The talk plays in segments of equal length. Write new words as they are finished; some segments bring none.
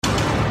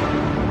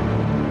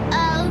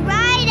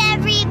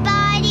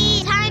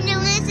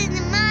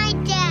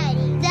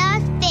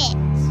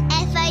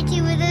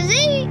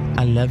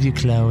love you,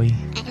 Chloe.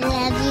 I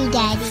love you,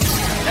 Daddy.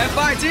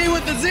 FIT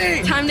with the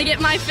Z. Time to get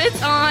my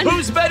Fitz on.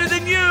 Who's better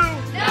than you?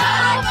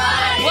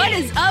 Nobody. What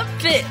is up,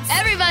 Fitz?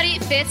 Everybody,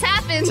 Fitz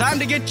happens. Time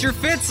to get your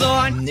Fitz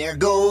on. There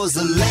goes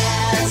the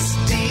last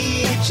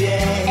DJ.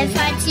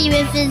 FIT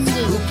with the Z.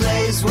 Who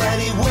plays what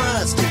he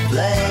wants to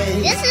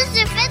play. This is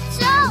the Fitz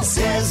Show.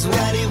 Says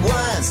what he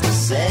wants to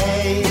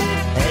say.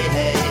 Hey,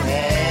 hey,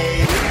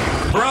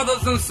 hey.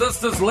 Brothers and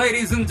sisters,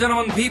 ladies and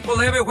gentlemen,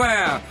 people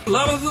everywhere,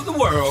 lovers of the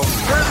world.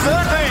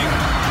 Presenting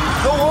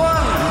the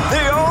one,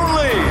 the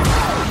only.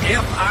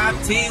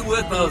 FIT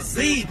with a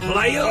Z,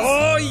 players.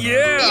 Oh,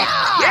 yeah.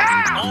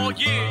 Oh,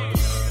 yeah.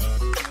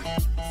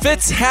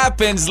 Fitz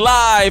happens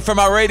live from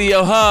our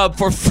radio hub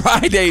for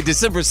Friday,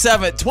 December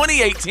 7th,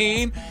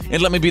 2018.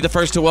 And let me be the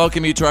first to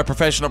welcome you to our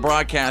professional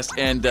broadcast.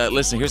 And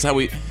listen, this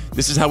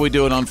is how we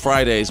do it on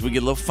Fridays. We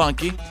get a little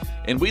funky,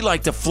 and we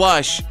like to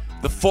flush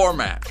the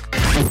format.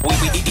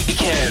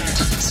 Weekend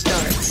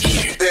starts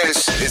here.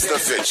 This is the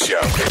Fitz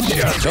Show.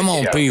 Come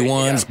on,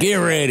 P1s, get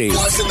ready.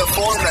 What's in the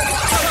format?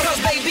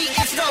 Baby,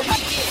 it's the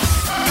weekend.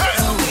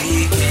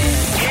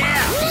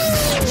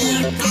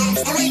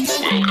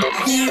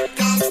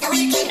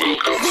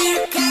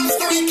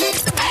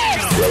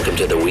 Welcome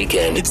to the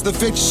weekend. It's the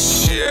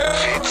Fitz Show.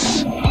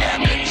 Fitz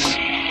happens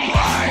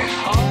live.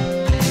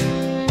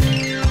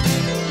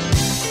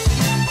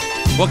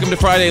 Welcome to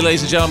Friday,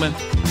 ladies and gentlemen.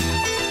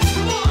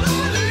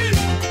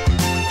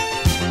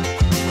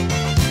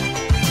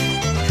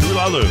 I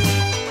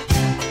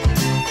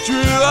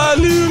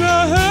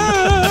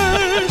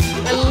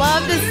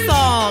love this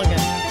song.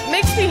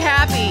 Makes me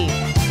happy.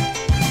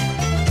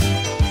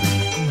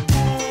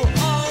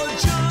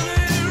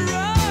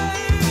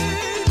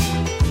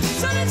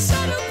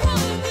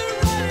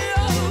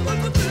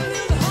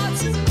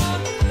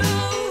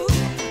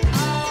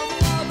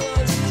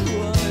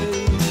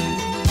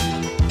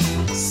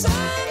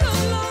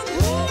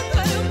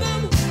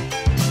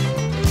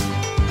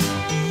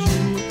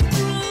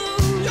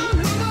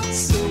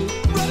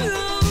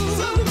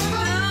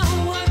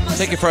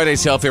 Take your Friday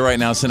selfie right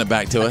now and send it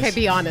back to us. Okay,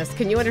 be honest.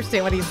 Can you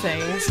understand what he's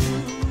saying?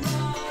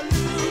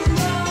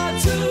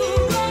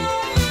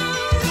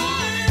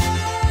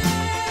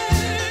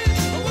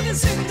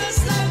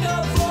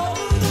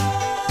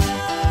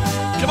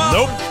 Come on.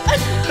 Nope.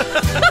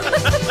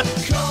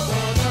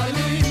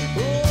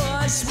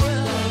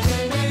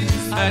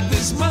 At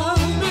this moment.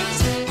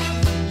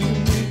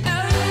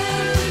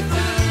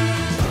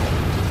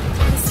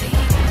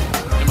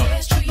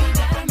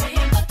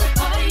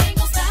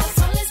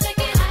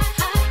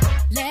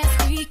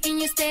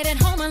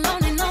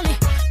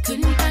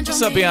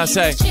 What's up,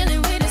 Beyonce?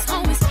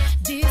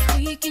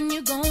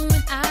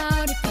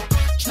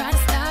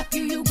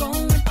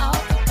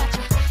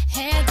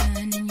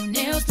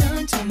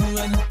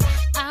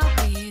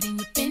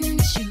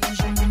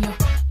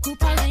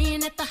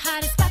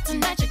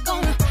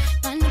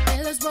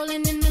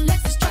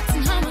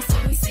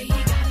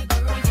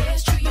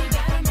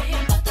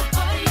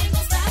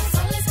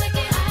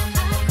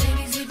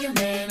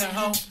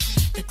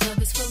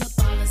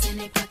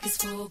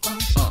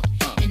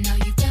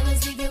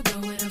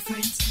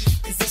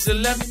 It's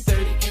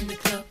 11:30 and the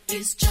club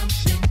is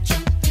jumping.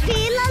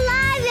 Feel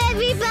alive,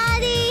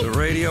 everybody. The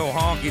radio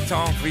honky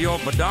tonk for your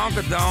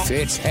badonkadonk.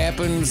 Fitz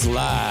happens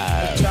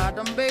live. Tried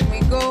to make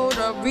me go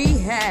to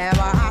rehab.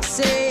 I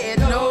said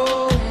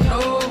no,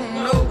 no,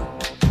 no.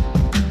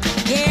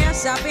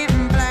 Yes, I've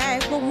been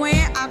black, but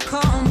when I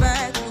come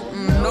back,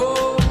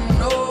 no,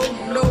 no,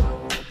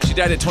 no. She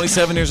died at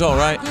 27 years old,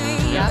 right?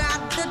 Yeah.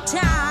 Got the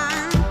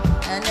time,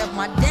 and if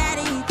my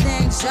daddy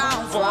thinks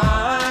I'm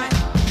fine,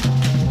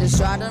 just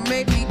try to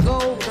make me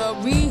go to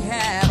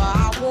rehab.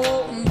 I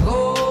won't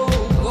go.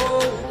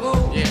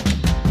 Yeah.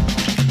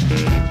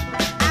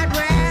 I'd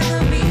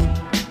rather be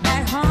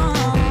at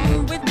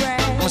home with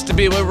Ray. Wants to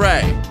be with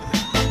Ray.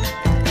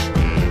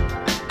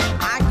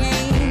 I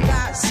gained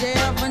about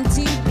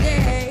 70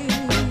 days.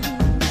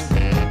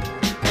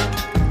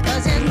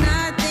 'Cause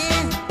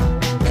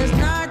there's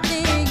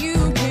nothing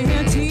you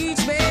can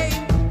teach me.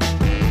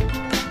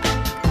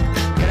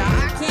 But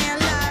I can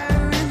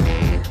learn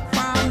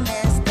from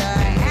Mr.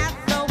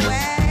 Hathaway.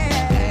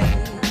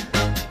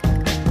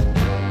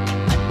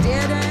 I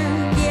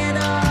didn't get a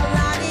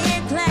lot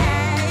in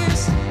class,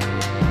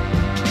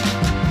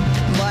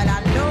 but I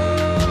know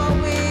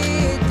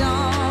it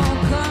don't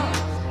come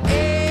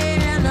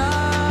in a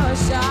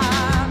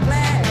shot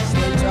glass.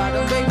 They try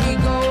to make me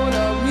go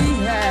to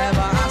rehab.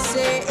 I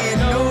said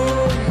no,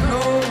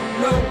 no,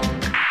 no.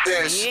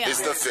 This is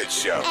the Fitz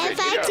Show.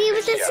 FIT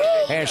with the Z.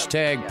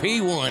 Hashtag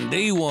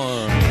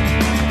P1D1.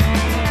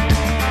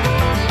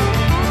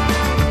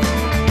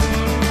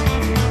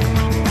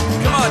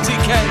 Come on,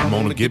 TK. I'm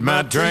gonna get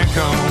my drink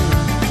on.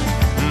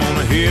 I'm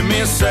gonna hear me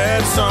a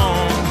sad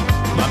song.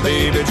 My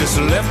baby just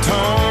left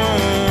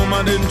home.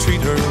 I didn't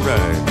treat her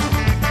right.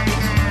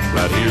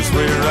 Right here's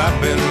where I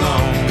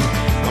belong.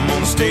 I'm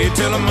gonna stay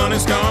till the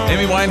money's gone.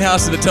 Amy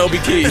Winehouse and the Toby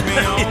Keith. Me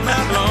all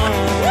night long.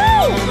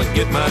 I'm gonna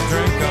get my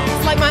drink on.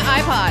 It's like my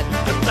iPod.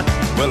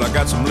 Well, I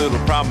got some little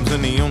problems,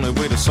 and the only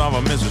way to solve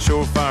them is a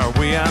surefire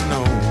way I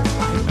know.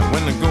 And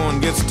when the going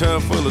gets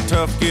tough, well, the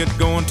tough get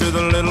going to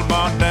the little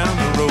bar down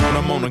the road.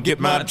 I'm gonna get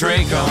my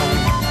drink on.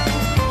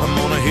 I'm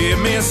gonna hear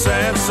me a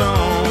sad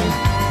song.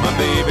 My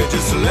baby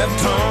just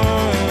left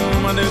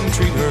home. I didn't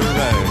treat her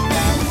right.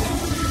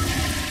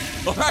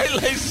 All right,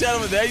 ladies and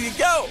gentlemen, there you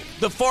go.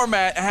 The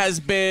format has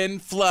been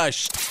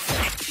flushed.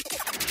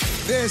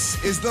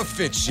 This is the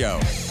Fitz Show.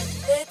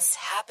 Fitz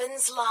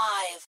happens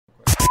live.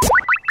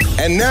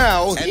 And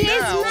now,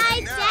 Here's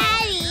my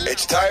daddy.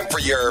 it's time for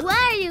your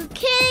Why are you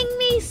kidding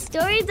me?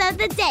 Stories of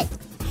the day.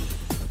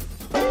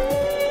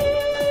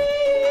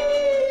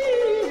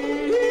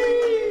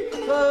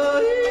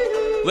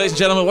 Ladies and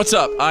gentlemen, what's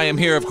up? I am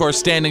here, of course,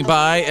 standing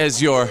by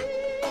as your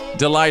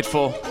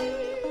delightful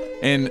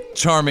and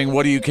charming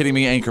What Are You Kidding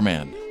Me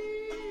anchorman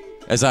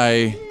as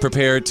I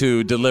prepare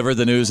to deliver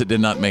the news that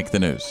did not make the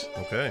news.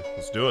 Okay,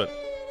 let's do it.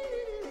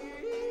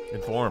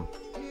 Inform.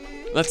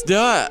 Let's do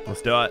it.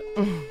 Let's do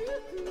it.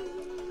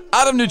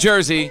 Out of New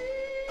Jersey,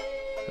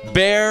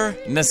 bare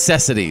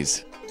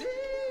necessities.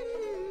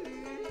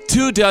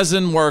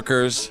 24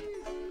 workers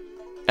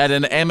at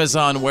an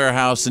Amazon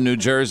warehouse in New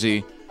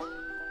Jersey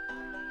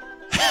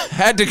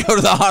had to go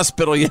to the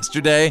hospital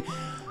yesterday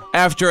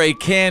after a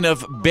can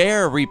of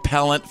bear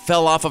repellent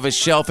fell off of a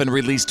shelf and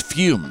released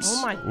fumes.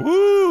 Oh my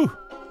Woo!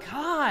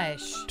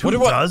 gosh.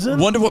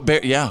 Wonder what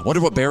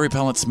bear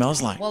repellent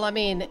smells like. Well, I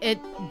mean, it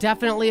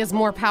definitely is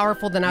more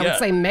powerful than I would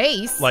say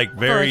mace. Like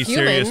very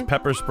serious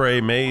pepper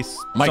spray, mace.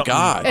 My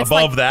God. It's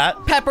above like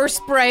that. Pepper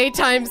spray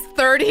times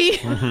 30.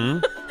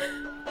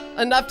 Mm-hmm.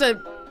 Enough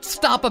to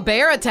stop a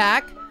bear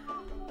attack.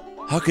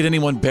 How could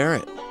anyone bear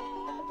it?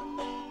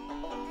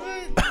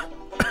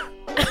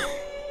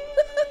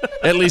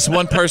 At least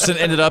one person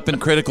ended up in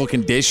critical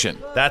condition.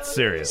 That's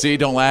serious. See,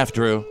 don't laugh,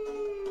 Drew.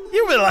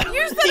 You're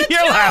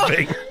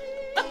laughing.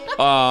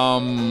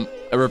 A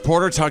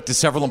reporter talked to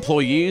several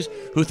employees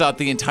who thought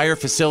the entire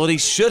facility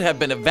should have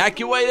been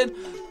evacuated.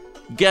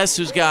 Guess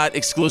who's got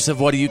exclusive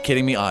What Are You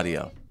Kidding Me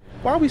audio?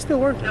 Why are we still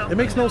working? It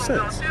makes no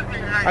sense.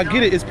 I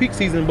get it, it's peak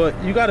season, but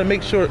you got to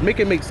make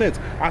it make sense.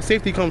 Our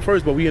safety comes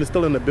first, but we are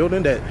still in the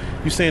building that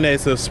you're saying that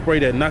it's a spray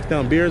that knocks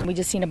down beers. We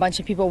just seen a bunch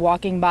of people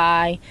walking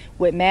by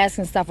with masks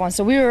and stuff on,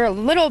 so we were a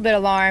little bit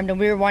alarmed and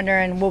we were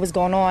wondering what was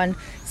going on.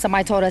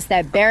 Somebody told us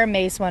that bear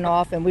mace went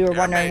off and we were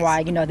wondering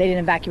why, they didn't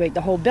evacuate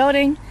the whole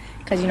building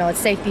because, it's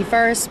safety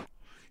first.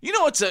 You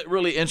know what's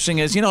really interesting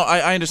is,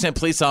 I understand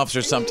police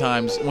officers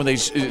sometimes, when they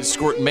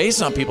squirt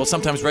mace on people,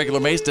 sometimes regular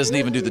mace doesn't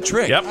even do the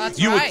trick. Yep.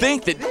 You would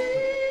think that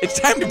it's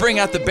time to bring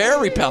out the bear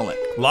repellent.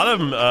 A lot of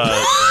them do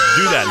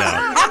that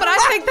now. Yeah, but I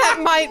think that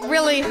might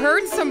really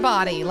hurt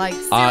somebody. Like,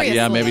 seriously.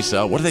 Yeah, maybe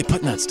so. What are they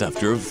putting that stuff,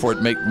 Drew, before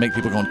it make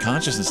people go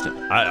unconscious and stuff?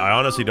 I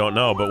honestly don't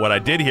know, but what I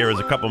did hear is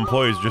a couple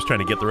employees just trying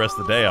to get the rest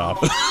of the day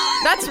off.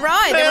 That's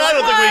right. Hey, I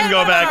don't think we can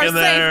go back in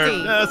there.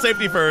 Safety.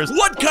 Safety first.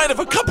 What kind of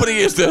a company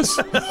is this?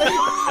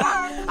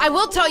 I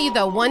will tell you,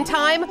 though, one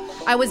time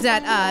I was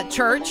at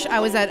church. I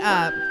was at...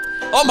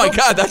 oh, my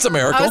God, that's a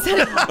miracle.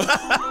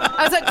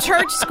 I was at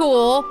church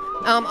school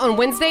on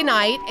Wednesday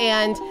night,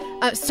 and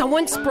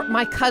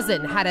my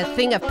cousin had a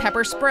thing of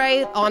pepper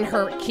spray on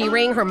her key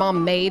ring. Her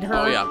mom made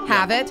her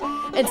have it.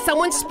 And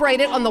someone sprayed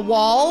it on the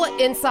wall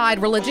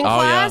inside religion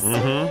class. Yeah.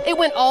 Mm-hmm. It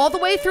went all the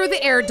way through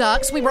the air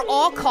ducts. We were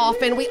all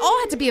coughing. We all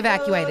had to be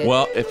evacuated.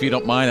 Well, if you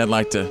don't mind, I'd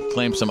like to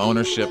claim some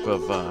ownership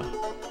of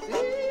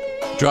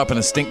dropping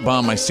a stink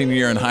bomb my senior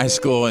year in high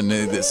school, and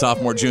the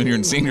sophomore, junior,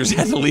 and seniors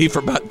had to leave for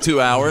about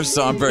 2 hours,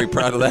 so I'm very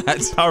proud of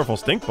that. Powerful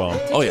stink bomb.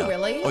 Oh, yeah.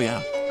 Really? Oh,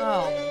 yeah.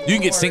 Oh, you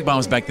can get stink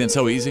bombs back then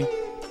so easy.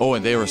 Oh,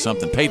 and they were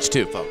something. Page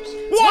 2, folks.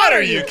 What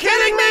are you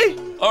kidding me?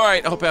 All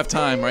right, I hope I have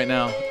time right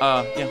now.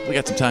 Yeah, we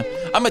got some time.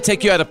 I'm going to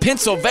take you out of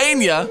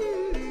Pennsylvania.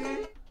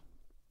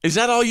 Is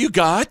that all you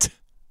got?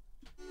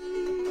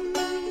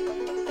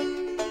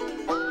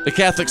 The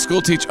Catholic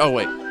school teacher. Oh,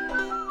 wait.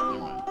 Never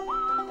mind.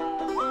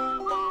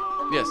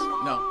 Yes,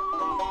 no.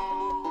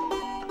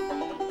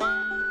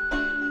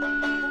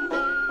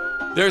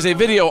 There's a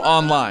video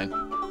online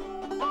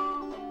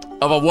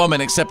of a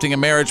woman accepting a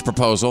marriage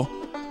proposal.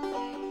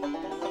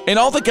 And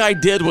all the guy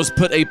did was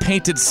put a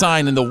painted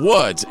sign in the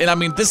woods. And I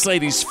mean, this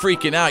lady's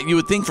freaking out. You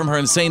would think from her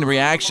insane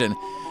reaction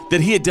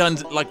that he had done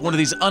like one of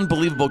these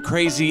unbelievable,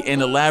 crazy,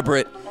 and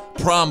elaborate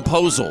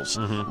promposals,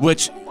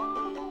 which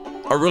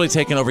are really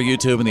taking over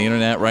YouTube and the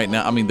internet right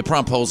now. I mean, the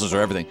promposals are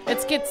everything.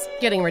 It's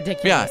getting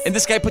ridiculous. Yeah, and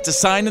this guy puts a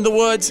sign in the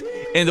woods,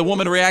 and the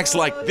woman reacts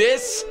like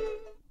this.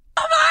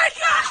 Oh my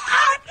God!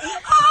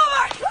 Oh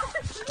my God!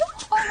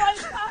 Oh my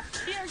God!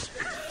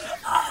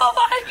 Oh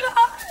my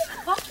God!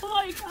 Oh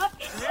my God!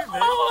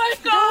 Oh my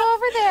God! Go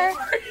over there.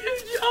 Are you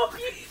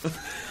joking?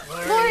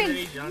 Lauren.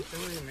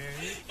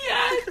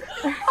 Yes!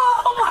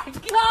 Oh my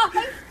God!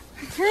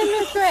 Turn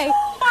this way.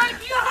 Oh my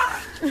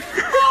God!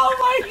 Oh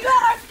my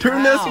God!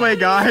 Turn this way,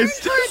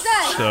 guys.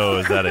 So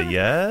is that a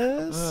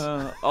yes?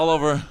 All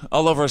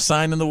over a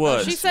sign in the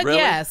woods. She said Really?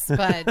 yes,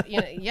 but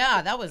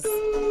yeah, that was...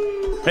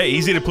 Hey,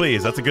 easy to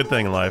please. That's a good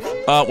thing in life.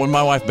 When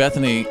my wife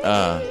Bethany,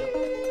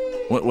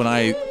 when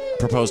I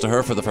proposed to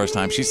her for the first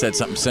time, she said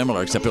something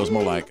similar, except it was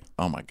more like,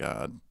 oh, my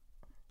God.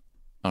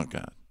 Oh,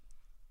 God.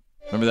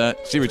 Remember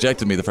that? She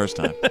rejected me the first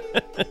time.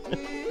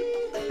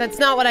 That's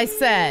not what I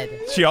said.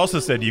 She also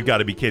said, "You've got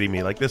to be kidding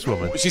me," like this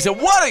woman. She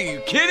said, "What, are you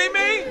kidding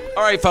me?"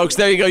 All right, folks,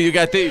 there you go. You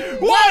got the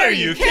What are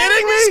you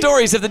kidding me?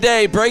 Stories of the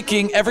day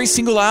breaking every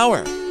single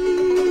hour.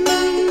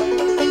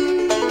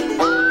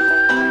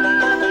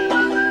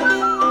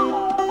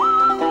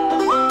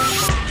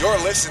 You're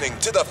listening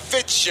to The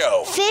Fitz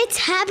Show. Fitz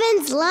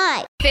happens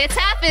live. Fitz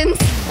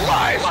happens.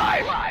 Live.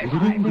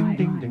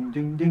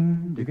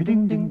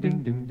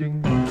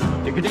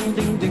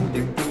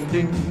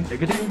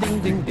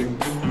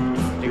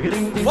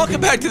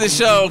 Welcome back to the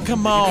show.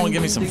 Come on,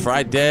 give me some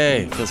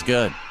Friday. Feels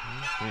good.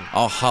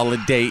 All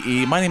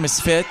holiday-y. My name is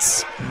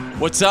Fitz.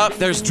 What's up?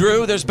 There's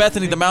Drew. There's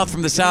Bethany, the mouth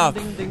from the south,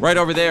 right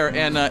over there.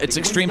 And it's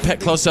Extreme Pet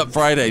Close-Up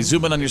Friday.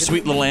 Zoom in on your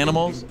sweet little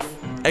animals.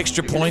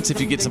 Extra points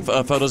if you get some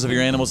photos of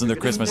your animals in their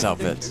Christmas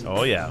outfits.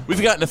 Oh, yeah.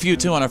 We've gotten a few,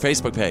 too, on our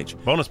Facebook page.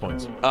 Bonus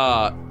points.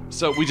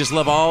 So we just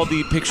love all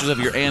the pictures of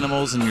your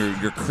animals and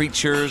your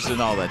creatures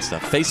and all that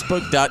stuff.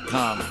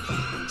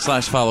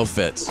 Facebook.com/follow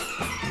Fitz.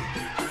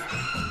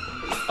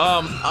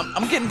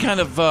 I'm getting kind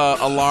of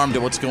alarmed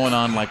at what's going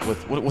on, like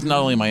with not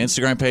only my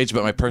Instagram page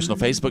but my personal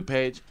Facebook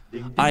page.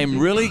 I'm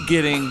really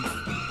getting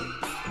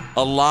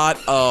a lot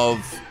of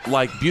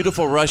like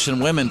beautiful Russian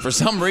women for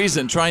some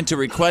reason trying to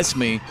request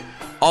me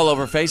all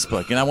over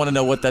Facebook, and I want to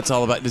know what that's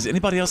all about. Is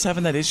anybody else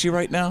having that issue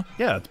right now?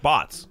 Yeah, it's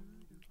bots.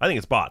 I think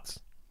it's bots.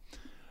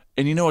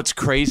 And you know what's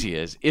crazy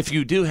is if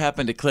you do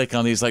happen to click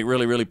on these like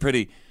really, really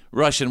pretty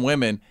Russian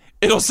women,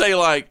 it'll say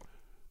like,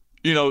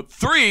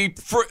 3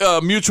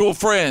 mutual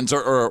friends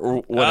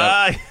or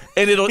whatever.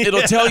 And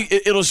it'll tell you,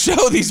 it'll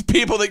show these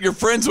people that you're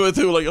friends with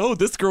who are like, oh,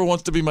 this girl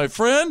wants to be my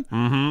friend.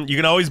 Mm-hmm. You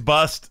can always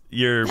bust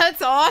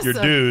That's awesome.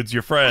 your dudes,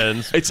 your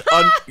friends. It's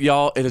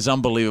y'all, it is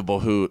unbelievable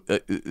who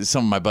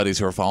some of my buddies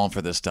who are falling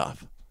for this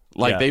stuff.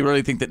 Like they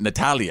really think that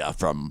Natalia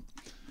from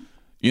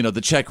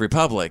the Czech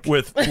Republic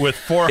with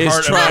 4 is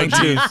heart trying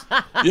emojis.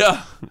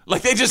 to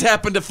like they just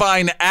happened to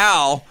find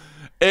Al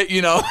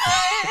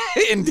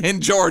in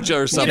Georgia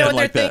or something like that. You know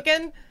what they're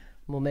thinking?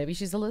 Well, maybe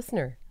she's a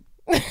listener.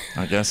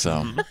 I guess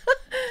so.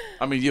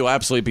 I mean, you'll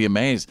absolutely be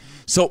amazed.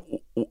 So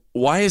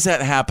why is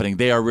that happening?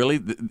 They are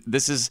really,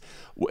 is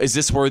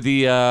this where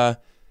the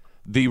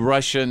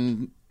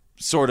Russian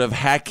sort of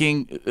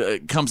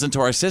hacking comes into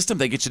our system?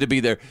 They get you to be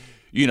their,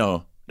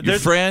 your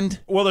friend?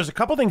 Well, there's a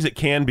couple things it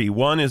can be.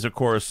 One is, of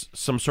course,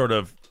 some sort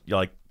of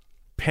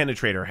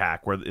penetrator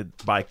hack where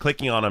by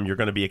clicking on them, you're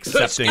going to be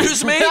accepting.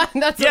 Excuse me?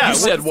 That's what you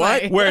said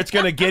what? Where it's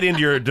going to get into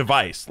your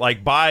device.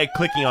 Like by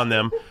clicking on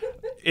them,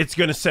 it's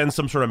going to send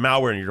some sort of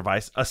malware in your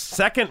device. A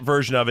second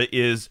version of it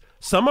is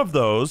some of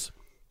those,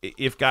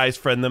 if guys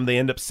friend them, they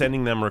end up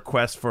sending them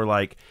requests for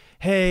like,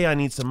 hey, I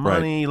need some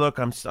money. Right. Look,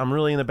 I'm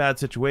really in a bad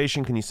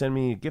situation. Can you send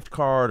me a gift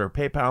card or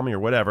PayPal me or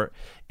whatever?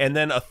 And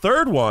then a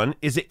third one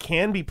is it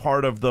can be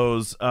part of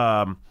those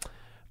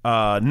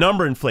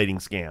number inflating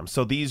scams.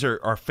 So these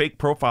are fake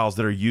profiles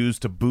that are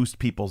used to boost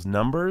people's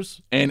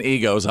numbers and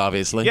egos,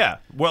 obviously. Yeah.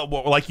 Well,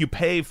 like you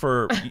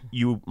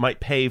might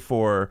pay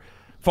for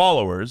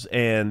followers,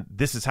 and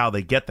this is how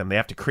they get them. They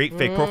have to create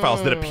fake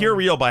profiles that appear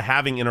real by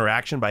having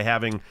interaction, by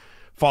having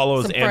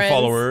follows Some and friends.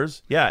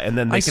 Followers. Yeah, and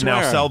then they can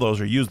now sell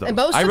those or use them. And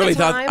most I of really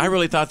the time, thought I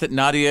really thought that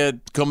Nadia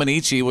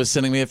Comaneci was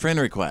sending me a friend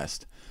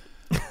request.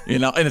 And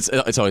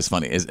it's always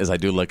funny as I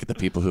do look at the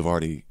people who've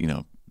already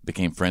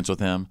became friends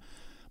with him.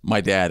 My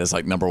dad is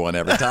like number one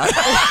every time.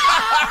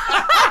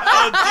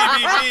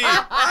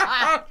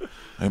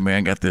 Hey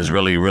man, got this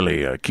really,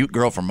 really cute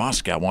girl from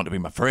Moscow want to be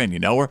my friend. You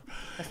know her?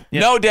 Yeah.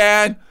 No,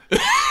 Dad. It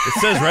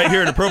says right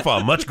here in the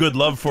profile, much good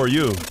love for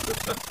you.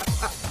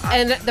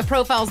 And the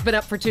profile's been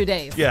up for 2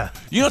 days. Yeah.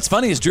 You know what's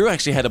funny is Drew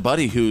actually had a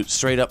buddy who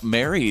straight up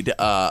married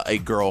a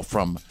girl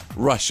from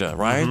Russia,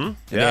 right? Mm-hmm. And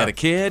they had a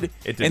kid.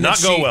 It did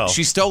not go well.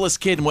 She stole his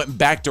kid and went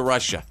back to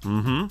Russia.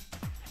 Mm-hmm.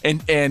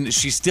 And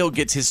she still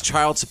gets his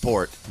child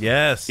support.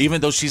 Yes.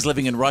 Even though she's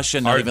living in Russia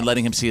and not even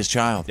letting him see his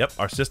child. Yep.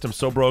 Our system's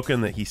so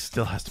broken that he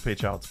still has to pay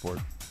child support.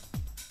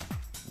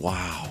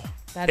 Wow.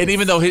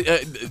 Even though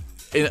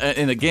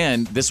and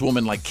again, this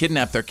woman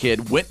kidnapped their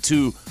kid, went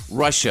to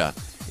Russia,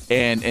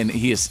 and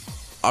he is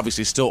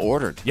obviously still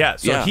ordered. Yeah,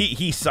 so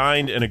he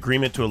signed an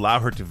agreement to allow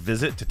her to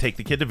visit, to take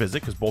the kid to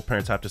visit, because both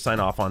parents have to sign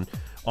off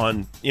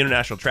on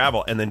international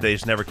travel, and then they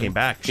just never came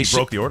back. She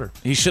broke the order.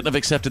 He shouldn't have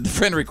accepted the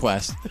friend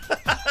request.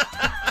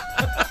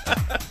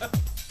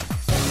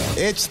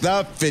 It's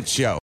the Fitz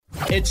Show.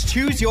 It's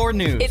Choose Your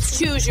News. It's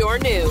Choose Your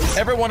News.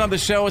 Everyone on the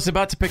show is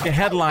about to pick a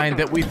headline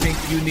that we think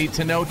you need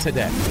to know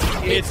today.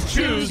 It's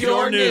Choose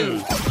Your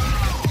News.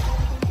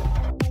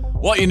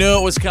 Well, you knew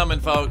it was coming,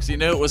 folks. You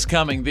knew it was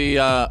coming.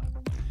 The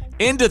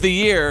end of the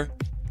year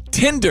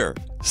Tinder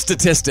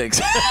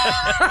statistics.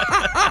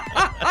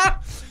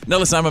 Now,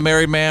 listen, I'm a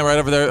married man right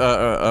over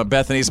there.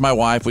 Bethany's my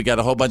wife. We got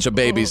a whole bunch of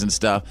babies and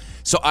stuff.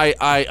 So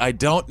I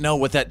don't know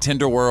what that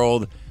Tinder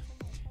world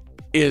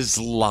is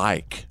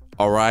like.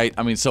 All right.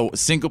 I mean, so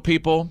single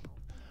people,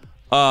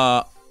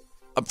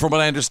 from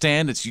what I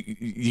understand, it's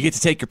you get to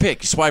take your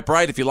pick. You swipe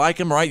right if you like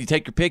them, right? You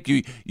take your pick.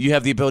 You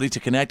have the ability to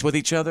connect with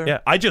each other. Yeah,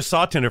 I just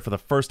saw Tinder for the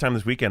first time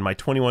this weekend. My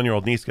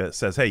 21-year-old niece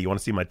says, "Hey, you want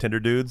to see my Tinder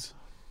dudes?"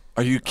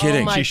 Are you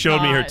kidding? She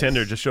showed me her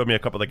Tinder. Just showed me a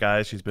couple of the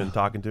guys she's been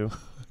talking to.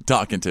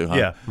 Huh?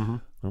 Yeah.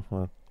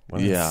 Mm-hmm.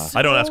 Yeah.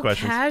 I don't ask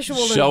questions.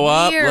 Casual Show and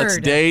up, let's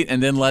weird. date,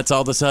 and then let's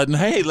all of a sudden,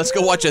 hey, let's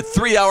go watch a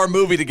 3-hour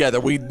movie together.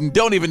 We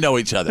don't even know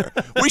each other.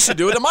 We should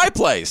do it at my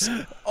place.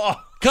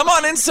 Come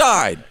on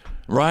inside.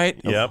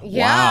 Right? Yep.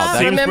 Yeah. Wow.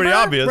 Seems pretty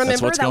obvious. Remember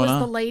That's what's that going was on.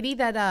 the lady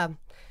that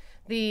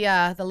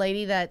the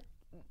lady that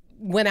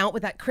went out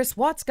with that Chris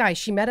Watts guy.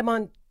 She met him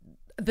on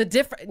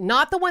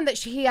not the one that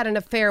he had an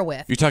affair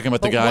with. You're talking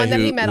about the guy one that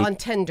who he met on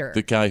Tinder.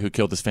 The guy who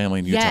killed his family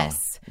in Utah.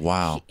 Yes.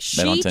 Wow.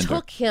 She Met on Tinder.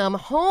 took him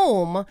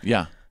home.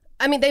 Yeah.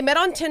 I mean, they met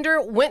on Tinder,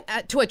 went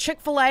to a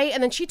Chick-fil-A,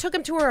 and then she took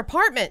him to her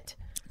apartment.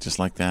 Just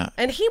like that.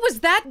 And he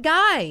was that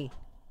guy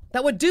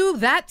that would do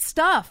that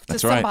stuff to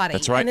That's right. somebody.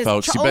 That's right, and his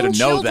folks. You better own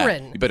know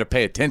children. that. You better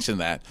pay attention to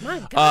that. My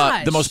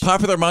gosh. The most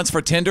popular months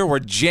for Tinder were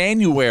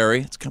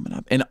January. It's coming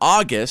up. And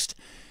August.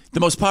 The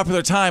most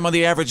popular time on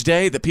the average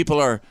day that people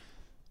are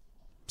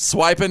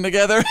swiping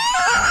together.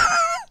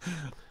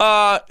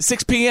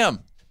 6 p.m.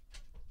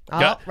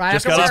 Right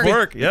just after got off work.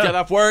 work. Yeah. Got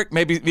off work.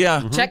 Maybe,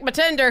 yeah. Check my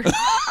Tinder.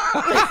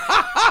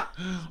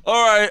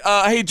 All right.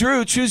 Hey,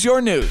 Drew, choose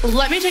your news.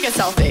 Let me take a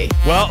selfie.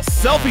 Well,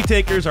 selfie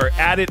takers are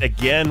at it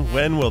again.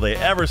 When will they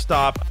ever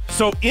stop?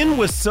 So in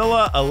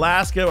Wasilla,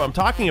 Alaska, I'm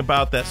talking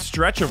about that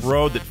stretch of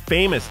road that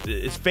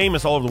is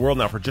famous all over the world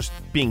now for just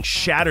being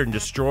shattered and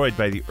destroyed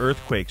by the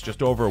earthquakes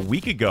just over a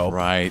week ago.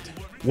 Right.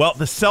 Well,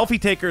 the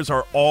selfie takers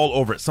are all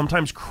over it.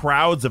 Sometimes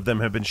crowds of them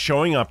have been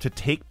showing up to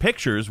take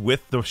pictures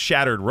with the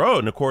shattered road.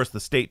 And of course, the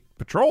state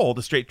patrol,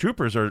 the state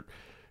troopers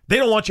they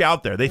don't want you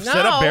out there. They've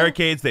set up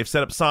barricades. They've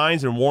set up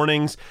signs and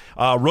warnings.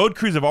 Road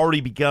crews have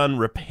already begun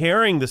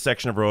repairing the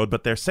section of road,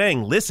 but they're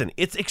saying, listen,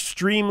 it's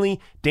extremely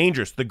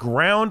dangerous. The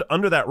ground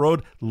under that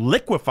road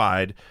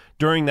liquefied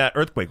during that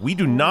earthquake. We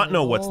do not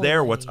know what's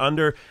there, what's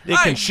under. It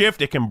can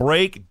shift. It can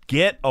break.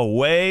 Get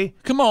away.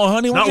 Come on,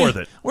 honey. It's not worth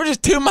it. We're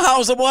just 2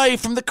 miles away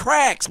from the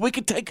cracks. We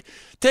could take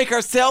our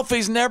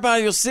selfies and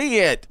everybody will see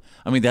it.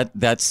 I mean,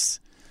 that's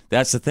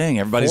the thing.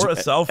 For a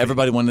selfie.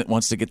 Everybody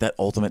wants to get that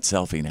ultimate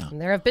selfie now. And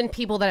there have been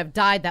people that have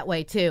died that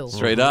way, too.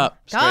 Straight up.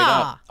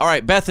 All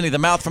right, Bethany, the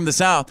mouth from the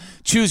south.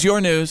 Choose your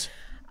news.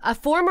 A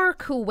former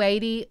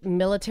Kuwaiti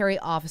military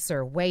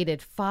officer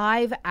waited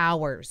 5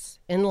 hours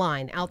in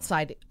line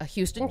outside a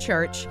Houston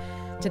church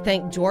to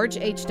thank George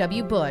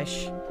H.W.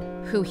 Bush,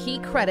 who he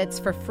credits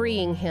for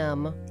freeing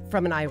him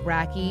from an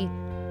Iraqi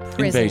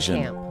prison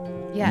Invasion. camp.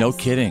 Yes. No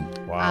kidding.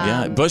 Wow.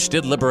 Yeah, Bush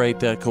did liberate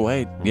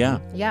Kuwait. Yeah.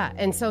 Yeah,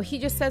 and so he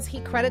just says he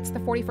credits the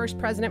 41st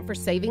president for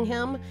saving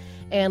him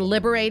and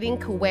liberating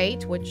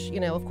Kuwait, which,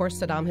 of course,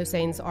 Saddam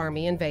Hussein's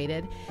army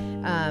invaded.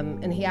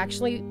 And he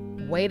actually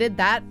waited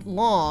that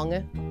long,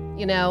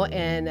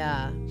 and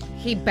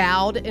he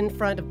bowed in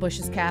front of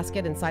Bush's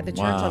casket inside the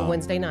church on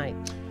Wednesday night.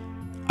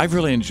 I've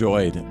really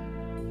enjoyed,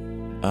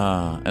 and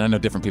I know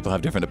different people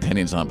have different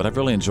opinions on it, but I've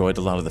really enjoyed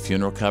a lot of the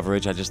funeral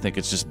coverage. I just think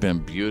it's just been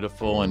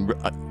beautiful. And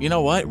you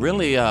know what?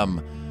 Really,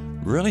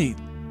 really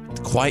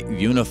quite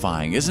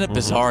unifying. Isn't it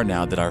bizarre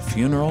now that our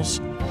funerals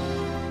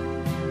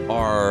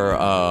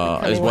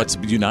are is what's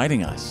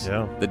uniting us?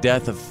 Yeah. The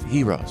death of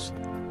heroes.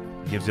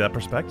 Gives you that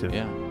perspective.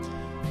 Yeah.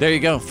 There you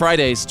go.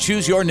 Fridays,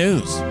 choose your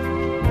news.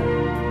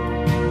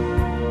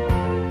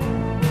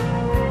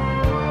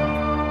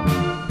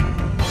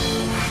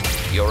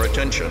 Your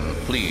attention,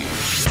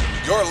 please.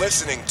 You're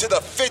listening to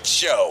The Fitz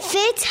Show.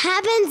 Fitz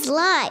happens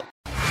live.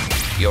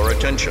 Your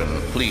attention,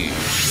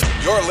 please.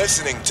 You're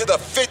listening to The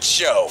Fitz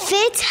Show.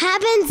 Fitz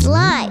happens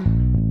live.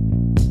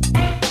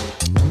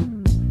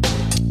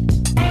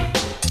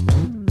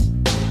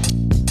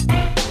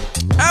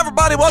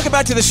 Everybody, welcome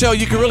back to the show.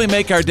 You can really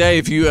make our day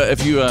if you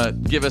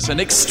give us an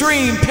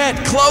extreme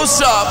pet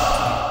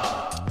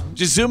close-up.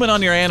 Just zoom in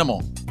on your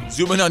animal.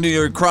 Zoom in on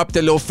your crop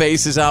the little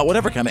faces out,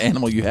 whatever kind of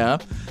animal you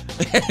have,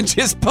 and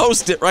just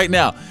post it right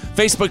now.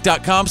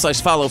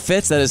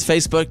 Facebook.com/followfitz. That is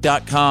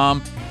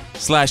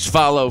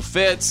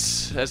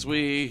Facebook.com/followfitz. As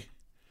we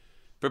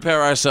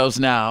prepare ourselves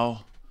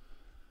now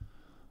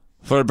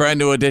for a brand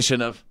new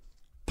edition of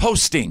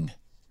Posting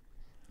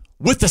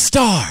with the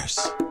Stars.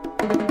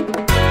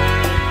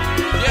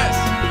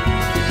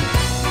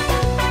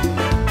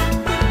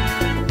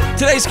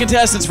 Today's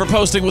contestants for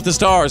Posting with the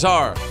Stars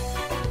are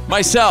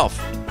myself,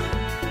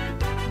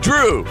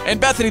 Drew,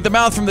 and Bethany, the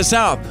mouth from the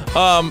south.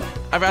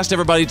 I've asked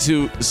everybody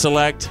to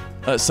select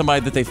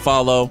somebody that they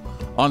follow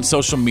on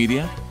social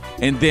media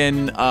and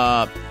then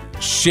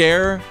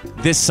share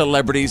this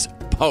celebrity's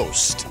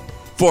post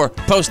for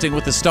Posting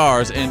with the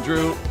Stars. And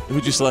Drew,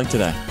 who'd you select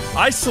today?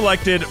 I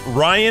selected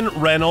Ryan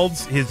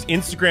Reynolds. His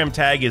Instagram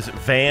tag is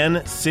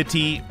Van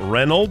City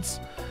Reynolds.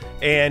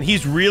 And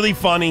he's really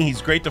funny.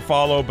 He's great to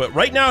follow. But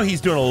right now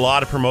he's doing a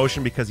lot of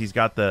promotion because he's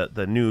got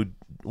the new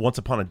Once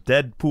Upon a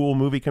Deadpool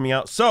movie coming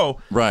out. So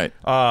right.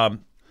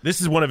 This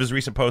is one of his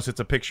recent posts. It's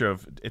a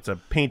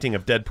painting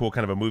of Deadpool,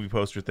 kind of a movie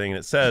poster thing. And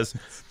it says,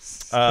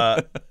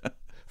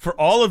 For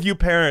all of you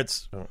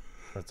parents,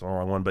 that's the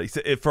wrong one, but he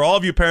said, for all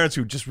of you parents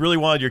who just really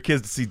wanted your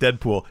kids to see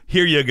Deadpool,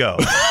 here you go.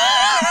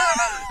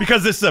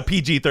 Because this is a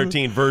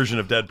PG-13 version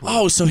of Deadpool.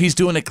 Oh, so he's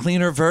doing a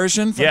cleaner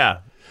version? Yeah.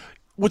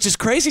 Which is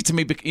crazy to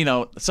me. You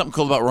know, something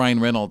cool about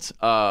Ryan Reynolds.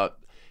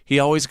 He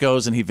always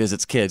goes and he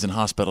visits kids in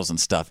hospitals and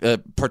stuff,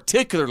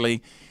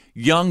 particularly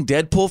young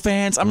Deadpool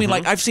fans. I mean,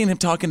 like, I've seen him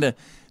talking to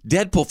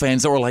Deadpool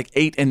fans that were like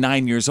 8 and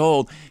 9 years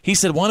old. He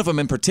said one of them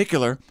in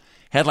particular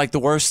had like the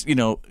worst,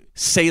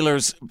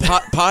 sailor's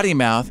potty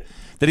mouth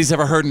that he's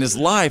ever heard in his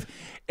life.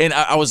 And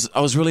I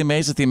was really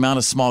amazed at the amount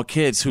of small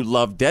kids who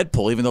love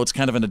Deadpool, even though it's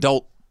kind of an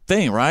adult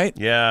thing, right?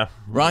 Yeah.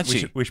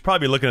 Raunchy. We should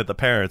probably be looking at the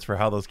parents for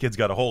how those kids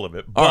got a hold of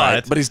it. All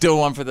right, but he's doing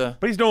one for the...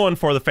 But he's doing one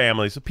for the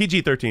families. A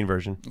PG-13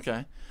 version.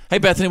 Okay. Hey,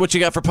 Bethany, what you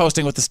got for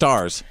posting with the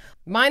stars?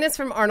 Mine is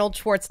from Arnold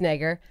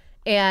Schwarzenegger,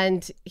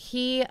 and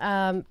he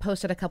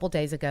posted a couple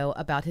days ago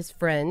about his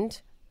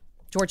friend,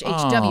 George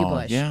H.W.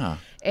 Bush. Yeah.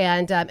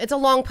 And it's a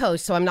long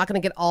post, so I'm not going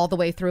to get all the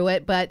way through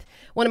it, but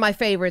one of my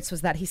favorites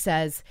was that he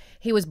says,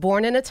 he was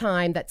born in a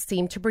time that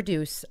seemed to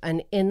produce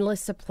an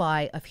endless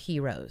supply of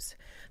heroes.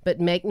 But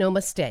make no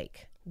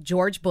mistake,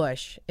 George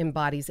Bush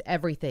embodies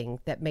everything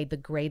that made the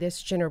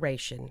greatest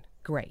generation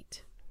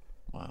great.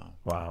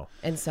 Wow.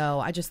 And so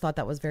I just thought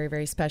that was very,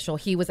 very special.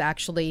 He was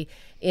actually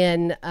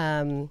in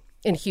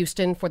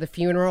Houston for the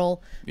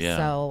funeral. Yeah.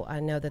 So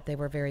I know that they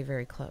were very,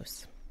 very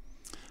close.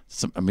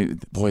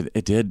 Boy,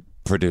 it did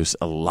produce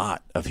a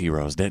lot of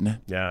heroes, didn't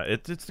it? Yeah,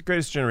 it's the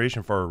greatest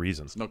generation for a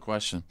reason. No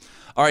question.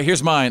 All right,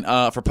 here's mine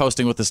for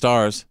posting with the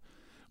stars.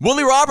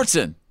 Willie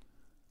Robertson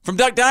from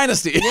Duck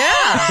Dynasty.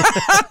 Yeah.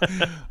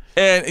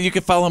 And you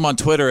can follow him on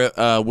Twitter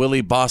at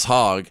Willie Boss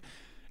Hog.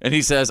 And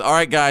he says, all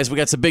right, guys, we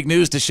got some big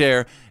news to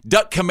share.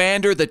 Duck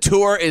Commander, the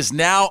tour is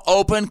now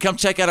open. Come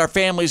check out our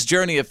family's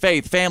journey of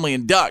faith, family,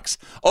 and ducks.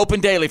 Open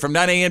daily from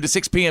 9 a.m. to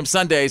 6 p.m.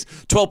 Sundays,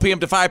 12 p.m.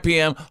 to 5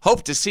 p.m.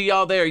 Hope to see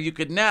y'all there. You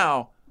could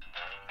now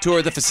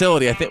tour the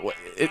facility. I think,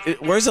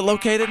 where is it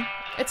located?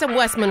 It's in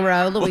West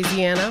Monroe,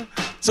 Louisiana.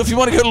 So if you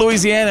want to go to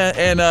Louisiana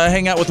and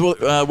hang out with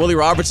Willie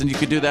Robertson, you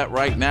could do that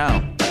right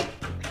now.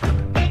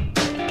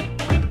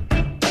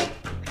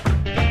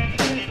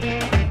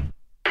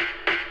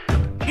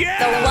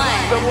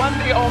 The one,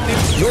 the only.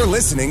 You're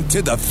listening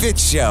to The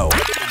Fitz Show.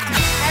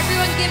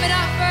 Everyone give it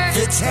up for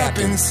Fitz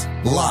happens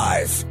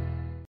live.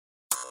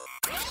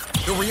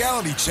 The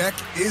reality check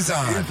is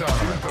on.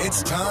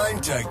 It's time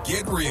to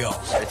get real.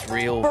 It's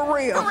real. For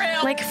real.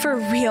 Like for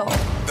real.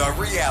 The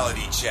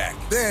reality check.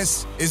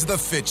 This is The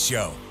Fitz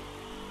Show.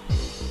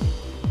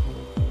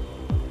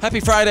 Happy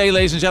Friday,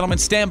 ladies and gentlemen.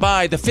 Stand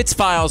by. The Fitz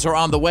Files are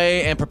on the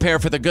way, and prepare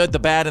for the good, the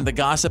bad, and the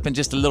gossip in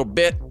just a little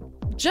bit.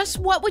 Just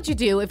what would you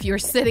do if you're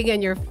sitting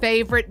in your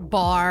favorite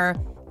bar,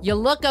 you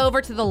look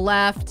over to the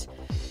left,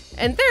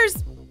 and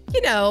there's,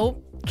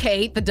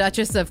 Kate, the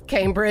Duchess of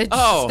Cambridge,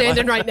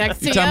 standing right next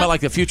to you? You're talking about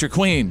like the future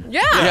queen.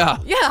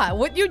 Yeah.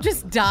 Wouldn't you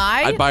just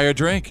die? I'd buy her a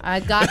drink. I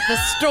got the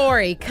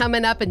story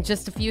coming up in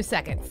just a few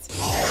seconds.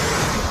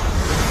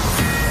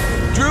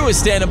 Drew is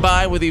standing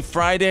by with the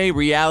Friday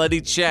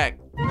reality check.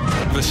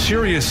 A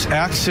serious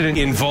accident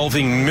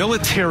involving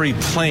military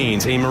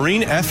planes. A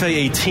Marine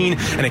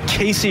FA-18 and a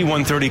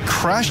KC-130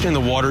 crashed in the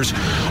waters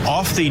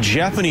off the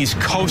Japanese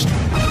coast.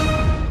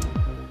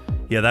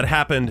 Yeah, that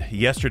happened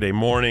yesterday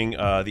morning.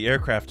 The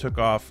aircraft took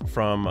off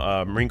from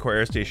Marine Corps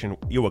Air Station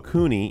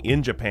Iwakuni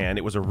in Japan.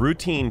 It was a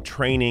routine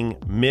training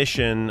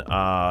mission.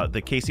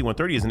 The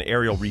KC-130 is an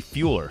aerial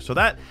refueler. So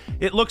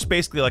it looks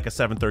basically like a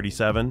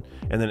 737.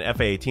 And then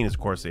FA-18 is,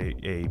 of course,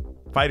 a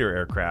fighter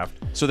aircraft.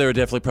 So they were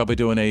definitely probably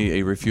doing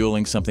a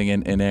refueling something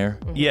in air?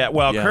 Yeah,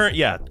 well,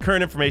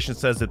 current information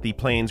says that the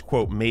planes,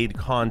 quote, made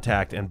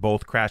contact and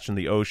both crashed in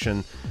the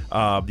ocean.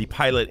 The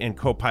pilot and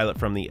co-pilot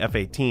from the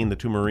F-18, the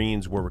two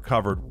Marines, were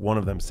recovered. One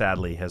of them,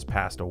 sadly, has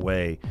passed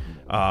away.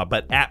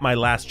 But at my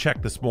last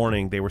check this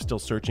morning, they were still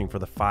searching for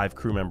the 5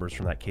 crew members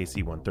from that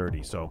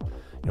KC-130. So,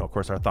 of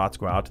course, our thoughts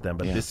go out to them.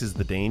 But this is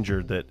the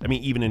danger that,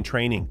 even in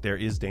training, there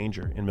is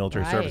danger in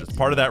military service. It's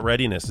part of that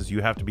readiness is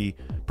you have to be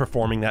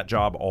performing that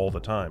job all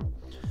the time.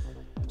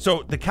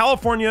 So the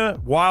California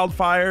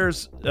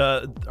wildfires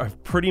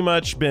have pretty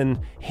much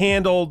been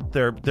handled.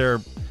 They're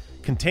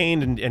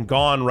contained and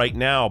gone right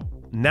now.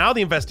 Now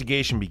the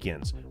investigation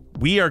begins.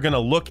 We are going to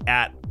look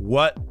at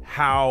what,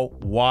 how,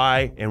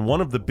 why, and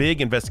one of the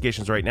big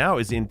investigations right now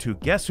is into,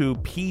 guess who?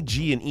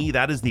 PG&E.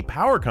 That is the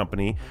power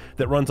company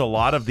that runs a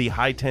lot of the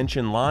high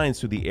tension lines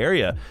through the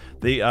area.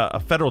 A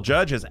federal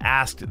judge has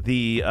asked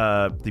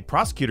the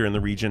prosecutor in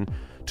the region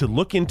to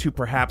look into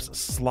perhaps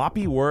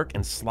sloppy work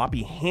and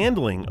sloppy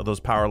handling of those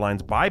power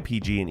lines by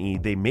PG&E.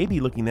 They may be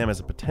looking at them as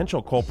a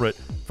potential culprit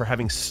for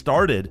having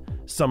started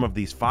some of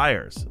these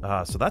fires.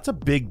 So that's a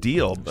big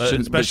deal.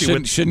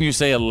 Shouldn't you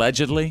say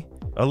allegedly?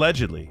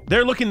 Allegedly.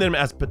 They're looking at them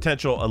as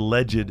potential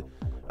alleged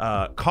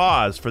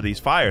cause for these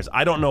fires.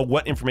 I don't know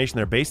what information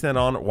they're basing that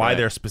on, why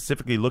they're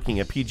specifically looking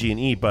at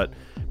PG&E, but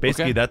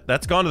basically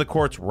that's gone to the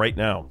courts right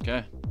now.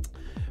 Okay.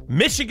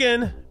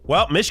 Michigan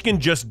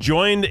just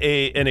joined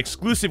an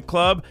exclusive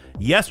club.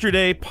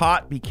 Yesterday,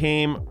 pot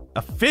became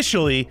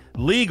officially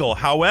legal.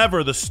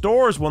 However, the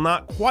stores will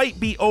not quite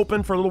be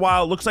open for a little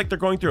while. It looks like they're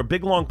going through a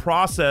big, long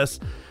process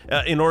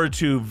in order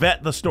to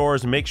vet the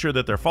stores and make sure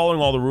that they're following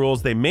all the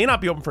rules. They may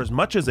not be open for as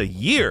much as a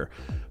year,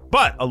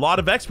 but a lot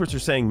of experts are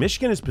saying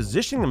Michigan is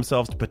positioning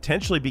themselves to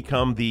potentially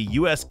become the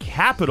U.S.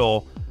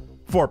 capital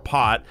for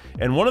pot.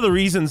 And one of the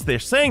reasons they're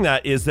saying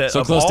that is that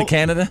so close to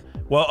Canada?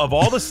 Well, of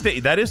all the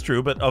states, that is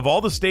true, but of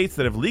all the states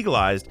that have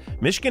legalized,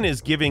 Michigan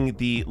is giving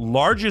the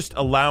largest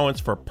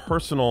allowance for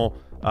personal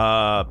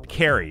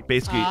carry.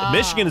 Basically,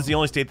 Michigan is the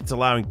only state that's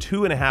allowing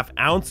 2.5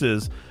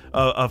 ounces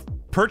of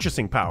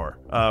purchasing power,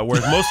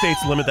 whereas most states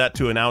limit that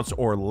to an ounce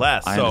or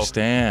less. I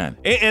understand.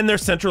 And their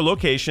central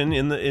location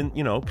in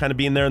kind of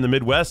being there in the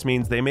Midwest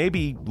means they may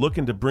be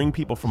looking to bring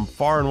people from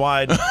far and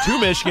wide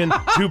to Michigan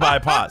to buy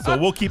pot. So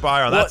we'll keep an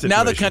eye on that situation.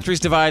 Now the country's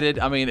divided.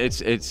 I mean,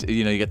 it's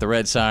you get the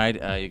red side,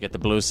 you get the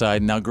blue side,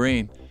 and now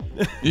green.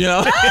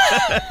 All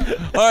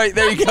right,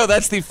 there you go.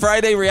 That's the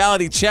Friday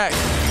reality check.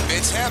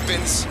 It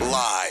happens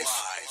live.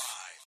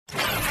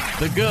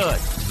 The good,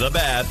 the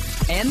bad,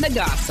 and the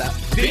gossip.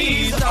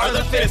 These are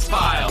the Fitz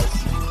Files.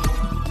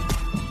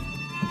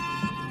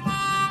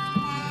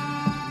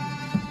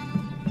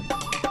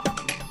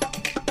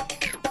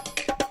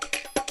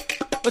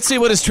 Let's see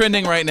what is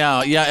trending right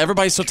now. Yeah,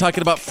 everybody's still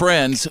talking about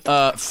Friends.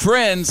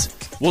 Friends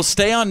will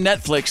stay on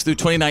Netflix through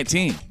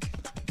 2019,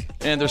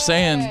 and they're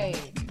saying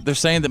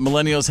that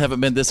millennials haven't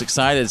been this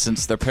excited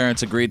since their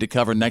parents agreed to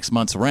cover next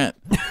month's rent.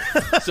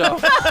 So.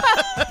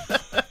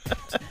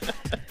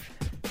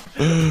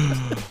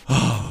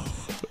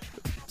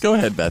 Go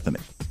ahead, Bethany.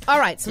 All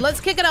right, so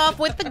let's kick it off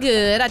with the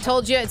good. I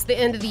told you it's the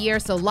end of the year,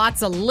 so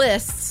lots of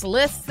lists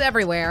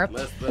everywhere.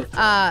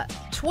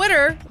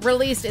 Twitter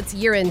released its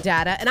year-end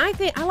data, and I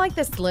like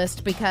this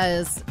list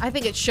because I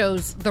think it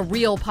shows the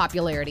real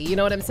popularity. You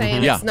know what I'm saying?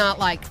 Mm-hmm. Yeah. It's not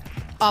like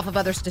off of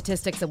other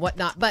statistics and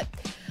whatnot. But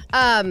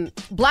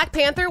Black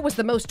Panther was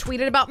the most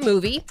tweeted about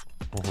movie.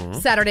 Mm-hmm.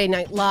 Saturday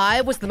Night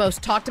Live was the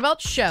most talked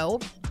about show.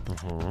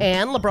 Mm-hmm.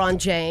 And LeBron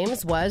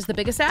James was the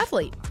biggest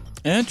athlete.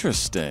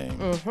 Interesting.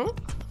 Mm-hmm.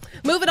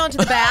 Moving on to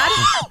the bad.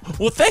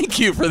 Well, thank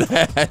you for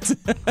that.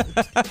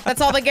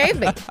 That's all they gave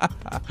me.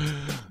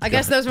 I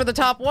guess those were the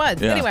top ones.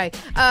 Yeah. Anyway,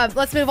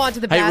 let's move on to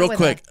the bad. Hey, real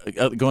quick,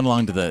 going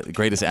along to the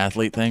greatest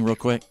athlete thing real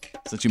quick,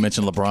 since you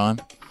mentioned LeBron.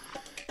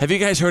 Have you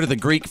guys heard of the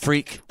Greek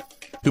freak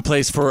who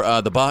plays for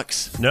the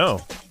Bucks?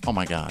 No. Oh,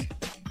 my God.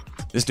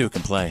 This dude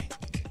can play.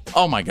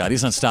 Oh, my God.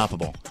 He's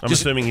unstoppable. I'm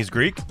assuming he's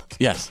Greek?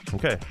 Yes.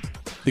 Okay.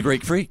 The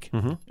Greek freak.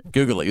 Mm-hmm.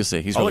 Google it. You'll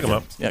see. He's I'll really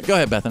look good. him up. Yeah, go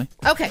ahead, Bethany.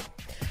 Okay.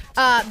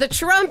 The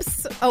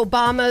Trumps,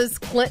 Obamas,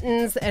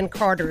 Clintons, and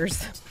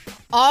Carters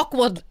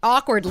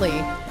awkwardly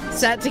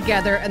sat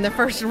together in the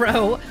first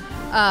row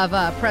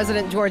of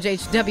President George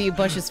H.W.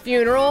 Bush's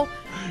funeral.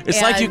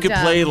 It's like you could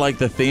play like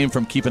the theme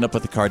from Keeping Up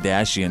with the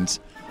Kardashians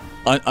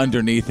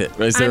underneath it,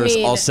 as they're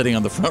all sitting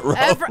on the front row.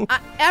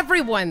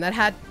 Everyone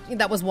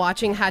that was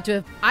watching had to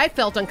have, I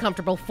felt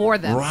uncomfortable for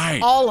them. Right.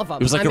 All of them.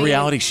 It was like a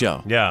reality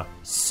show. Yeah.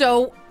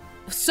 So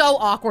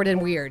awkward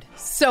and weird.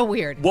 So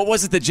weird. What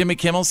was it that Jimmy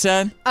Kimmel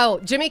said?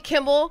 Oh, Jimmy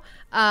Kimmel,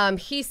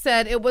 he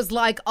said it was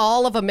like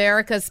all of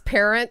America's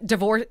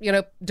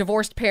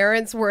divorced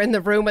parents were in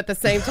the room at the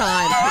same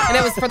time. And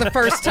it was for the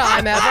first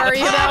time ever,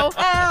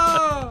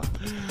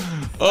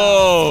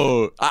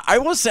 Oh, I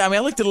will say, I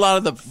looked at a lot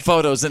of the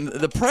photos, and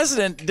the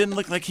president didn't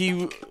look like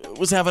he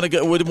was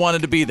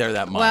wanted to be there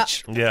that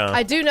much. Well, yeah.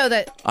 I do know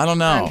that. I don't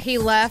know. He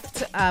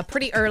left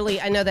pretty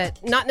early. I know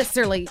that not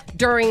necessarily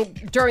during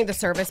the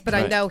service, but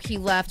right. I know he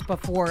left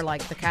before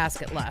the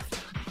casket left.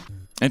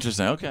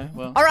 Interesting. Okay.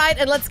 Well. All right,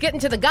 and let's get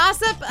into the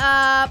gossip.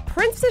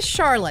 Princess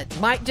Charlotte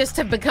might just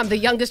have become the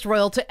youngest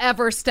royal to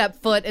ever step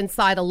foot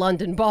inside a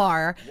London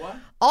bar. What?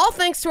 All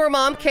thanks to her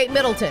mom, Kate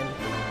Middleton.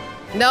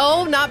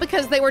 No, not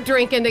because they were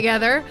drinking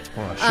together.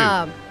 Oh,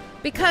 shoot.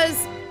 Because,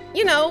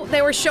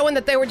 they were showing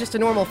that they were just a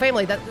normal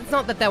family. It's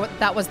not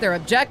that was their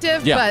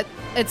objective, but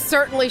it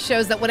certainly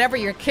shows that whenever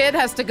your kid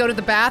has to go to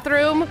the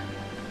bathroom,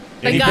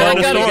 they gotta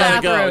go to the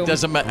bathroom. It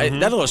doesn't matter. Mm-hmm.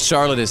 That little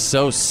Charlotte is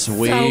so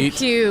sweet. So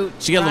cute.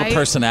 She got a little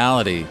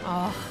personality.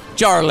 Oh.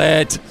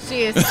 Charlotte.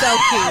 She is so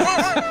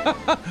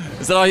cute.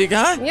 Is that all you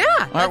got? Yeah.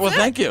 All right, well,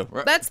 thank you.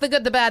 That's the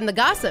good, the bad, and the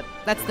gossip.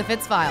 That's the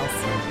Fitz Files.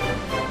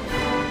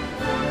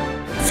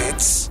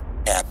 Fitz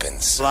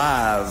happens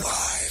live.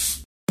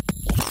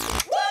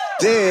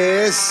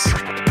 This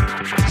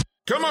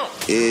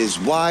is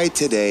why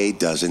today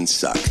doesn't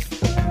suck.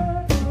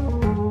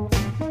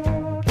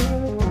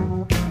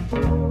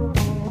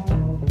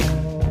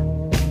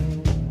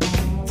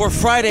 For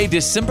Friday,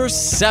 December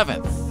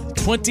 7th,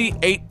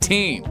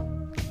 2018.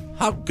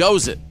 How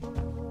goes it?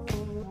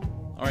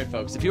 All right,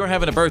 folks, if you are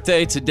having a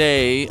birthday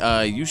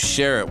today, you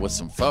share it with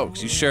some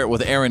folks. You share it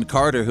with Aaron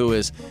Carter, who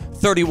is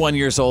 31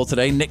 years old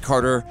today. Nick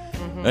Carter,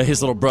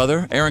 his little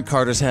brother. Aaron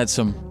Carter's had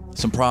some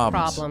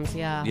problems. Problems,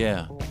 yeah.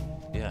 Yeah.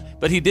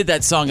 But he did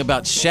that song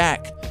about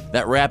Shaq,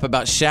 that rap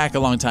about Shaq a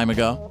long time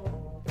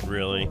ago.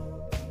 Really?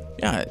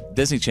 Yeah,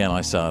 Disney Channel,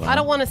 I saw it on. I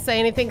don't want to say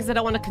anything because I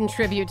don't want to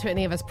contribute to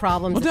any of his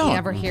problems if he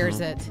ever hears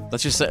it.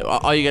 Let's just say,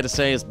 all you got to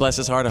say is bless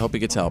his heart. I hope he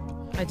gets help.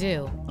 I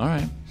do. All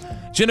right.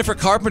 Jennifer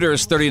Carpenter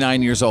is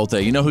 39 years old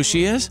today. You know who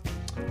she is?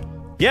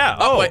 Yeah.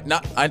 Oh, wait.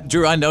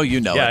 Drew, I know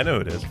you know it. Yeah, I know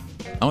who it is.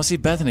 I want to see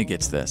if Bethany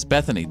gets this.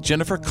 Bethany,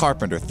 Jennifer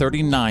Carpenter,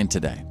 39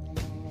 today.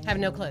 Have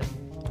no clue.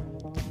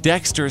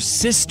 Dexter's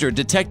sister,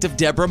 Detective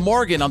Deborah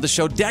Morgan on the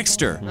show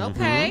Dexter.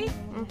 Okay.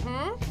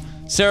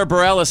 Sarah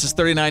Bareilles is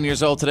 39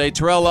 years old today.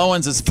 Terrell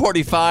Owens is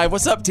 45.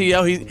 What's up,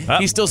 T.O.?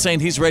 He's still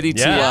saying he's ready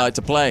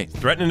to play.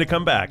 Threatening to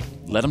come back.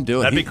 Let him do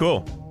it. That'd be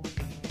cool.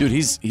 Dude,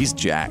 he's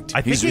jacked.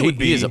 I think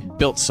he is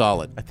built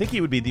solid. I think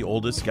he would be the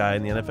oldest guy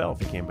in the NFL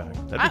if he came back.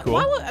 That'd be cool.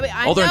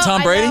 Older than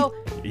Tom Brady?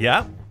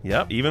 Yeah.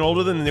 Even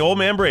older than the old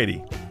man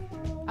Brady.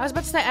 I was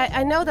about to say,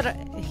 I know that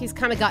he's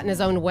kind of gotten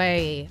his own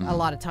way a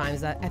lot of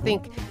times. I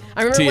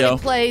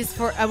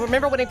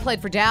remember when he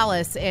played for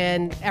Dallas,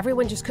 and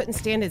everyone just couldn't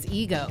stand his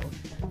ego.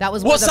 That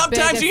was one of the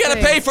sometimes you got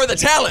to pay for the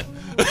talent.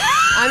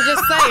 I'm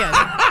just saying.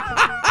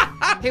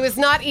 He was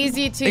not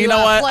easy to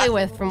play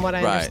with, from what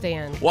I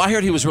understand. Well, I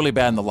heard he was really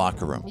bad in the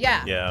locker room.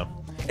 Yeah.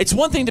 It's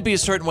one thing to be a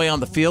certain way on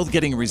the field,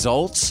 getting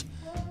results,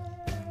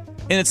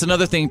 and it's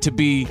another thing to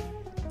be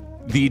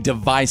the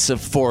divisive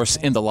force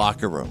in the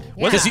locker room,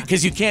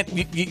 because you can't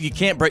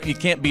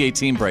be a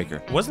team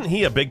breaker. Wasn't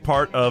he a big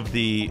part of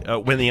the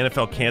when the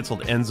NFL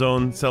canceled end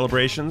zone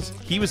celebrations?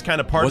 He was kind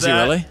of part of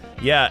that. Was he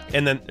really? Yeah,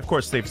 and then of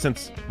course they've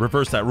since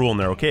reversed that rule and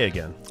they're okay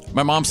again.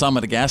 My mom saw him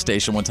at a gas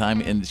station one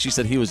time, and she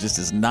said he was just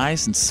as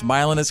nice and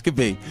smiling as could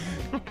be.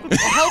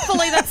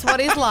 Hopefully that's what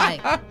he's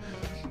like.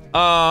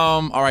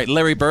 All right,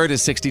 Larry Bird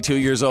is 62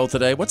 years old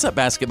today. What's up,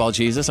 Basketball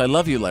Jesus? I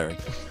love you, Larry.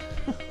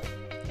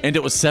 And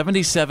it was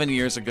 77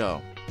 years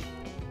ago.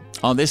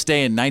 On this day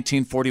in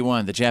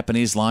 1941, the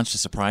Japanese launched a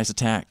surprise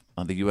attack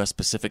on the U.S.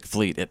 Pacific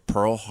Fleet at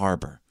Pearl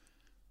Harbor.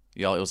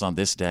 Y'all, it was on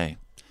this day,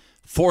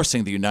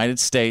 forcing the United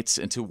States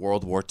into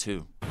World War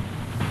II.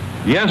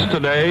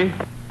 Yesterday,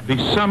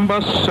 December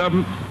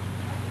 7th,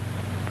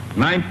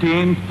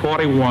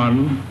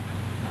 1941,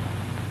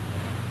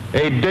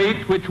 a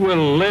date which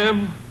will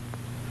live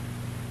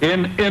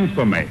in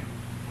infamy.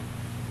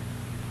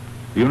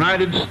 The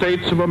United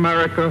States of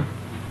America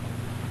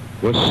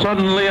was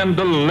suddenly and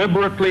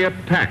deliberately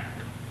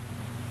attacked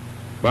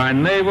by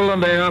naval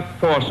and air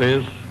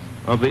forces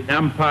of the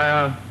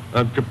Empire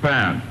of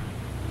Japan.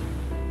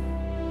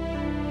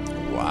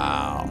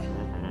 Wow.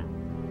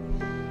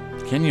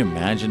 Can you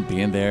imagine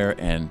being there?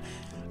 And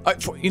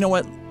you know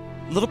what?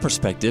 Little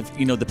perspective.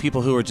 You know, the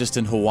people who are just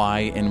in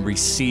Hawaii and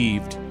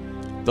received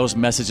those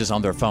messages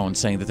on their phone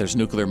saying that there's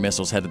nuclear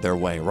missiles headed their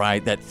way,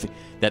 right?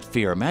 That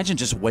fear. Imagine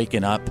just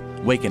waking up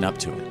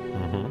to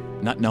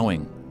it, not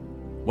knowing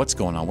what's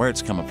going on, where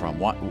it's coming from,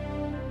 what,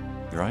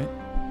 right?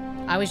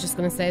 I was just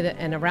going to say that,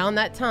 and around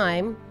that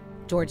time,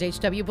 George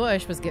H.W.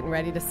 Bush was getting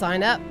ready to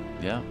sign up.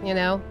 Yeah. You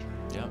know?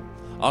 Yeah.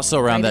 Also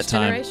around that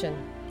time,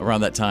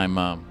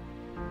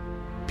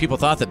 people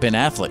thought that Ben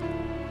Affleck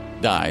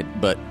died,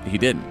 but he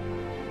didn't.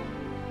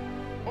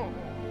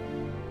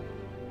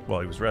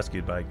 Well, he was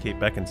rescued by Kate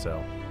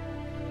Beckinsale.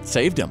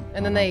 Saved him.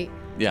 And then they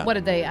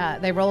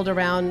rolled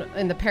around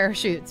in the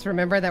parachutes,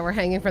 remember, that were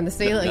hanging from the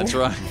ceiling? That's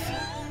right.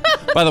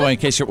 By the way, in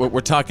case we're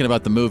talking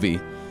about the movie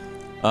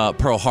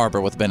Pearl Harbor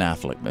with Ben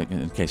Affleck,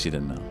 in case you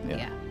didn't know.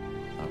 Yeah.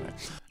 All right.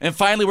 And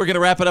finally, we're going to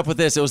wrap it up with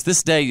this. It was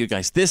this day, you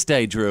guys. This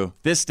day, Drew.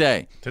 This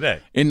day. Today.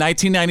 In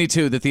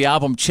 1992, that the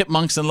album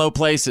Chipmunks in Low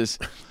Places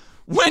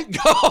went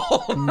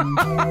gold.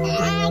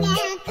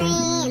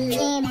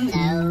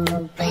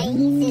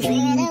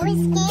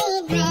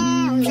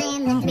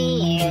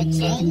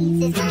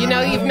 You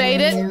know you've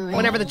made it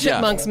whenever the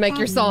Chipmunks make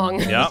your song.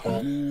 Yeah.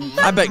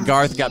 I bet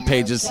Garth got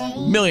pages,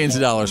 millions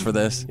of dollars for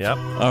this. Yep.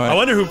 All right. I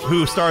wonder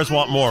who stars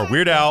want more,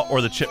 Weird Al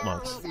or the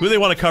Chipmunks? Who they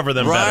want to cover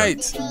them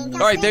better? All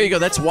right, there you go.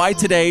 That's why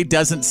today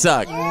doesn't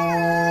suck.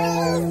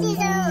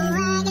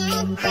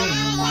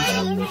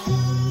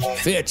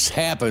 Fitz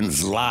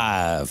happens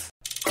live.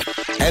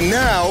 And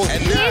now,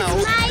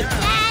 Here's my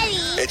daddy.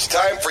 It's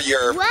time for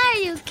your Why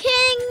Are You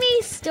Kidding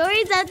Me?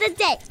 Stories of the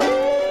day.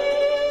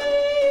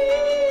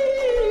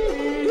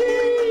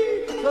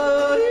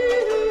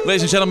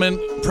 Ladies and gentlemen,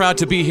 proud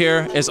to be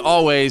here. As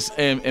always,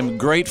 am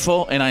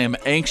grateful, and I am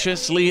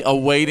anxiously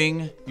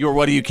awaiting your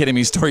What Are You Kidding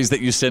Me stories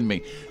that you send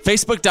me.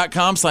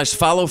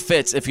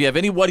 Facebook.com/followFitz. If you have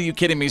any What Are You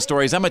Kidding Me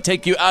stories, I'm going to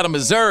take you out of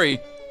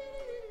Missouri.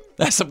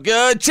 That's some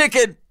good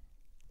chicken.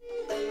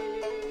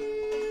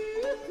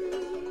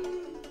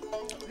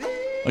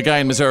 A guy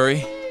in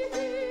Missouri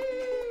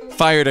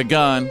fired a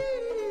gun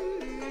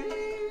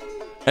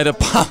at a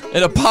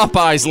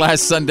Popeyes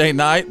last Sunday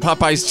night,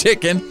 Popeyes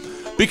chicken,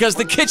 because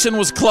the kitchen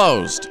was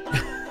closed.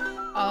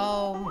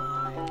 Oh,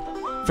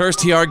 my.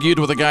 First, he argued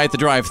with a guy at the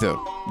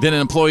drive-thru, then an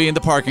employee in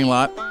the parking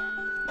lot,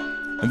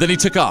 and then he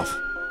took off.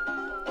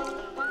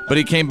 But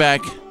he came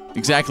back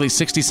exactly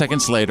 60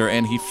 seconds later,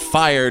 and he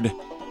fired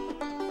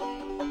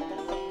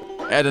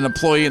at an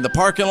employee in the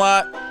parking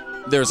lot.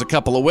 There's a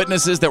couple of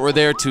witnesses that were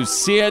there to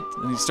see it,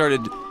 and he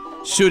started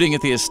shooting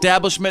at the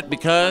establishment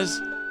because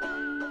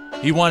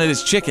he wanted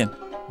his chicken.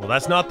 Well,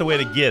 that's not the way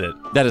to get it.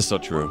 That is so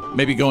true.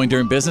 Maybe going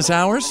during business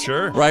hours?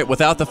 Sure. Right,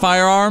 without the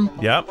firearm?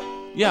 Yep.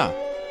 Yeah.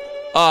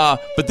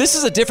 But this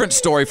is a different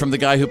story from the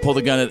guy who pulled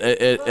the gun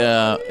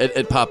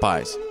at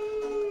Popeyes.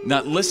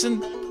 Now,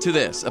 listen to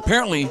this.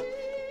 Apparently,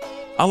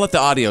 I'll let the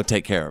audio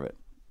take care of it.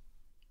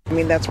 I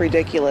mean, that's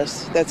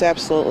ridiculous. That's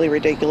absolutely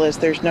ridiculous.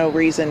 There's no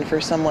reason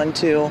for someone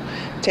to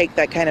take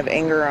that kind of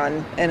anger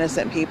on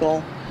innocent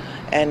people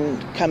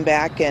and come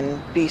back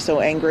and be so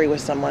angry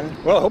with someone.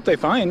 Well, I hope they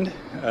find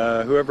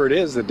whoever it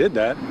is that did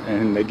that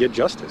and they get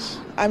justice.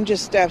 I'm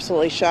just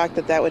absolutely shocked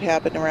that that would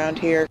happen around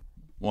here.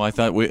 Well, I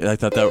thought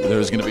that there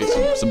was going to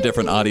be some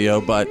different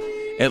audio, but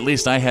at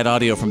least I had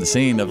audio from the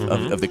scene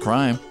of the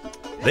crime.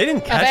 They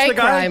didn't catch the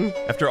guy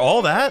after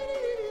all that?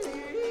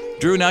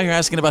 Drew, now you're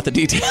asking about the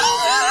detail.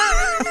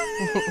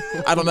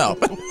 I don't know.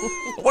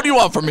 What do you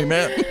want from me,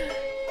 man?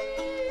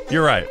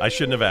 You're right. I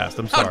shouldn't have asked.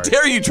 I'm sorry. How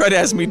dare you try to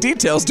ask me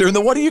details during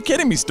the "What are you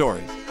kidding me"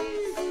 story?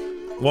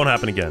 Won't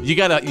happen again. You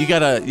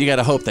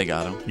gotta hope they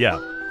got him. Yeah,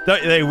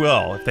 they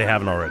will if they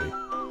haven't already.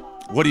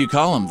 What do you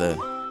call him? The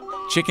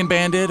chicken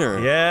bandit, or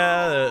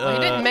yeah?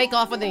 He didn't make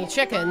off with any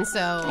chicken,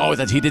 so. Oh,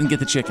 that he didn't get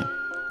the chicken.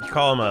 You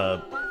call him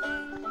a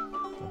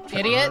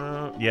idiot?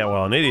 Yeah,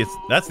 well, an idiot.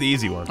 That's the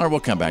easy one. Or we'll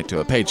come back to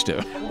it. Page 2.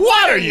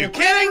 What are you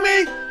kidding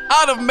me?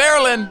 Out of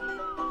Maryland.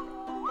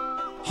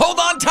 Hold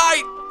on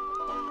tight.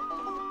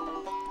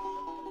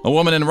 A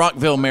woman in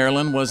Rockville,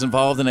 Maryland, was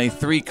involved in a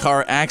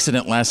 3-car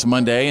accident last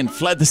Monday and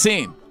fled the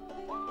scene.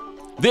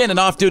 Then an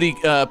off-duty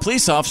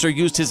police officer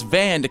used his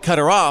van to cut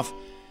her off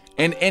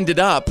and ended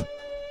up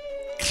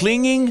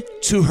clinging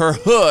to her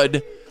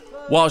hood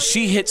while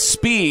she hit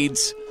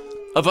speeds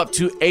of up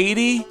to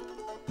 80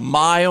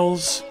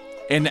 miles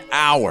an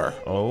hour.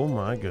 Oh,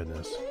 my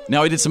goodness.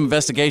 Now, we did some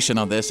investigation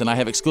on this, and I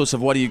have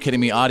exclusive What Are You Kidding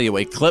Me audio,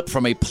 a clip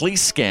from a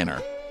police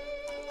scanner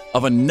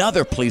of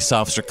another police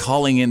officer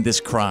calling in this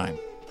crime.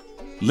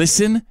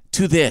 Listen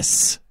to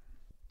this.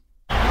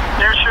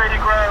 Near Shady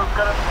Grove,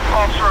 got an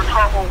officer in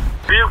trouble.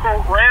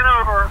 Vehicle ran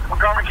over a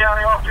Montgomery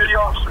County off-duty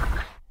officer.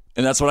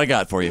 And that's what I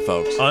got for you,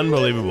 folks.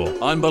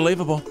 Unbelievable.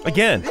 Unbelievable.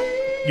 Again,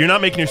 you're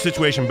not making your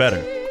situation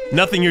better.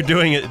 Nothing you're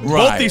doing.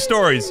 Both these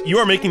stories, you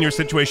are making your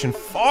situation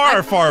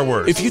far, far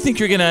worse. If you think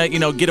you're going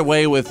to, get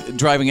away with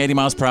driving 80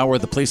 miles per hour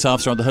with a police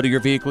officer on the hood of your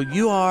vehicle,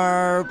 you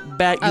are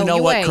back,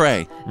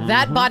 cray.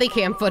 That body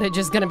cam footage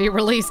is going to be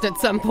released at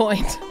some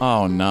point.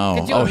 Oh, no.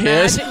 Could you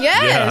imagine?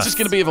 Yes. Yeah. It's just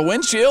going to be of a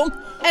windshield?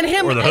 And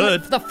him, or the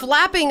hood. The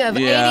flapping of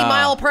 80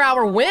 mile per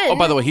hour wind. Oh,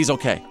 by the way, he's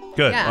okay.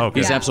 Good. Yeah. Okay.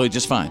 He's absolutely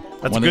just fine.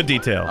 That's a good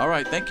detail. All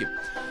right, thank you.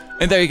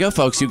 And there you go,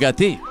 folks. You got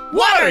the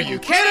What are you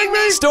kidding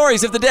me?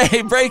 Stories of the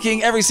day,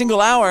 breaking every single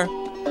hour.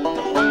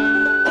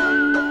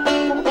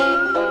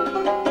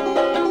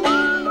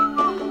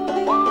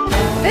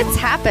 This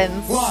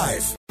happens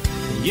live.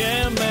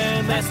 Yeah,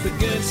 man, that's the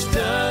good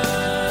stuff.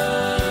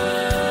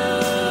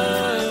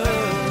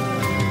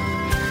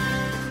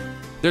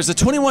 There's a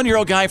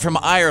 21-year-old guy from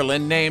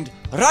Ireland named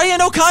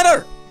Ryan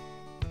O'Connor.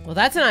 Well,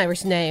 that's an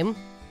Irish name.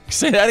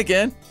 Say that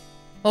again.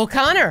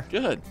 O'Connor.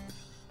 Good.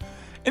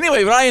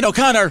 Anyway, Ryan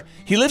O'Connor,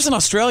 he lives in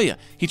Australia.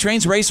 He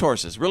trains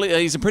racehorses. Really,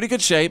 he's in pretty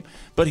good shape,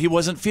 but he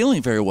wasn't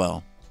feeling very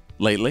well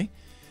lately.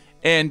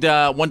 And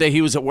one day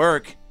he was at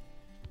work,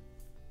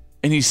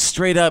 and he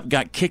straight up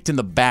got kicked in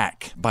the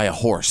back by a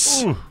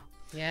horse. Ooh.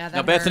 Yeah, that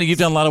Now, Bethany, you've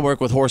done a lot of work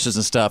with horses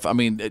and stuff. I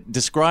mean,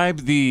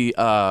 describe the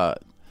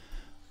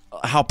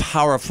how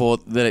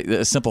powerful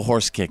a simple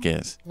horse kick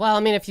is. Well, I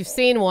mean, if you've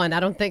seen one, I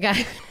don't think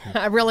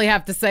I really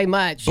have to say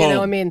much. Boom. You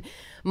know, I mean,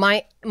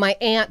 my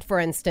aunt, for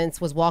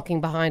instance, was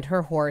walking behind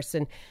her horse,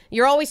 and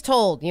you're always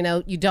told,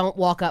 you don't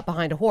walk up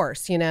behind a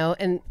horse,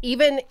 and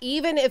even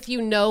if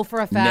you know for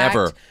a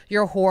fact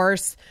your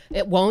horse,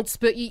 it won't,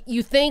 but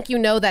you think you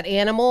know that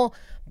animal,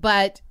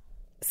 but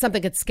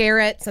something could scare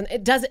it.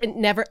 It doesn't. It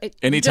never.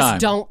 Anytime. You just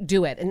don't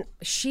do it. And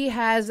she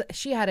had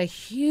a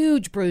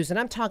huge bruise, and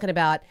I'm talking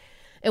about.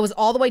 It was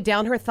all the way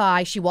down her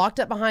thigh. She walked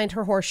up behind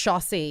her horse,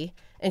 Chaussee,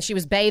 and she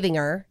was bathing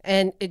her,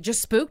 and it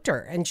just spooked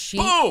her. And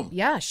boom!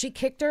 Yeah, she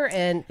kicked her,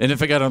 and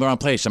if it got in the wrong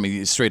place, I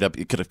mean, straight up,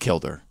 it could have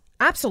killed her.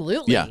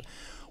 Absolutely. Yeah.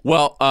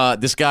 Well,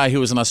 this guy who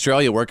was in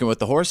Australia working with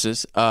the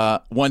horses,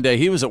 one day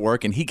he was at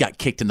work and he got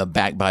kicked in the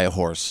back by a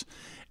horse.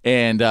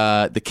 And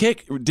the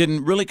kick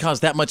didn't really cause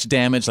that much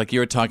damage, like you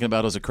were talking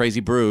about. It was a crazy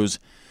bruise.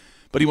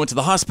 But he went to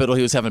the hospital.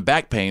 He was having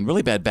back pain,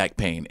 really bad back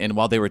pain. And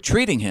while they were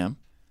treating him,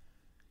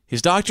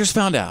 his doctors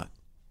found out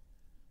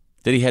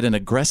that he had an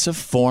aggressive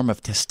form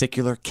of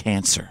testicular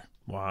cancer.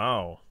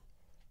 Wow.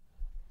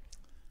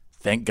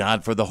 Thank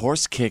God for the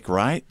horse kick,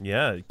 right?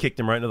 Yeah, it kicked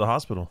him right into the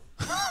hospital.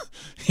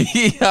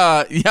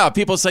 Yeah,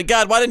 people say,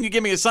 God, why didn't you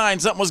give me a sign?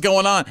 Something was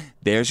going on.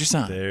 There's your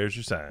sign. There's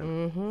your sign.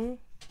 Mm-hmm.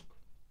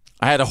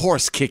 I had a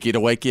horse kick you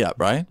to wake you up,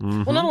 right?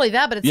 Mm-hmm. Well, not only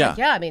that, but it's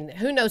I mean,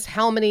 who knows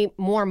how many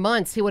more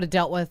months he would have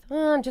dealt with,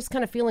 I'm just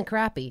kind of feeling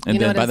crappy. And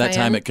then by that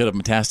time, it could have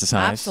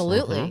metastasized.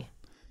 Absolutely. Mm-hmm.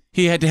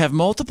 He had to have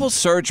multiple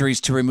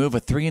surgeries to remove a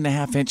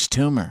 3.5-inch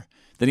tumor.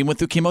 Then he went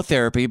through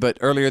chemotherapy, but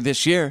earlier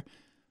this year,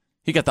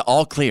 he got the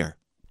all clear.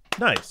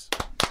 Nice.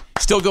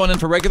 Still going in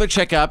for regular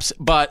checkups,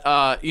 but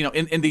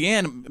in the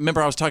end,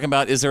 remember I was talking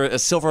about, is there a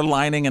silver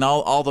lining and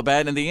all the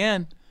bad? In the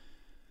end,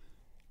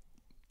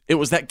 it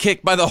was that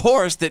kick by the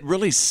horse that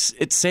really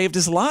it saved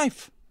his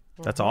life.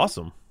 That's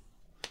awesome.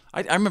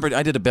 I remember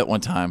I did a bit one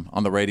time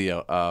on the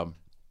radio,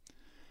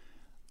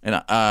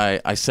 and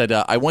I said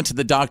I went to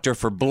the doctor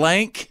for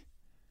blank,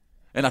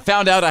 and I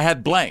found out I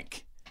had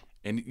blank,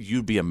 and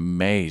you'd be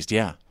amazed.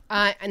 Yeah.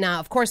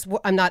 Now, of course,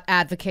 I'm not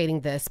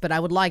advocating this, but I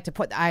would like to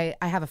put. I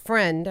have a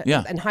friend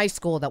in high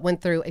school that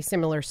went through a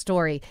similar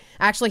story.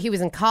 Actually, he was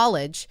in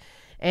college,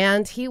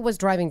 and he was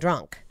driving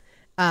drunk,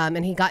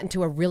 and he got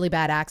into a really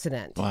bad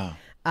accident. Wow.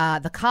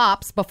 The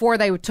cops, before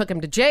they took him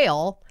to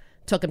jail,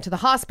 took him to the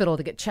hospital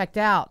to get checked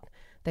out.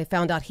 They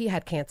found out he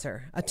had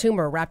cancer, a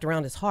tumor wrapped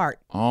around his heart.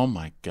 Oh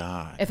my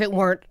God! If it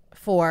weren't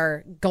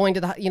for going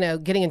to the,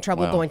 getting in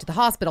trouble going to the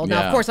hospital.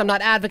 Now, of course, I'm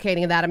not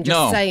advocating that. I'm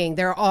just saying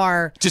there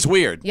are just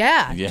weird.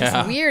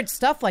 Just weird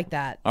stuff like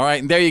that. All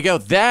right, and there you go.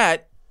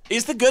 That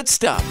is the good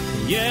stuff.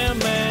 Yeah,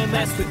 man,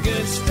 that's the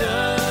good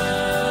stuff.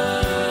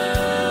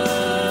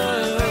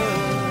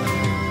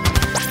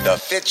 The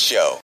Fitz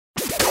Show.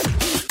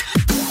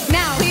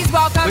 Now, please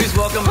welcome. Please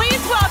welcome.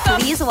 Please welcome.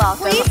 Please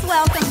welcome. Please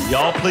welcome.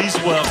 Y'all, please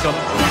welcome.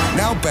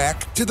 Now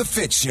back to the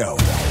Fitz Show.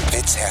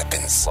 Fitz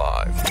happens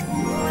live.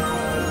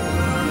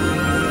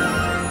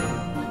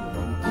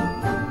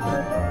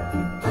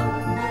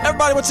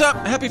 Everybody, what's up?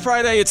 Happy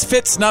Friday. It's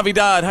Fitz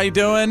Navidad. How you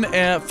doing?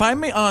 Find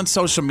me on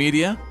social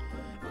media.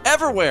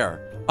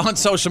 Everywhere on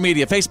social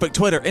media. Facebook,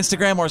 Twitter,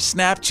 Instagram, or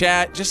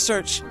Snapchat. Just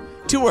search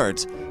 2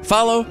 words.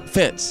 Follow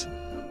Fitz.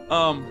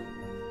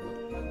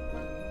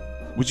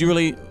 Would you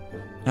really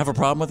have a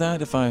problem with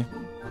that if I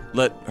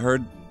let her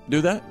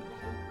do that?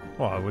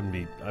 Well, I wouldn't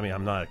be. I mean,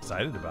 I'm not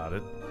excited about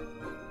it.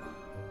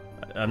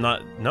 I'm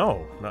not.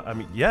 No. I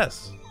mean,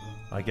 yes,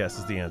 I guess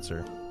is the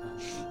answer.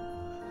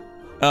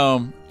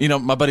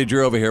 My buddy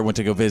Drew over here went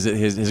to go visit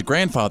his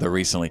grandfather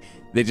recently.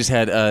 They just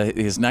had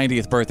his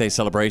 90th birthday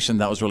celebration.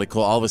 That was really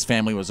cool. All of his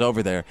family was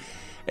over there.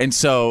 And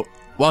so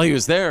while he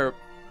was there,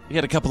 he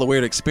had a couple of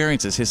weird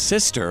experiences. His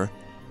sister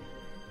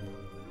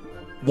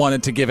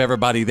wanted to give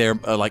everybody there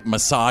like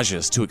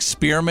massages to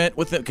experiment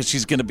with it because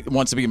she's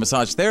wants to be a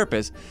massage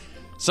therapist.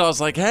 So I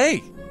was like,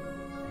 hey,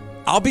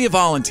 I'll be a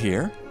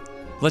volunteer.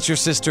 Let your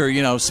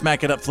sister,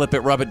 smack it up, flip it,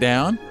 rub it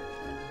down.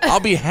 I'll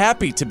be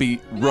happy to be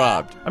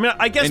rubbed. I mean,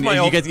 I guess and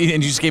you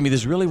just gave me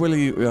this really,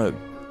 really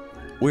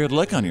weird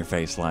look on your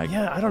face. Like,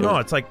 yeah, I don't know.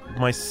 It's like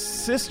my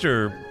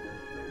sister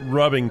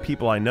rubbing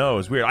people I know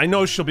is weird. I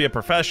know she'll be a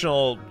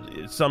professional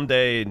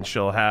someday, and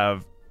she'll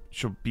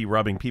be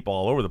rubbing people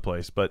all over the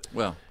place. But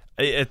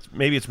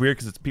maybe it's weird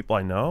because it's people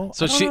I know.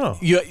 So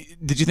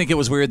did you think it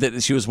was weird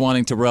that she was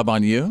wanting to rub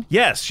on you?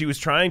 Yes, she was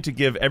trying to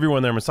give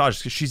everyone their massages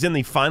because she's in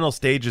the final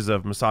stages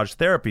of massage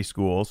therapy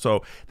school,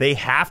 so they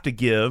have to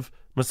give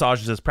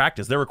massages as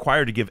practice. They're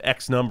required to give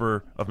X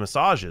number of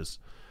massages.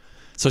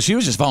 So she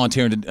was just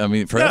volunteering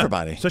for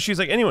everybody. So she's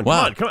like, anyone,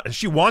 come on.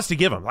 She wants to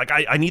give them. Like,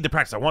 I need the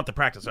practice. I want the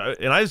practice.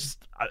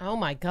 Oh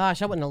my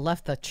gosh, I wouldn't have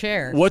left the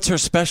chair. What's her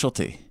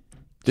specialty?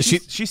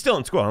 She's still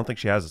in school. I don't think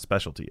she has a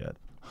specialty yet.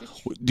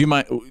 Do you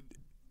mind?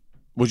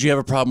 Would you have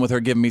a problem with her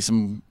giving me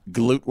some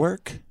glute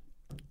work?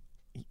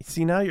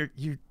 See, now you're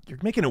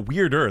making it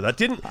weirder. That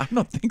didn't. I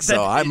don't think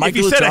so. If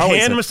you said a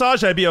hand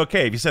massage, I'd be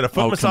okay. If you said a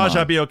foot massage,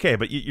 I'd be okay.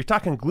 But you're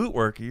talking glute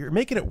work. You're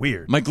making it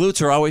weird. My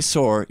glutes are always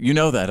sore. You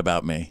know that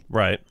about me,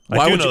 right?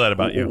 I do know that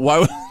about you.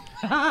 Why?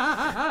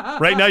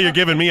 Right now, you're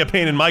giving me a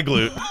pain in my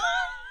glute.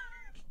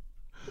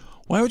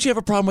 Why would you have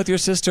a problem with your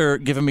sister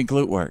giving me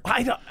glute work?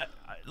 I don't.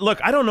 Look,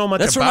 I don't know much.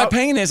 That's about... where my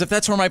pain is. If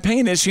that's where my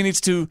pain is, she needs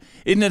to.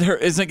 Isn't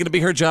it going to be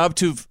her job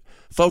to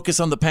focus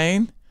on the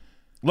pain?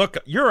 Look,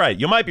 you're right.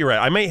 You might be right.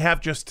 I may have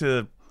just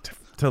to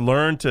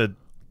learn to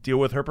deal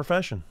with her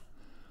profession.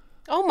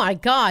 Oh my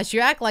gosh, you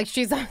act like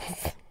she's out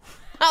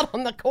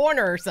on the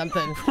corner or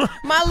something.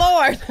 My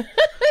lord.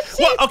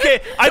 Well,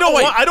 okay, I don't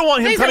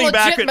want him coming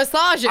back.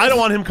 Massages. I don't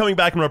want him coming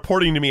back and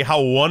reporting to me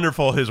how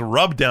wonderful his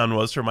rub down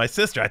was for my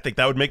sister. I think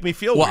that would make me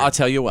feel weird. I'll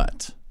tell you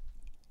what.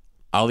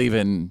 I'll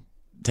even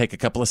take a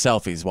couple of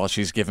selfies while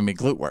she's giving me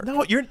glute work.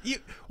 No,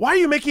 why are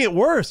you making it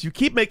worse? You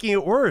keep making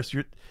it worse.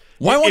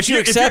 Why won't you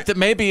accept that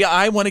maybe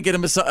I want to get a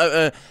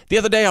massage? The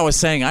other day I was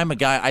saying I'm a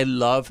guy, I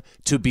love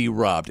to be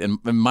rubbed. And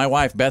my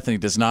wife, Bethany,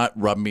 does not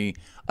rub me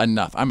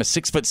enough. I'm a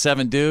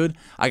 6'7" dude.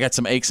 I got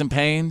some aches and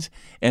pains.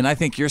 And I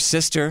think your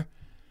sister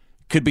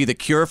could be the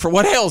cure for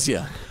what ails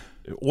you.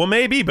 Well,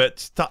 maybe, but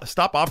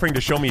stop offering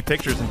to show me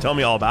pictures and tell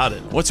me all about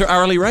it. What's her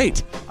hourly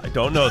rate? I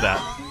don't know that.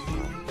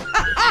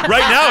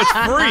 Right now it's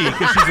free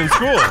because she's in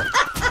school.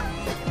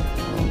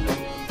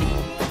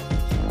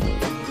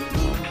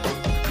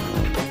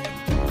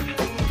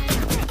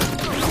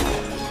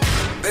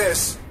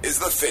 This is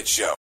the Fitz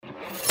Show.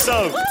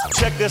 So,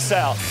 check this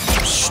out.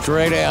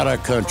 Straight out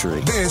of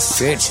country. This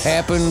Fitz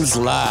happens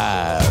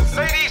live.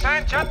 Ladies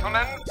and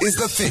gentlemen, is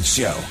the Fitz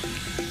Show.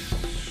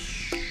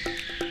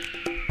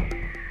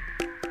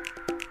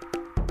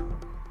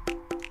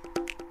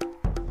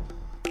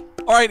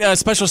 All right,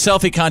 special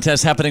selfie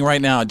contest happening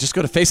right now. Just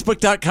go to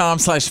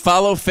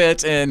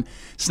facebook.com/followfit and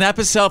snap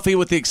a selfie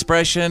with the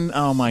expression,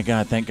 oh my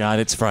God, thank God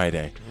it's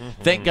Friday.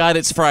 Thank God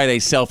it's Friday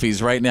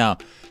selfies right now.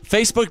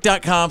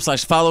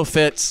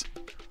 Facebook.com/followfits.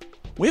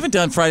 We haven't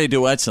done Friday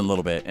duets in a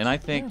little bit, and I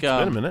think it's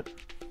been a minute.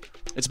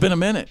 It's been a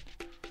minute.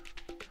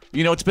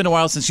 You know, it's been a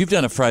while since you've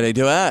done a Friday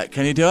duet.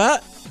 Can you do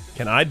it?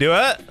 Can I do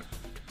it?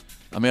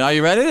 I mean, are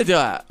you ready to do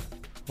it?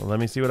 Well, let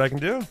me see what I can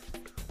do.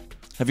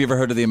 Have you ever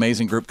heard of the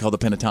amazing group called the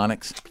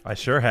Pentatonics? I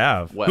sure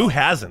have. Well, who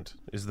hasn't?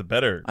 Is the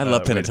better. I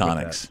love way to put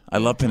Pentatonics. that. I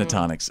love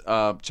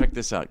Pentatonics. Check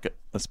this out.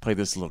 Let's play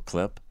this little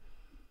clip.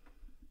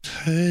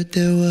 Heard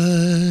there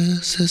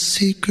was a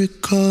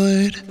secret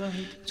chord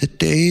that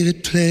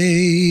David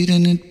played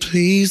and it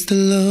pleased the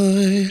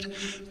Lord.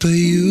 But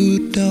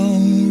you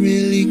don't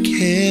really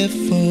care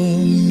for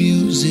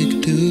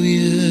music, do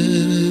you?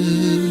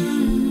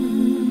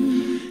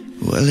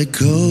 Well, it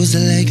goes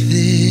like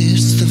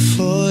this: the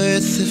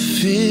fourth, the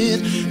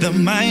fifth, the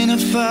minor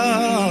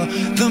fall,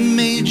 the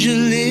major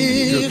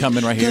lift. You're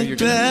coming right here.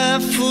 The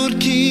baffled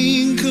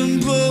king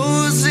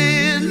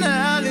composing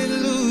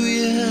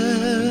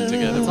hallelujah.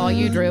 Together. That's all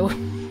you, Drew.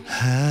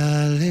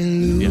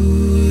 Hallelujah.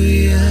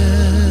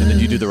 And then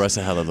you do the rest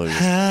of Hallelujah.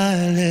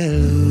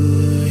 Hallelujah.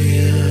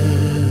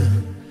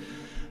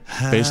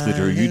 Basically,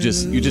 Drew, you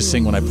just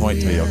sing when I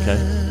point to you, okay?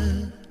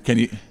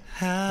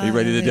 Are you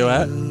ready to do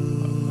it?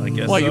 I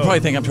guess. Well, so. you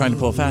probably think I'm trying to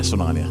pull a fast one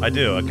on you. I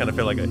do. I kind of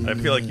feel like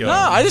No,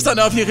 I just don't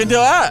know if you can do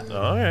it.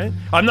 All right.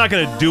 I'm not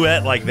going to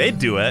duet like they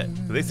duet.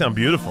 They sound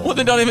beautiful. Well,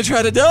 then don't even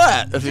try to do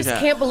it. If you Just can.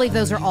 can't believe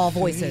those are all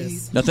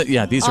voices. Nothing.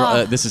 Yeah, these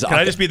are. This is. Can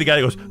I just be the guy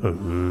who goes?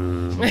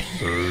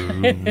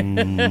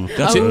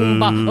 Don't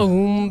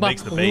you?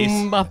 Makes the bass.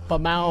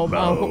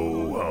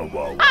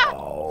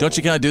 Don't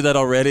you kind of do that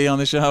already on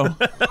the show?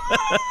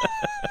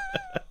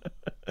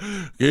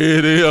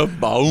 Get it,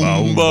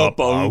 boom, boom,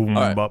 boom.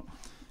 All right.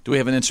 Do we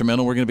have an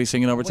instrumental we're going to be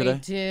singing over today? We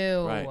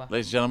do. Right,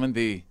 ladies and gentlemen,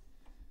 the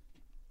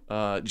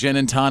Gin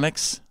and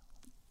Tonics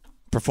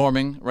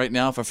performing right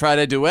now for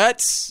Friday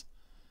Duets.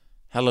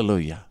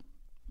 Hallelujah.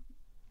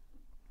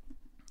 I'm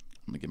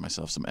going to give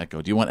myself some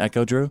echo. Do you want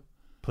echo, Drew?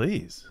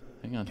 Please.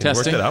 Hang on. Can you work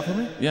Testing. that out for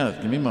me? Yeah,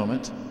 give me a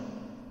moment.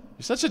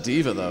 You're such a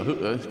diva,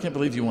 though. I can't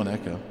believe you want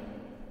echo.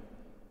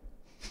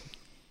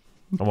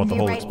 I want the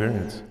whole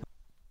experience.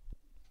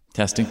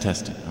 Testing. All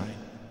right.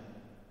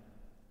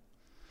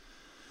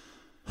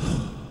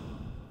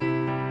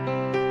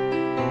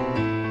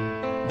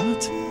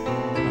 What?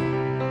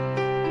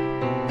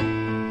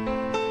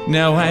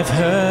 Now I've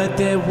heard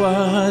there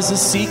was a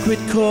secret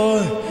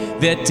chord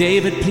that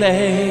David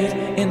played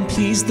and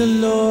pleased the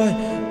Lord,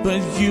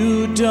 but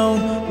you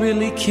don't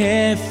really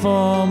care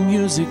for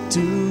music,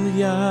 do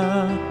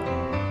ya?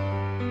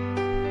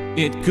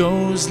 It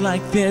goes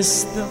like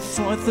this: the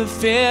fourth, the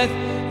fifth,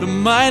 the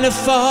minor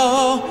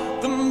fall,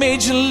 the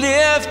major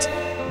lift,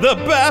 the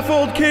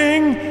baffled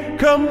king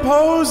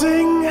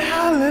composing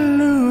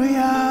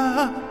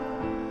hallelujah.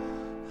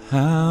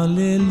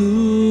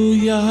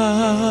 Hallelujah.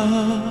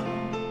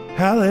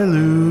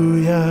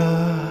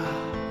 Hallelujah.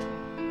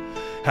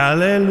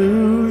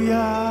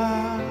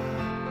 Hallelujah.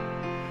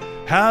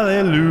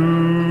 Hallelujah.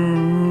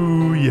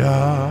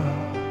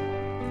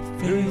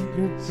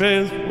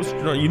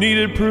 You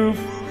needed proof.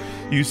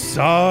 You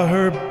saw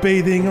her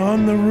bathing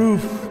on the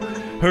roof.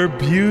 Her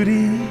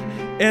beauty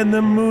and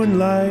the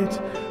moonlight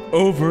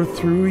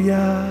overthrew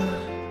ya.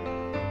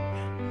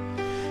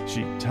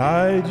 She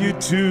tied you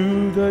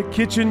to the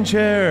kitchen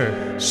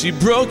chair. She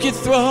broke your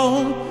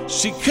throne.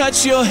 She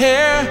cut your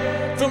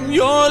hair. From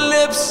your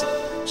lips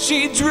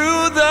she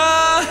drew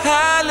the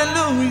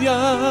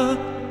hallelujah.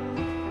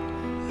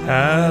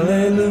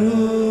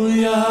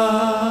 Hallelujah.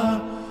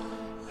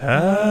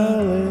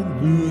 Hallelujah.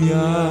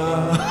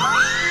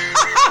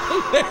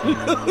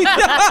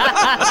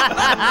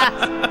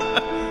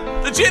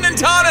 The Gin and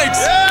Tonics.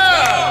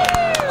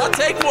 Yeah. I'll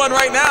take one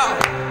right now.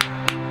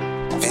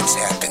 Fitz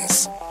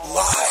happens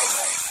live.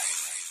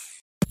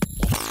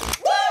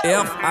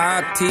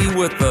 F-I-T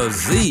with a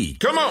Z.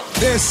 Come on.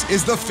 This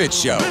is the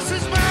Fitz Show. This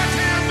is my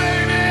time,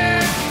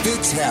 baby.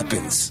 Fitz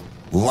happens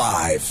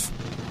live.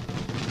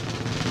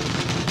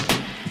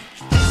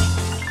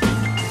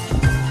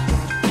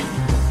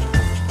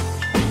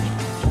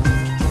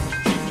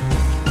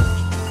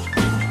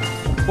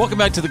 Welcome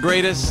back to the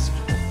greatest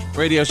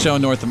radio show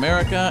in North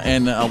America.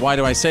 And why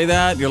do I say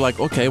that? You're like,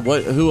 okay,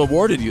 who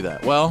awarded you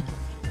that? Well,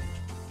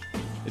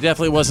 it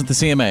definitely wasn't the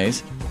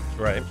CMAs.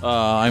 Right.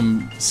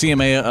 I'm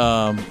CMA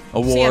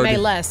award.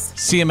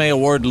 CMA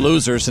award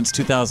loser since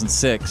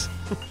 2006.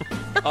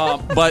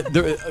 But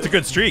it's a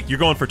good streak. You're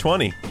going for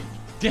 20.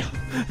 Yeah.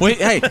 Wait.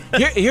 Hey,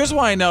 here's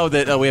why I know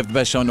that we have the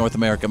best show in North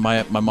America.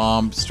 My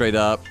mom straight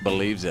up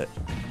believes it.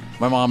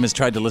 My mom has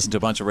tried to listen to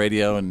a bunch of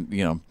radio, and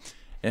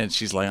and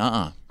she's like,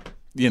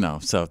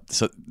 so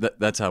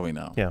that's how we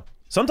know. Yeah.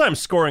 Sometimes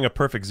scoring a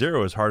perfect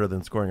 0 is harder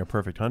than scoring a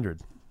perfect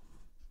 100.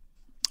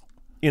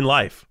 In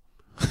life.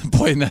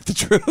 Boy, isn't that the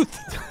truth?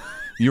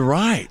 You're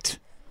right.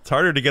 It's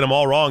harder to get them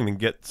all wrong than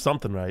get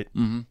something right.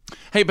 Mm-hmm.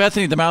 Hey,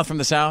 Bethany, the mouth from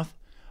the South.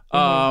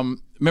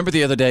 Remember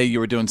the other day you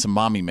were doing some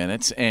mommy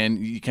minutes, and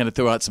you kind of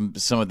threw out some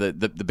of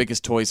the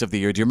biggest toys of the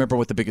year. Do you remember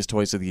what the biggest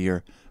toys of the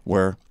year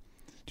were? Do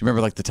you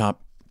remember like the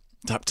top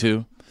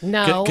two?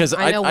 No,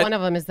 I know one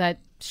of them is that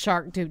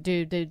shark.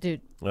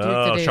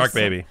 Shark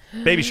baby.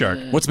 Baby shark.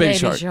 What's baby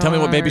shark? Tell me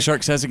what baby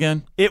shark says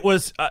again. It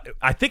was,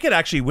 I think it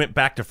actually went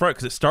back to front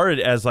because it started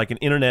as like an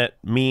internet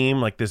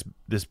meme, like this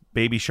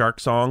baby shark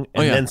song.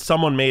 And then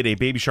someone made a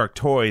baby shark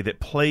toy that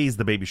plays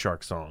the baby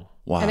shark song.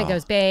 Wow. And it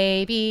goes,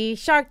 baby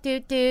shark, do,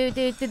 do,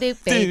 do, do, do,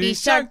 baby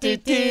shark, do,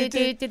 do,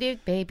 do, do, do,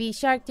 baby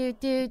shark, do,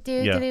 do,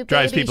 do, do, do,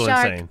 drives baby people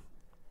shark. insane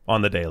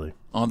on the daily.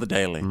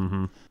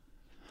 Mm-hmm.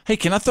 Hey,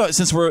 can I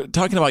since we're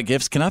talking about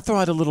gifts, can I throw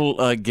out a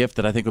little gift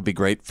that I think would be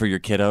great for your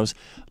kiddos?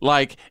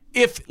 Like,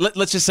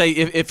 let's just say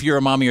if you're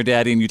a mommy or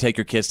daddy and you take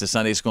your kids to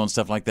Sunday school and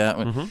stuff like that,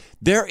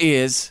 there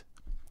is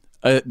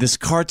this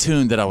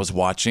cartoon that I was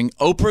watching.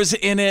 Oprah's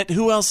in it.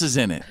 Who else is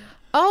in it?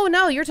 Oh,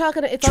 no, you're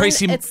talking, it's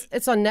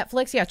on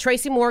Netflix. Yeah,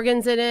 Tracy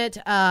Morgan's in it.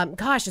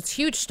 Gosh, it's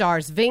huge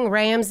stars. Ving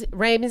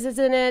Rhames is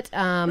in it.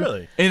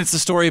 Really? And it's the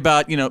story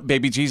about,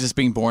 baby Jesus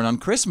being born on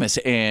Christmas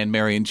and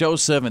Mary and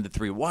Joseph and the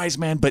three wise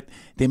men. But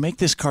they make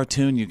this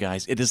cartoon, you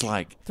guys. It is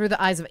like... Through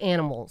the eyes of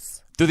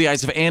animals. Through the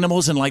eyes of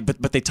animals, and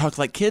but they talk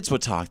like kids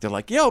would talk. They're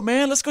like, yo,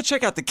 man, let's go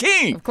check out the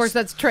king. Of course,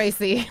 that's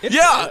Tracy.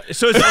 Yeah.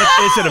 So is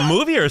it a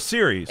movie or a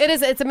series? It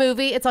is. It's a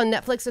movie. It's on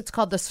Netflix. It's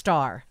called The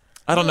Star.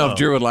 I don't know if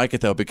Drew would like it,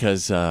 though,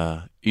 because,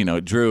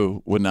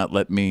 Drew would not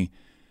let me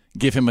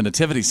give him a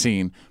nativity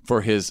scene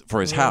for his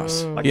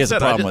house. Like he has I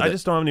said, a problem with I it.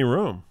 just don't have any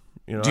room.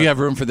 Do you have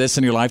room for this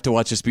in your life to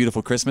watch this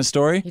beautiful Christmas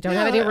story? You don't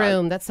have any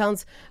room. That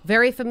sounds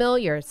very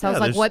familiar. It sounds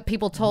like what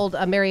people told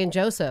Mary and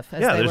Joseph.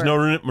 There's no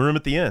room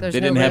at the end. They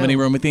didn't have any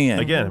room at the end.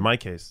 Again, in my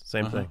case,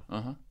 same thing.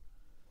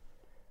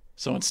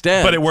 So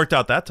instead... But it worked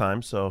out that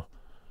time, so...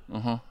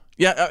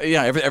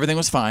 Yeah, everything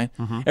was fine.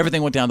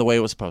 Everything went down the way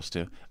it was supposed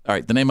to. All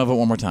right, the name of it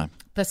one more time.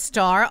 The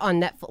Star on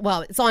Netflix.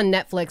 Well, it's on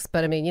Netflix,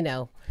 but I mean,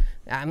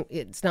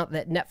 it's not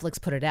that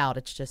Netflix put it out.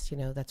 It's just,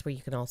 that's where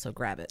you can also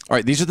grab it. All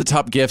right, these are the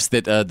top gifts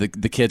that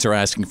the kids are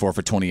asking for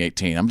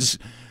 2018. I'm just...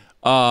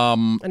 I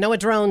know a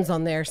drone's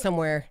on there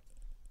somewhere.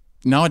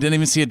 No, I didn't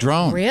even see a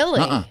drone.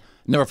 Really?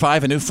 Number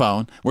 5, a new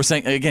phone. We're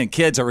saying, again,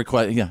 kids are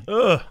requesting... Yeah.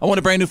 I want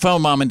a brand new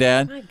phone, Mom and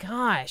Dad. My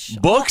gosh.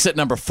 Books at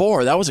number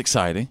 4. That was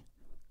exciting.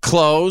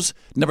 Clothes.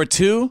 Number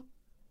 2,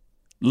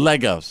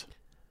 Legos.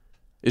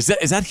 Is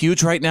that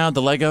huge right now,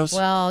 the Legos?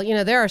 Well,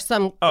 there are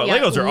some...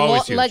 Legos are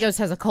always huge. Legos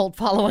has a cult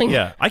following.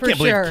 Yeah, I can't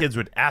believe kids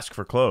would ask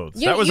for clothes.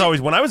 That was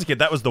always, when I was a kid,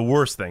 that was the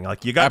worst thing.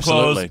 Like, you got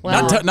Absolutely.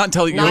 clothes. Well, not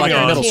until you're like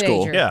in middle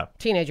school. Yeah.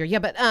 Teenager. Yeah,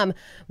 but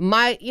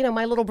my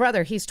little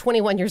brother, he's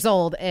 21 years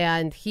old,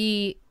 and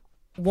he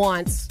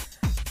wants...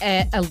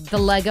 the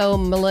Lego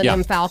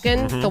Millennium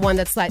Falcon, the one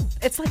that's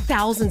it's like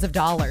thousands of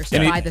dollars to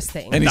buy this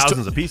thing. And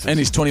thousands of pieces. And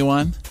he's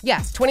 21?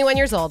 Yes, 21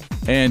 years old.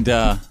 And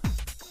does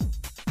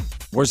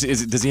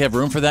he have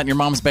room for that in your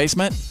mom's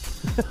basement?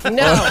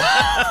 No,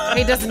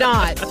 he does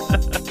not.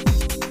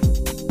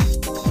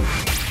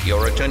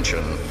 Your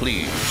attention,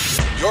 please.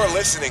 You're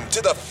listening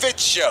to The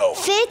Fitz Show.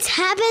 Fitz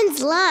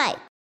happens live.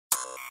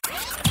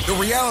 The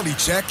reality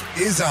check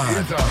is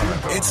on.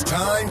 It's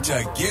time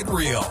to get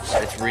real.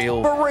 It's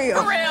real. For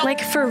real. Like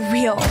for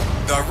real.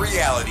 The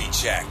reality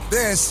check.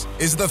 This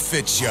is The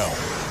Fitz Show.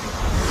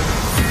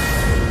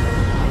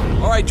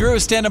 All right, Drew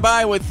is standing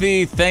by with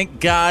the Thank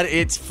God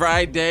It's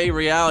Friday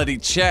reality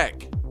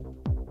check.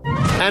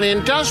 An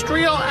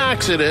industrial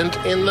accident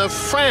in the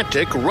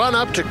frantic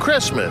run-up to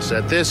Christmas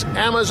at this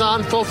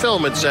Amazon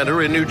fulfillment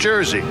center in New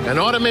Jersey. An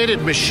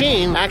automated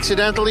machine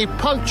accidentally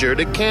punctured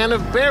a can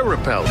of bear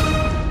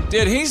repellent.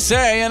 Did he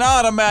say an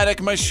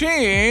automatic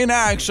machine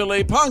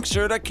actually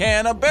punctured a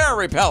can of bear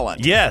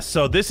repellent? Yes,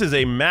 so this is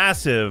a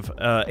massive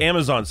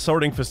Amazon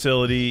sorting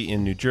facility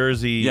in New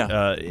Jersey.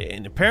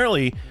 And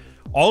apparently,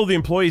 all of the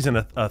employees in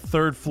a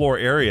third-floor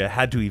area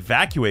had to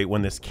evacuate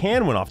when this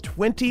can went off.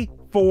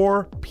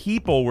 24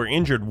 people were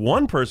injured.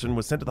 One person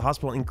was sent to the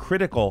hospital in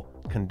critical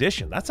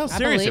condition. That's how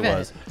serious it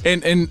was.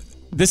 And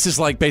this is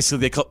like basically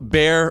they call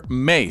bear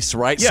mace,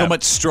 right? Yeah. So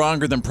much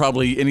stronger than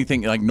probably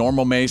anything like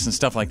normal mace and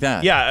stuff like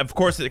that. Yeah, of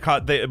course.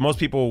 Most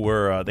people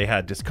were they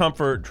had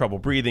discomfort, trouble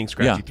breathing,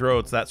 scratchy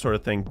throats, that sort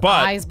of thing.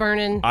 But eyes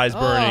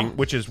burning,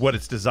 which is what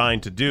it's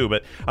designed to do.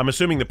 But I'm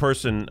assuming the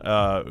person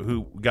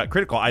who got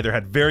critical either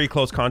had very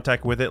close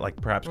contact with it, like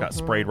perhaps got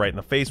sprayed right in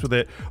the face with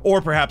it,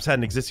 or perhaps had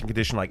an existing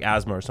condition like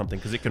asthma or something,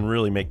 because it can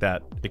really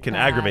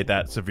aggravate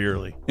that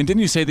severely. And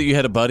didn't you say that you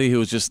had a buddy who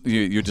was just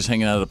you're just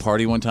hanging out at a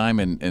party one time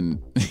and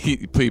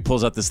he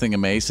pulls out this thing of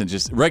mace and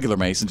just regular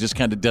mace and just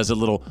kind of does a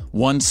little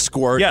one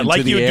squirt into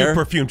like the you would air. do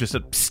perfume, just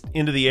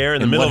into the air in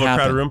the middle of a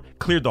crowded room,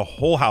 cleared the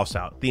whole house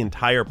out, the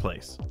entire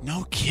place.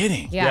 No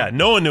kidding. Yeah,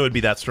 no one knew it'd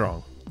be that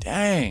strong.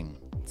 Dang.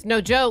 It's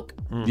no joke.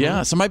 Mm-hmm.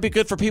 Yeah, so it might be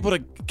good for people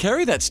to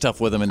carry that stuff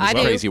with them in this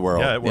crazy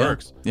world. Yeah, it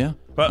works. Yeah.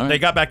 But they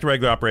got back to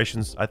regular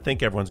operations. I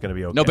think everyone's going to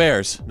be okay. No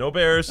bears. No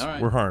bears. All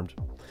right. We're harmed.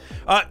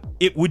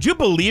 Would you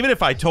believe it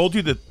if I told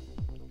you that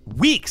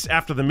weeks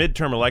after the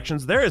midterm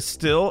elections, there is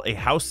still a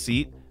House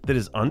seat that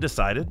is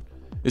undecided?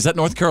 Is that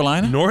North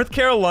Carolina? North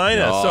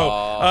Carolina.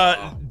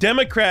 So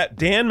Democrat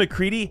Dan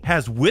McCready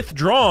has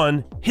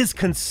withdrawn his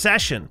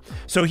concession.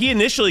 So he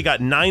initially got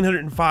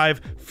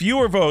 905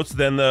 fewer votes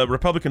than the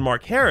Republican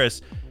Mark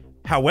Harris.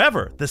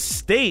 However, the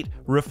state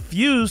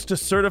refused to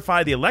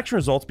certify the election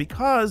results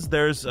because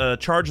there's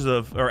charges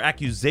or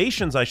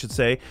accusations, I should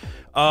say,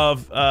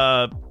 of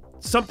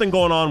something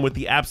going on with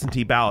the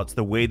absentee ballots,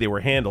 the way they were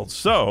handled.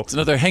 So it's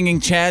another hanging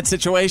Chad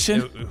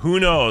situation. Who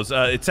knows?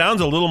 It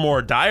sounds a little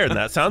more dire than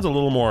that. It sounds a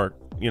little more,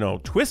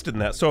 twisted than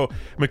that. So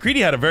McCready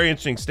had a very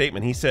interesting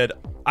statement. He said,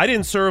 "I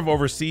didn't serve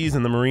overseas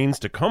in the Marines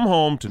to come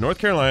home to North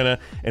Carolina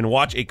and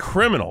watch a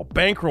criminal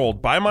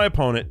bankrolled by my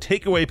opponent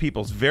take away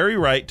people's very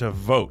right to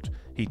vote."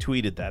 He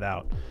tweeted that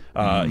out.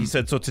 He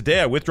said, "So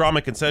today I withdraw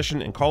my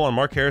concession and call on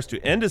Mark Harris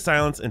to end his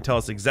silence and tell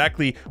us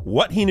exactly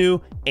what he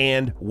knew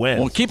and when."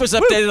 Well, keep us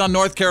updated on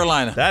North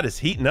Carolina. That is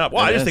heating up.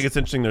 Well, I just think it's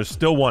interesting there's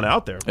still one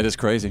out there. It is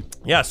crazy.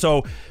 Yeah,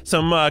 so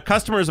some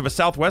customers of a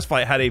Southwest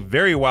flight had a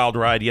very wild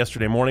ride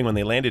yesterday morning when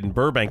they landed in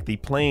Burbank. The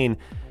plane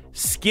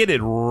skidded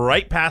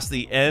right past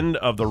the end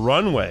of the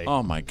runway.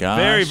 Oh, my gosh.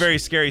 Very, very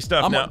scary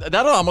stuff. Now,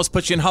 that'll almost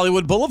put you in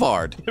Hollywood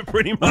Boulevard.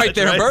 Pretty much. Right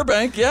there in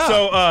Burbank, yeah.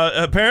 So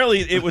apparently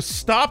it was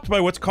stopped by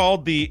what's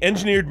called the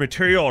Engineered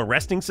Material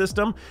Arresting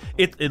System.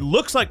 It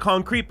looks like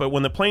concrete, but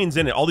when the plane's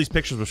in it, all these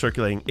pictures were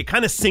circulating, it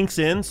kind of sinks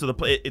in, so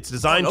it's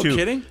designed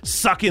to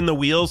suck in the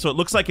wheels, so it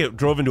looks like it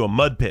drove into a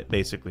mud pit,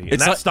 basically. And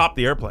that stopped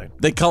the airplane.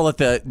 They call it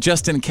the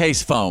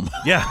just-in-case foam.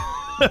 Yeah.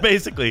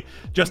 Basically,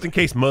 just in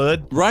case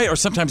mud. Right, or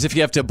sometimes if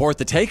you have to abort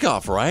the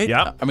takeoff, right?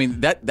 Yeah. I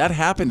mean, that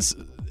happens.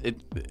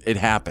 It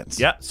happens.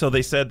 Yeah, so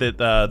they said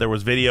that there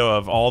was video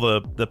of all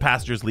the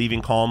passengers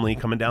leaving calmly,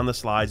 coming down the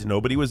slides.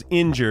 Nobody was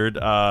injured,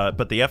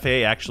 but the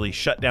FAA actually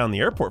shut down the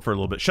airport for a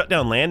little bit, shut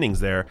down landings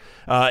there.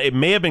 It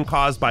may have been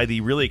caused by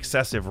the really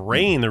excessive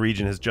rain the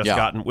region has just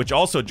gotten, which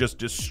also just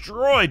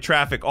destroyed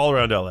traffic all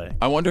around LA.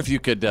 I wonder if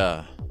you could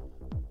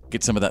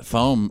get some of that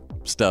foam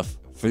stuff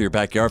for your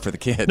backyard for the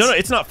kids. No,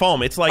 it's not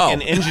foam. It's like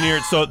an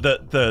engineered, so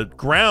the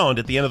ground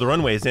at the end of the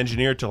runway is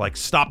engineered to like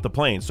stop the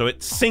plane, so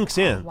it sinks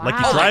in. Wow. Like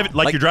you drive it,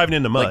 like you're driving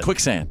into mud. Like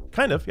quicksand.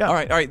 Kind of, yeah. All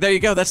right, there you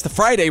go. That's the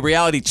Friday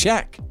reality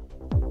check.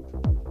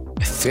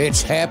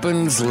 Fitz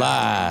happens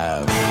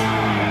live.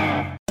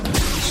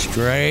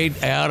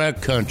 Straight out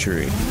of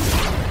country.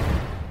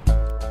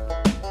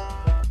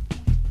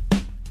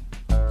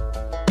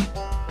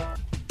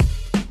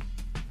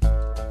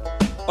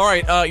 All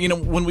right,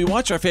 when we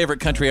watch our favorite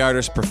country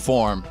artists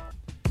perform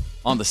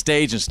on the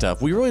stage and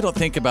stuff, we really don't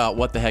think about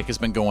what the heck has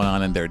been going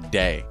on in their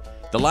day.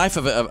 The life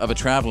of a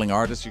traveling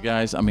artist, you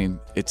guys, I mean,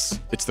 it's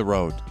the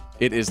road.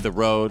 It is the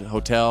road,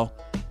 hotel,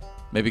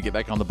 maybe get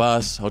back on the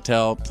bus,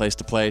 hotel, place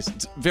to place.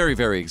 It's very,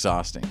 very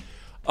exhausting.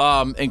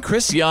 And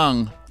Chris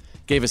Young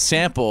gave a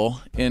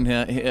sample in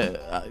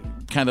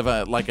kind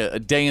of like a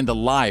day in the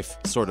life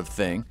sort of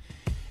thing.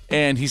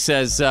 And he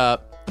says,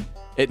 at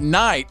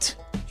night,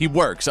 he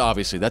works,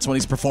 obviously. That's when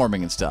he's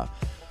performing and stuff.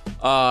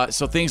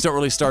 So things don't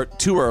really start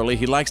too early.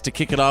 He likes to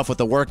kick it off with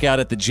a workout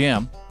at the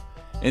gym.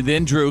 And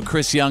then,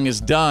 Chris Young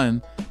is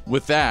done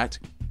with that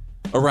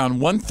around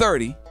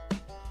 1:30.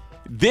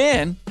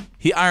 Then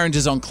he irons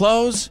his own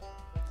clothes,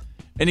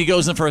 and he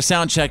goes in for a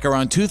sound check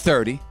around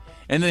 2:30.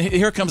 And then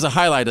here comes a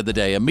highlight of the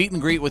day, a meet and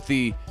greet with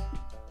the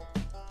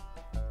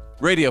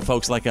radio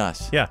folks like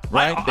us. Yeah.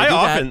 Right? I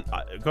often...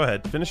 go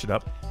ahead. Finish it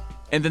up.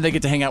 And then they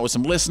get to hang out with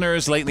some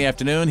listeners late in the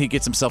afternoon. He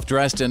gets himself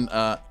dressed and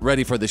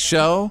ready for the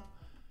show.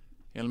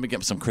 Yeah, let me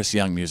get some Chris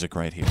Young music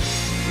right here.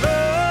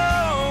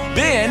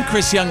 Then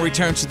Chris Young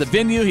returns to the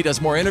venue. He does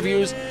more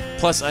interviews,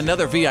 plus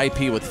another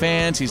VIP with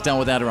fans. He's done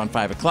with that around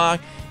 5 o'clock.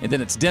 And then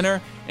it's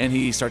dinner, and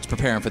he starts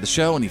preparing for the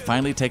show, and he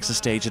finally takes the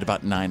stage at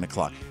about 9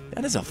 o'clock.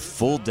 That is a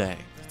full day.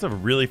 It's a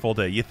really full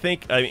day. You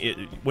think,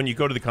 when you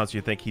go to the concert,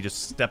 you think he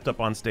just stepped up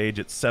on stage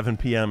at 7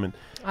 p.m. and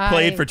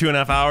played for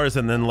 2.5 hours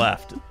and then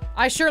left.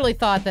 I surely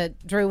thought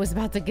that Drew was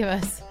about to give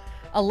us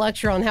a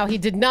lecture on how he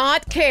did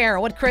not care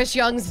what Chris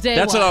Young's day was.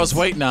 That's what I was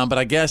waiting on, but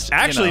I guess...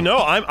 Actually, no,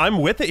 I'm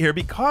with it here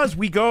because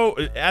we go,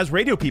 as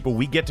radio people,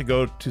 we get to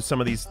go to some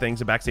of these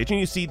things backstage, and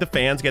you see the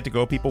fans get to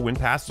go, people win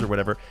passes or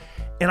whatever.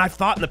 And I've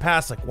thought in the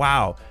past, like,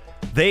 wow,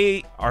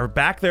 they are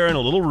back there in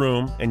a little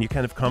room, and you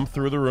kind of come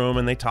through the room,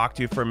 and they talk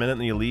to you for a minute,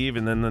 and you leave,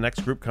 and then the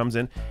next group comes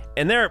in,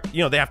 and they're,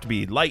 they have to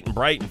be light and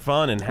bright and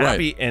fun and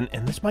happy, right.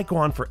 and this might go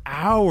on for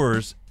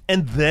hours,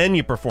 and then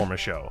you perform a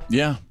show.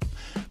 Yeah.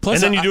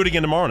 Plus, and then you do it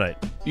again tomorrow night.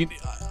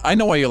 I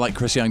know why you like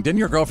Chris Young. Didn't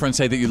your girlfriend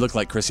say that you look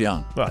like Chris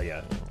Young? Well,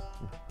 yeah.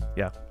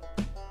 Yeah.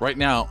 Right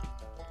now,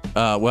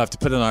 we'll have to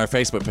put it on our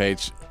Facebook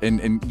page,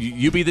 and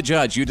you be the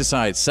judge. You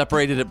decide.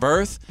 Separated at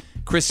birth,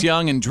 Chris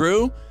Young and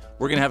Drew.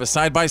 We're going to have a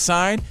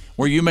side-by-side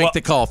where you make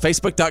the call.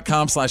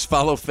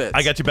 Facebook.com/followfitz.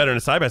 I got you better in a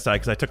side-by-side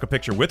because I took a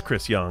picture with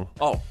Chris Young.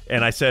 Oh.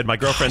 And I said, my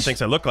girlfriend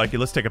thinks I look like you.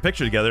 Let's take a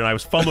picture together. And I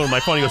was fumbling with my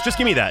phone. He goes, just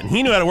give me that. And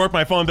he knew how to work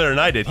my phone better than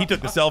I did. He took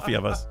the selfie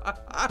of us.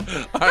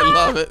 I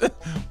love it.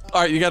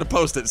 All right, you got to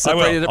post it.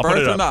 Separated at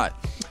birth or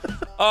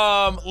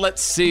not.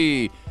 Let's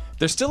see.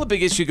 There's still a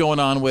big issue going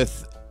on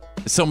with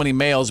so many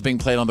males being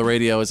played on the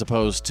radio as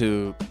opposed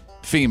to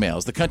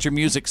females. The country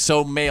music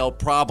so male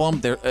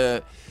problem.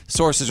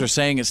 Sources are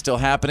saying it's still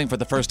happening for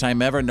the first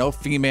time ever. No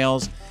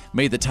females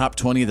made the top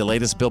 20 of the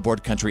latest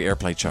Billboard Country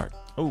Airplay chart.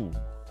 Oh,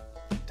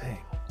 dang.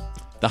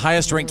 The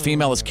highest-ranked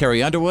female is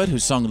Carrie Underwood,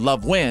 whose song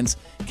Love Wins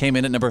came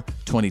in at number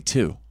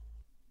 22.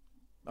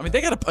 I mean,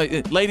 they got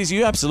to... ladies,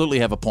 you absolutely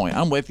have a point.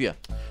 I'm with you.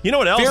 You know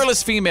what else?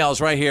 Fearless females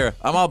right here.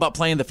 I'm all about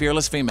playing the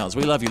fearless females.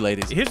 We love you,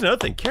 ladies. Here's another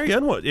thing. Carrie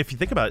Underwood, if you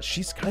think about it,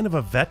 she's kind of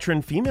a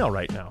veteran female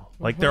right now.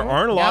 Like, there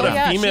aren't a lot of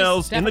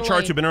females in the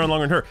charts who've been around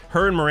longer than her.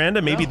 Her and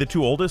Miranda, maybe the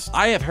two oldest.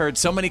 I have heard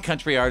so many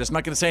country artists. I'm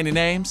not going to say any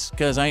names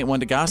because I ain't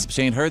one to gossip.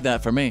 She ain't heard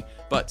that from me.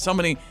 But so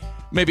many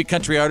maybe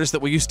country artists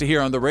that we used to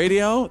hear on the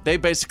radio, they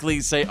basically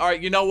say, all right,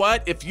 you know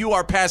what? If you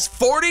are past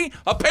 40,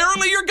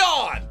 apparently you're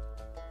gone.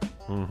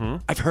 Mm-hmm.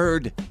 I've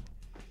heard...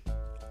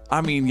 I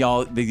mean,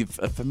 y'all, the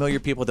familiar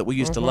people that we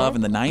used to love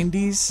in the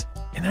 90s.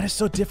 And that is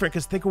so different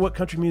because think of what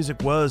country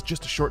music was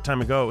just a short time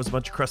ago. It was a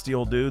bunch of crusty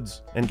old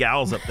dudes and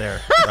gals up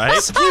there, right?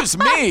 Excuse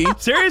me?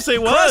 Seriously,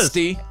 it was.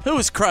 Crusty? Who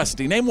is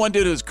crusty? Name one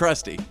dude who's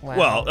crusty.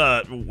 Wow.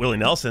 Well, Willie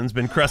Nelson's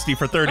been crusty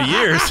for 30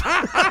 years.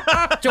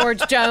 George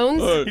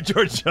Jones.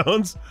 George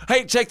Jones.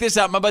 Hey, check this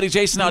out. My buddy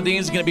Jason Aldean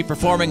is going to be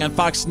performing on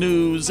Fox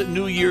News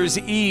New Year's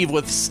Eve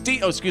with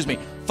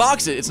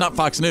Fox's. It's not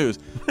Fox News.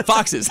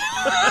 Fox's.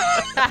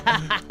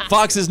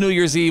 Fox's New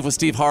Year's Eve with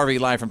Steve Harvey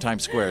live from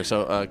Times Square.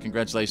 So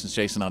congratulations,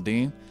 Jason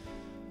Aldean.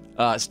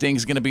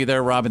 Sting's going to be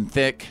there. Robin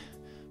Thicke,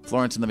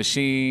 Florence and the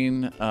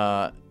Machine.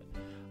 I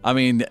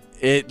mean,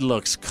 it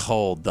looks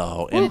cold,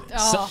 though. And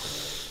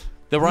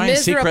the Ryan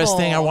Seacrest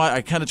thing,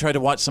 I kind of tried to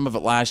watch some of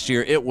it last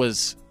year. It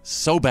was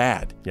so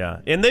bad.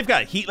 Yeah, and they've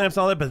got heat lamps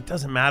and all that, but it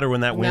doesn't matter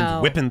when that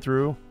wind's whipping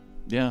through.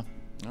 Yeah.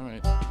 All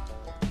right.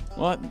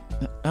 What?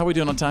 How are we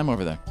doing on time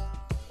over there?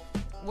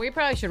 We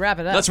probably should wrap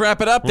it up. Let's wrap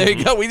it up. There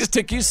you go. We just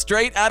took you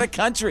straight out of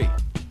country.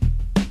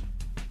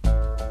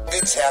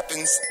 It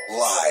happens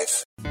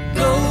live.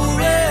 Go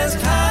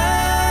rest high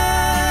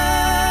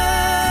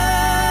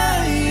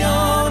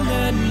on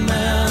that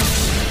mountain.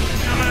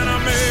 I'm an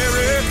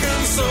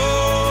American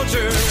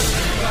soldier.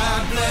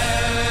 God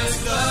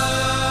bless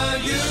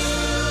the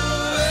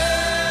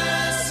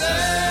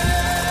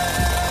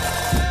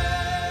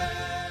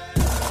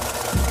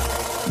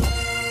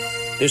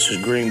USA. This is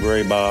Green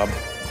Beret Bob.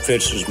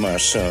 Fitz is my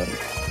son.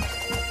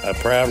 I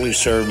proudly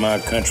served my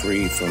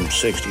country from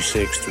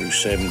 66 through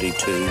 72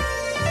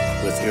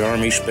 with the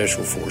Army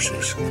Special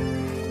Forces.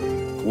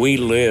 We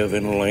live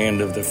in a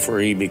land of the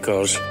free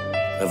because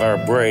of our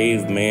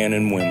brave men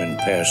and women,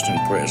 past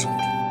and present.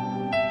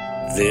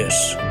 This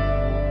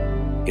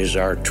is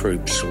our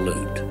troop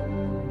salute.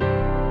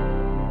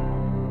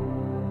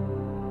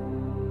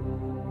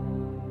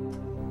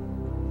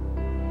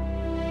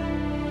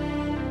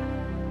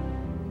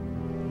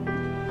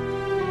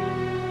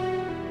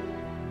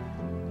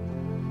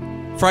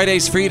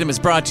 Friday's Freedom is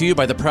brought to you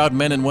by the proud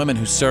men and women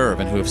who serve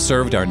and who have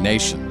served our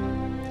nation.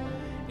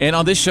 And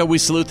on this show, we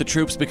salute the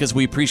troops because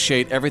we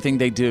appreciate everything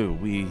they do.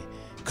 We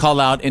call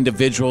out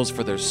individuals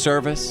for their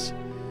service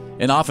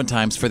and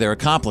oftentimes for their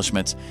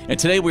accomplishments. And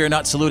today we are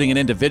not saluting an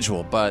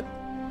individual, but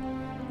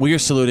we are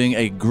saluting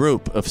a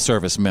group of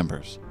service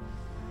members.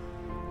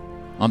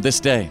 On this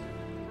day,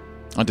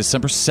 on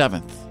December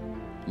 7th,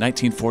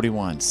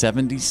 1941,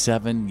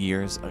 77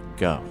 years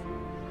ago,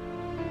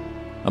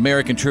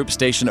 American troops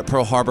stationed at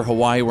Pearl Harbor,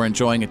 Hawaii were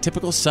enjoying a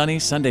typical sunny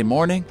Sunday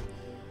morning.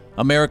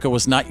 America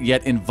was not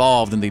yet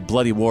involved in the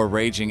bloody war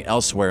raging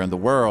elsewhere in the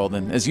world,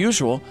 and as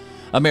usual,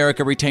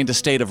 America retained a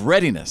state of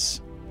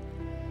readiness.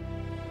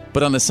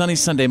 But on the sunny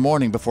Sunday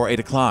morning before 8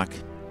 o'clock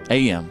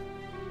a.m.,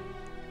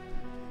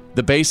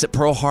 the base at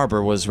Pearl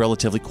Harbor was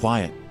relatively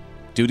quiet.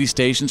 Duty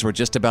stations were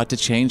just about to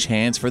change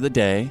hands for the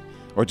day,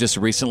 or just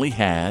recently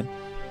had.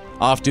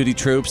 Off-duty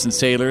troops and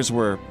sailors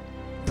were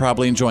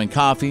probably enjoying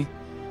coffee,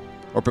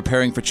 or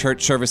preparing for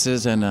church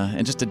services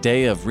and just a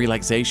day of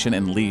relaxation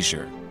and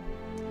leisure.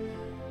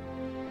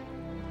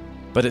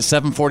 But at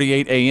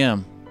 7:48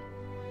 a.m.,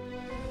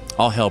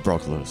 all hell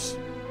broke loose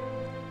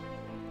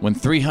when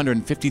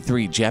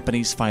 353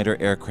 Japanese fighter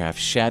aircraft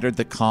shattered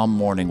the calm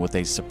morning with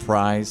a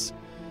surprise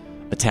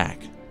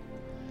attack.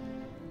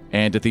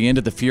 And at the end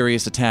of the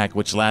furious attack,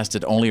 which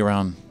lasted only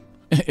around,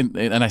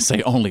 and I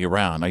say only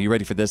around, are you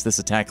ready for this? This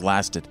attack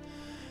lasted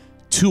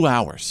 2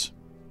 hours.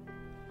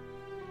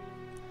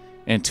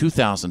 And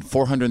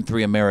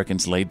 2,403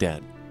 Americans lay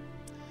dead,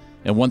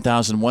 and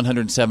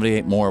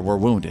 1,178 more were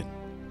wounded.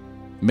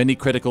 Many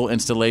critical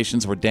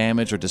installations were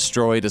damaged or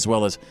destroyed, as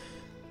well as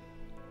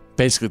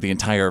basically the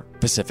entire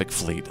Pacific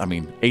Fleet.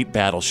 8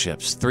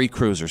 battleships, 3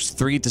 cruisers,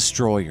 3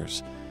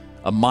 destroyers,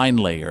 a mine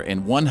layer,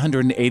 and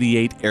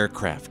 188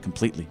 aircraft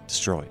completely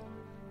destroyed.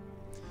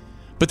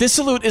 But this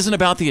salute isn't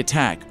about the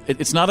attack.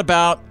 It's not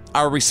about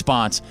our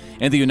response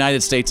and the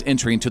United States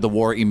entry into the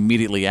war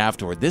immediately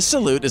afterward. This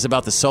salute is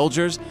about the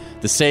soldiers,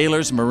 the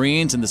sailors,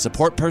 Marines, and the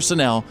support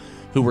personnel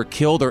who were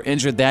killed or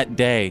injured that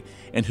day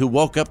and who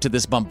woke up to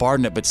this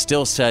bombardment but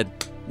still said,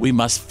 we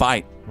must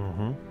fight.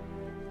 Mm-hmm.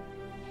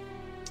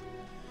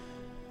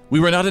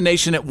 We were not a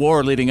nation at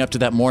war leading up to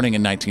that morning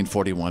in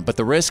 1941, but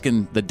the risk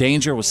and the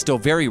danger was still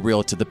very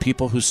real to the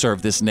people who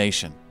served this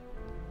nation.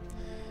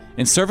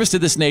 And service to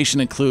this nation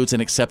includes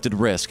an accepted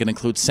risk. It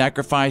includes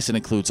sacrifice. It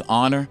includes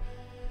honor.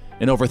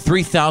 And over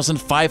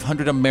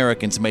 3,500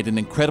 Americans made an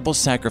incredible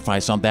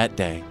sacrifice on that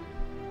day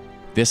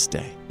this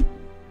day.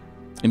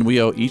 And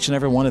we owe each and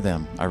every one of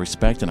them our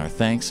respect and our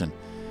thanks. And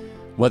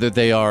whether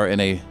they are in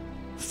a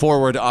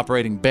forward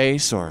operating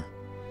base or,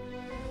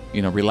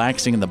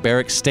 relaxing in the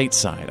barracks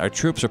stateside, our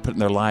troops are putting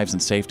their lives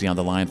and safety on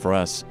the line for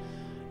us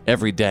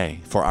every day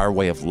for our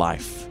way of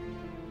life.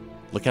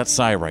 Look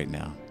outside right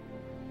now.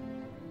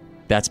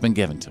 That's been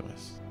given to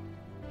us.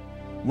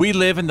 We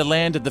live in the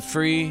land of the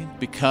free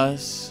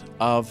because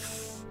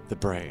of the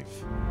brave.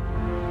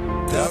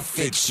 The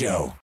Fitz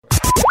Show.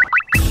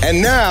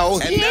 And now,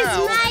 Here's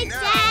my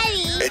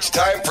daddy. It's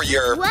time for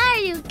your Why Are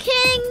You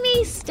Kidding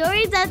Me?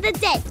 Stories of the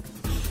day.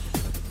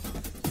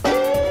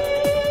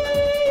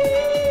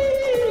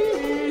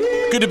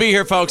 Good to be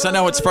here, folks. I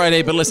know it's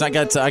Friday, but listen, I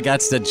got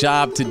the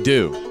job to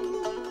do.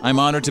 I'm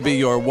honored to be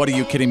your What Are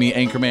You Kidding Me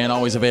anchorman,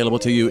 always available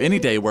to you any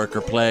day, work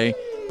or play,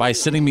 by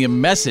sending me a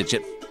message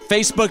at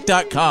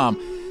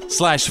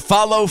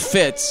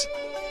facebook.com/followfitz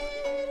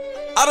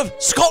out of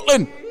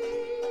Scotland.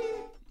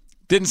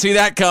 Didn't see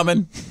that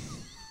coming.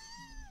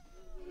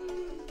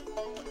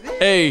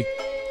 A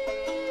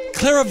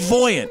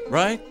clairvoyant,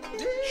 right?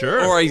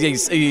 Sure. Or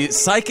a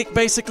psychic,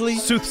 basically.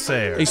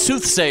 Soothsayer. A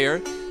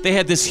soothsayer. They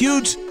had this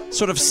huge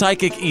sort of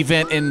psychic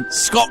event in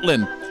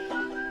Scotland.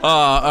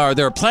 Or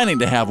they're planning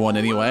to have one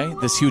anyway,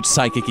 this huge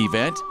psychic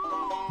event.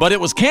 But it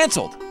was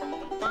canceled.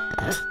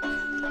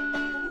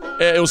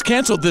 It was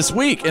canceled this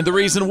week, and the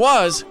reason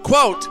was,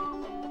 quote,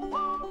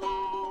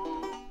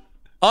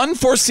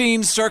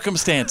 unforeseen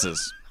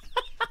circumstances.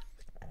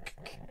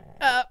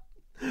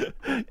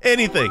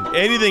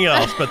 Anything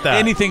else but that.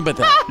 Anything but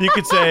that. You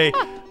could say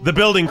the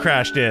building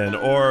crashed in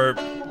or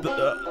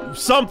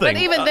something. But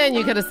even then,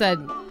 you could have said,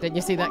 didn't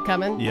you see that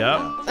coming?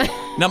 Yeah.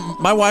 Now,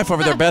 my wife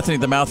over there, Bethany,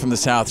 the mouth from the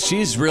south,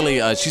 she's really,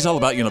 she's all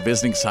about,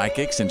 visiting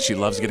psychics, and she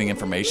loves getting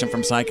information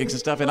from psychics and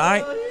stuff. And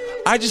I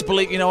just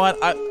believe,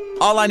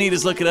 all I need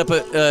is look it up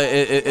at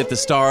the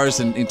stars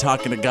and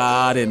talking to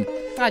God. And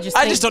I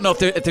just don't know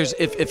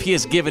if He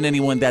has given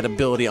anyone that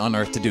ability on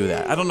earth to do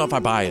that. I don't know if I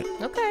buy it.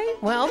 Okay.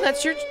 Well,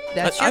 that's your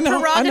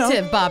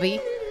prerogative, Bobby.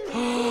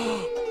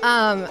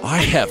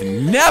 I have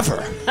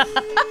never.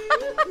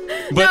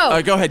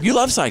 But go ahead. You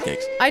love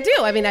psychics. I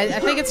do. I mean, I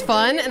think it's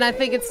fun, and I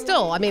think it's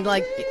still, I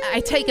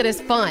take it as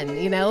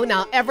fun,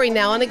 Now, every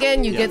now and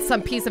again, you get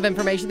some piece of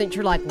information that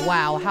you're like,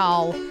 wow,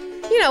 how,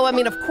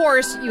 of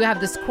course, you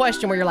have this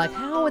question where you're like,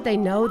 how would they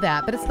know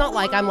that? But it's not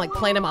like I'm,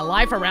 planning my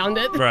life around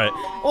it. Right.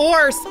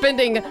 Or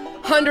spending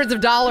hundreds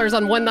of dollars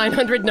on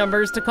 1-900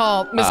 numbers to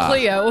call Miss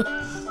Cleo.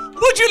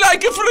 Would you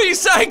like a free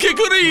psychic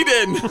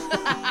reading?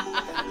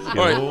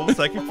 Old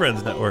Psychic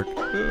Friends Network.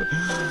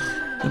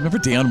 Remember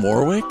Dionne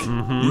Warwick?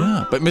 Mm-hmm.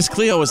 Yeah, but Miss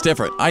Cleo was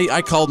different.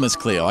 I called Miss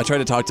Cleo. I tried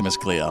to talk to Miss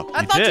Cleo.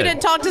 I thought you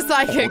didn't talk to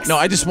psychics. No,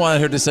 I just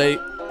wanted her to say,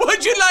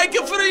 would you like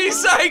a free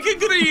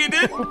psychic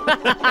reading?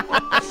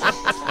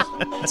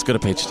 Let's go to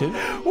page 2.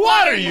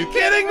 What, are you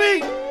kidding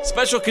me?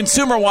 Special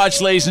consumer watch,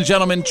 ladies and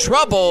gentlemen.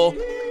 Trouble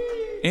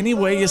any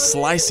way you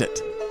slice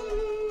it.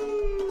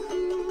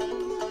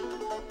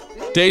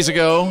 Days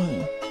ago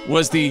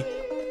was the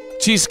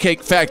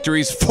Cheesecake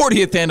Factory's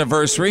 40th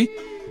anniversary.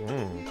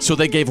 So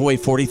they gave away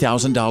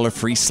 $40,000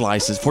 free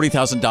slices.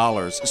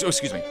 $40,000. So,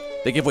 excuse me.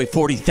 They gave away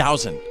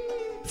 40,000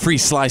 free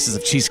slices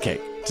of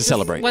cheesecake to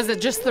celebrate. Was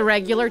it just the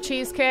regular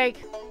cheesecake?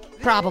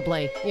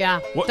 Probably. Yeah.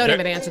 Don't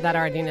even answer that. I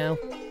already know.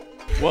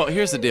 Well,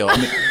 here's the deal.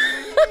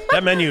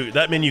 That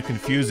menu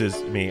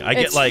confuses me.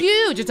 It's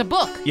huge. It's a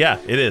book. Yeah,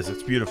 it is.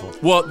 It's beautiful.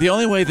 Well, the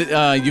only way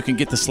that you can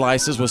get the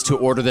slices was to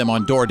order them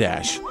on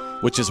DoorDash,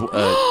 which is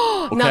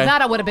okay. Now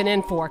that I would have been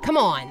in for. Come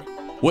on.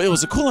 Well, it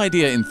was a cool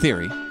idea in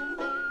theory,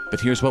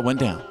 but here's what went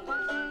down.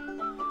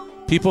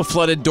 People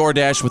flooded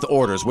DoorDash with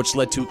orders, which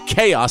led to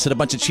chaos at a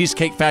bunch of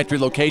Cheesecake Factory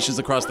locations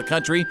across the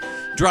country.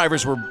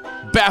 Drivers were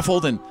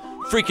baffled and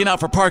freaking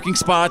out for parking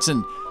spots,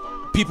 and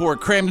people were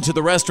crammed into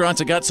the restaurants.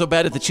 It got so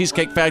bad at the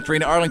Cheesecake Factory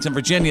in Arlington,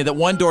 Virginia, that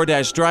one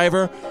DoorDash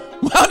driver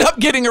wound up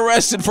getting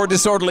arrested for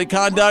disorderly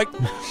conduct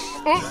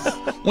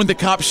when the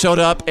cops showed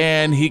up,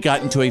 and he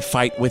got into a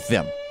fight with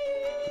them.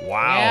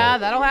 Wow. Yeah,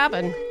 that'll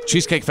happen.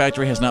 Cheesecake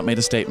Factory has not made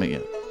a statement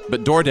yet,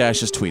 but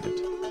DoorDash has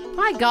tweeted.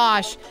 My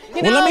gosh.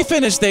 Well, let me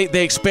finish.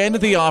 They expanded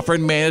the offer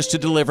and managed to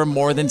deliver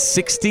more than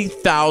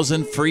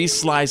 60,000 free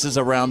slices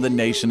around the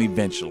nation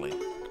eventually.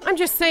 I'm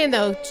just saying,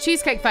 though,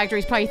 Cheesecake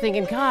Factory's probably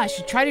thinking, gosh,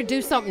 try to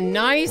do something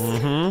nice.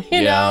 Mm-hmm.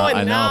 You know, and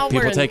I know. now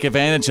People take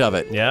advantage of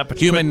it. Yeah, but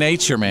human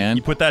nature, man.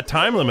 You put that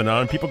time limit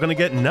on, people are going to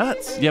get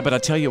nuts. Yeah, but I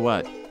tell you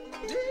what.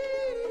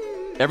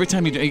 Every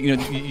time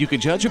you could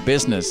judge a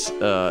business,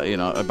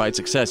 by its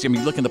success. I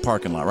mean, you look in the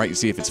parking lot, right? You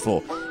see if it's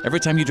full. Every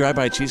time you drive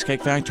by a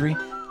Cheesecake Factory,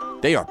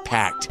 they are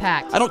packed.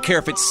 Packed. I don't care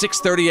if it's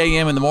 6:30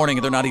 a.m. in the morning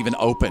and they're not even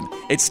open.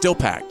 It's still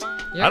packed.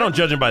 Yep. I don't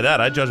judge them by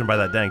that. I judge them by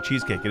that dang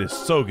cheesecake. It is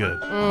so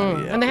good.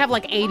 And they have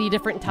like 80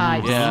 different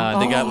types. Yeah,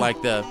 they got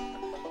like the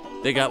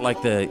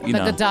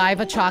the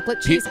Diva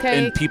chocolate cheesecake.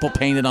 And people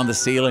painted on the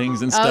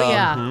ceilings and stuff. Oh,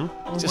 yeah.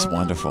 Mm-hmm. Just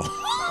wonderful.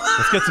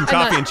 Let's get some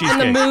coffee and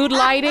cheesecake. And the mood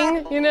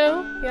lighting,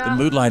 Yeah. The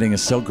mood lighting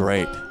is so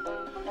great.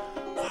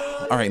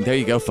 All right, there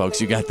you go, folks.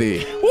 You got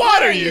the...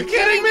 What, are you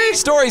kidding me?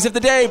 Stories of the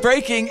day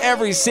breaking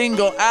every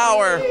single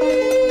hour.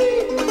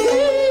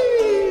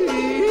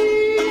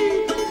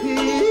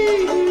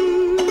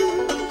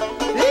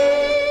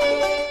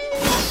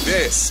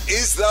 This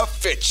is the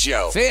Fitz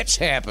Show. Fitz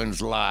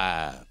happens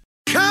live.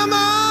 Come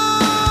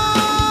on!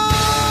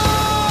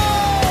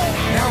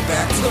 Now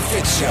back to the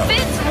Fitz Show.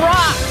 Fitz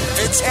rock.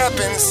 Fitz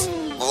happens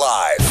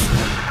live.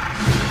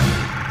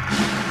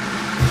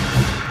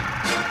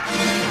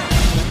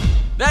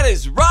 That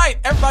is right.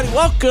 Everybody,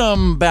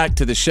 welcome back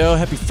to the show.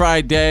 Happy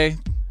Friday.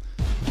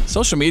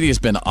 Social media has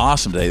been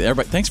awesome today.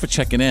 Everybody, thanks for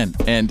checking in.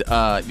 And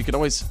you can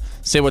always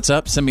say what's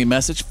up, send me a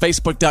message,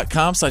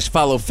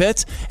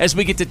 facebook.com/followfitz, as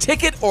we get to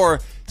tick it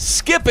or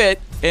skip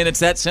it. And it's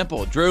that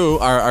simple. Drew,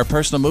 our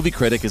personal movie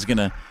critic, is going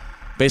to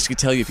basically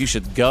tell you if you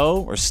should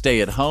go or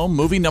stay at home.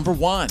 Movie number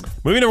one.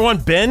 Movie number one,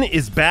 Ben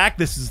is back.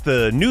 This is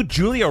the new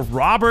Julia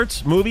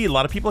Roberts movie. A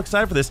lot of people are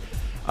excited for this.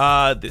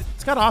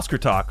 It's got Oscar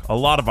talk, a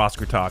lot of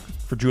Oscar talk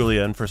for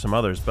Julia and for some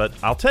others. But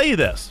I'll tell you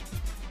this,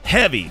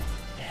 heavy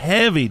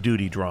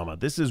duty drama.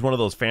 This is one of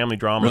those family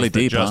dramas really that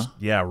deep, just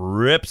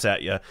rips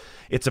at you.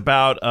 It's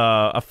about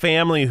a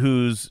family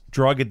whose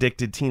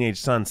drug-addicted teenage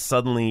son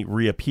suddenly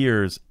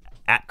reappears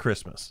at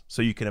Christmas.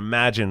 So you can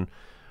imagine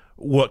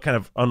what kind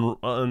of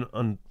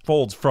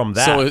unfolds from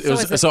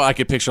that. So I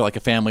could picture like a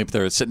family,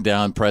 they're sitting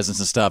down, presents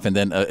and stuff, and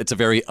then it's a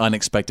very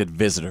unexpected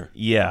visitor.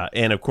 Yeah,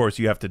 and of course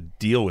you have to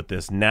deal with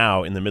this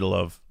now in the middle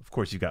of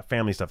course, you've got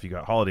family stuff, you've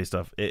got holiday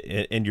stuff,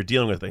 and you're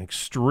dealing with an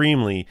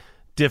extremely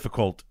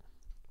difficult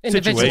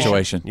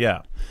situation.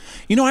 Yeah.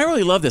 You know, I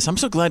really love this. I'm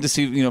so glad to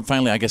see,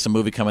 finally, I guess, a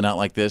movie coming out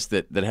like this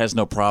that has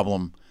no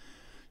problem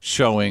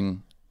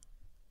showing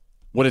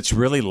what it's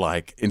really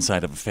like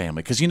inside of a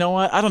family. Because you know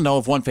what? I don't know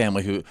of one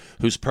family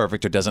who's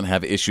perfect or doesn't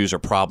have issues or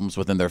problems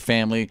within their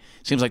family.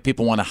 Seems like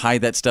people want to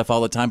hide that stuff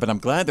all the time, but I'm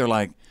glad they're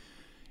like,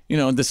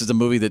 this is a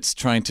movie that's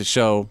trying to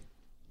show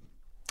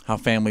how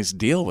families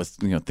deal with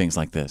things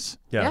like this.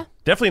 Yeah.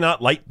 Definitely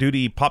not light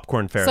duty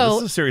popcorn fare. So, this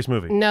is a serious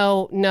movie.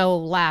 No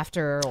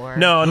laughter or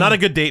no, not a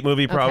good date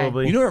movie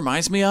probably. You know what it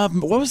reminds me of?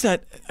 What was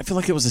that? I feel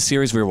like it was a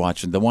series we were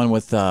watching. The one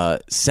with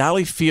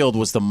Sally Field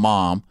was the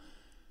mom,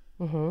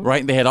 right?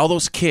 And they had all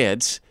those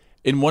kids.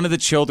 And one of the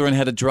children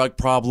had a drug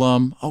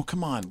problem. Oh,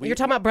 come on. You're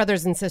talking about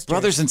Brothers and Sisters.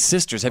 Brothers and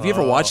Sisters. Have you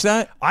ever watched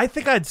that? I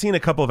think I'd seen a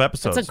couple of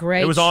episodes. It's a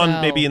great It was on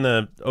show. maybe in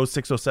the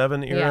 06,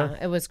 07 era.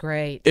 Yeah, it was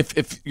great.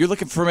 If you're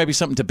looking for maybe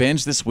something to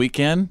binge this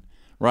weekend,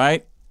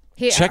 right?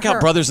 Check out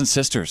Brothers and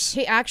Sisters.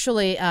 He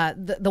actually,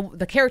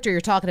 the character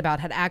you're talking about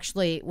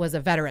was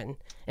a veteran.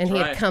 And he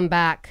had come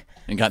back.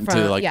 And got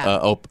into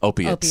opiates.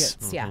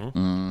 Opiates, yeah.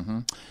 Mm-hmm.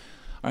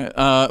 All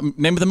right.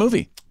 Name of the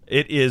movie.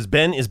 It is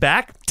Ben is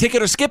Back.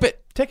 Ticket or skip it.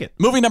 Ticket.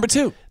 Movie number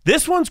 2.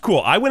 This one's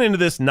cool. I went into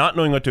this not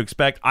knowing what to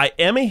expect. I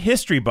am a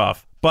history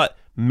buff, but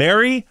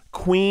Mary,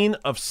 Queen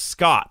of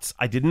Scots.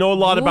 I didn't know a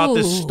lot about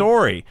this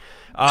story.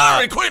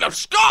 Mary, Queen of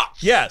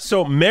Scots! Yeah,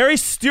 so Mary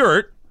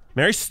Stuart.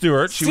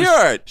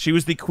 She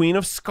was the Queen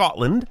of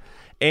Scotland.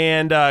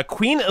 And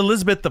Queen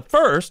Elizabeth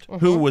I,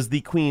 who was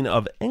the Queen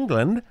of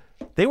England,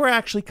 they were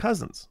actually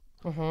cousins.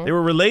 They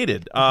were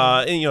related.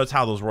 And it's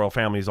how those royal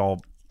families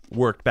all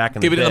worked back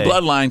in the day. Keep it in the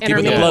bloodline. Keep it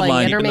in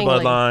the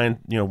bloodline.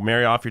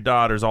 Marry off your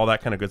daughters, all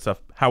that kind of good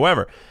stuff.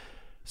 However,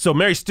 so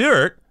Mary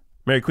Stuart,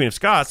 Mary Queen of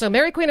Scots. So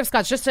Mary Queen of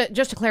Scots, just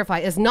to clarify,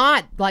 is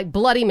not like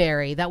Bloody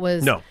Mary. That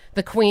was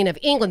the Queen of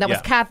England. That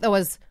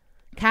was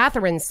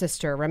Catherine's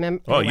sister.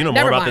 Remember? Oh, you know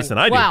more about this than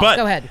I do. Wow, but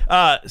go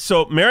ahead.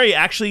 So Mary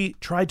actually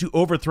tried to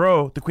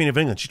overthrow the Queen of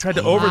England. She tried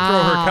to overthrow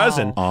her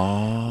cousin.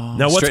 Oh,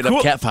 now what's straight cool?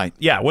 Up cat fight.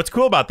 Yeah, what's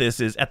cool about this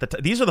is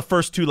these are the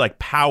first two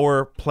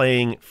power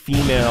playing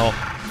female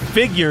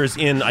figures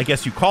in, I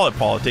guess you call it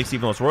politics,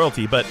 even though it's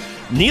royalty. But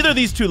neither of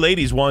these two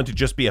ladies wanted to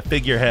just be a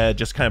figurehead,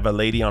 just kind of a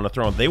lady on a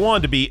throne. They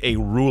wanted to be a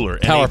ruler,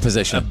 power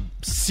position,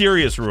 a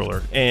serious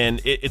ruler.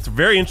 And it's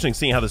very interesting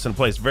seeing how this is in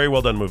place. Very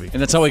well done movie.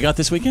 And that's all we got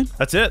this weekend.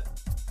 That's it.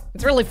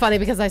 It's really funny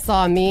because I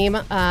saw a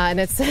meme and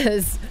it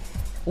says,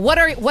 "What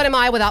am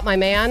I without my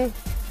man?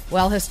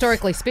 Well,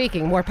 historically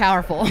speaking, more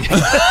powerful." All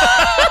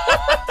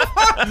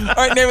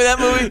right, name of that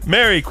movie?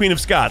 Mary, Queen of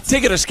Scots.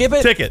 Ticket or skip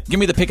it? Ticket. Give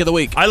me the pick of the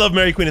week. I love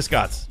Mary, Queen of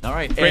Scots. All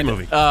right. Great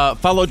movie.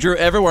 Follow Drew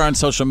everywhere on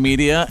social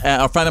media.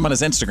 I'll find him on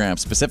his Instagram,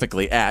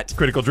 specifically at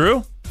Critical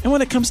Drew. And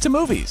when it comes to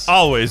movies,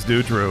 always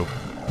do Drew.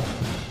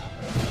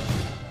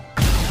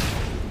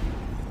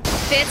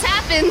 Fitz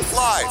happens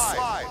live.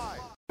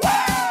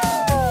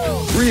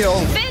 Real.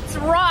 Fitz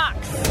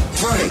rocks.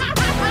 Funny.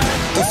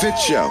 The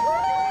Fitz Show.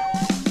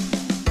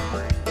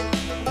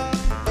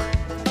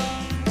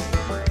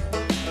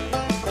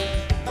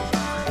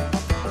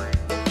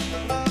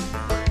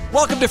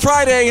 Welcome to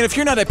Friday, and if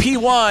you're not a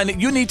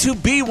P1, you need to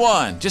be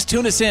one. Just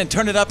tune us in,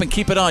 turn it up, and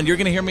keep it on. You're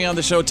going to hear me on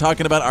the show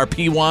talking about our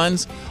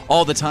P1s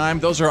all the time.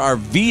 Those are our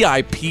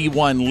VIP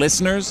one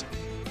listeners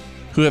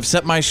who have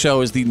set my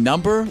show as the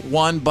number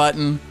one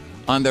button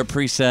on their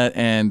preset,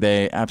 and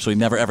they absolutely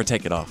never, ever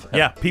take it off.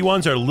 Yeah,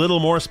 P1s are a little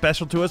more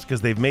special to us because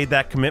they've made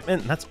that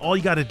commitment, and that's all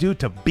you got to do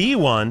to be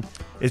one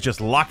is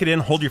just lock it in,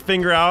 hold your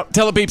finger out.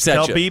 Tell it beeps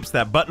at you. Tell beeps,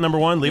 that button number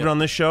one, leave it on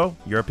this show,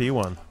 you're a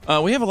P1.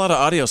 We have a lot of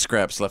audio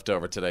scraps left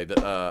over today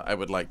that I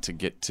would like to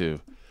get to.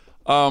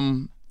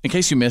 In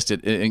case you missed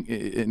it,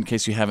 in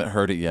case you haven't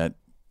heard it yet,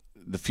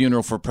 the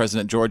funeral for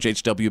President George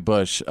H.W.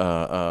 Bush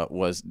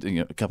was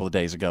a couple of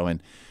days ago,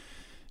 and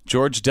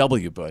George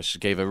W. Bush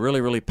gave a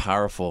really, really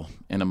powerful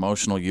and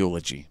emotional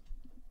eulogy.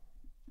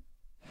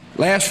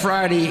 Last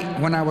Friday,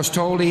 when I was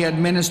told he had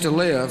minutes to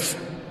live,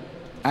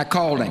 I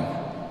called him.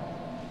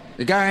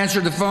 The guy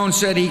answered the phone,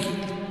 said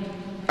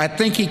I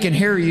think he can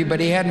hear you, but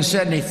he hadn't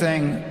said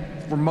anything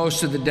for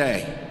most of the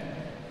day.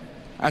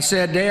 I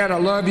said, Dad, I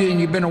love you and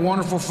you've been a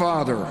wonderful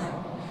father.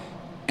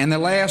 And the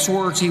last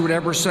words he would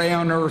ever say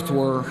on earth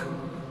were,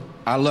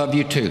 I love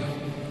you too.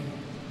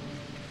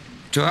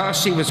 To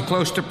us, he was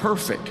close to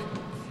perfect,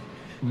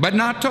 but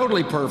not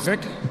totally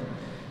perfect.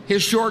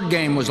 His short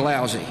game was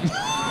lousy.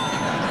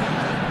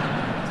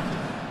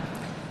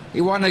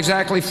 He wasn't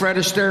exactly Fred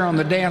Astaire on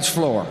the dance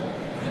floor.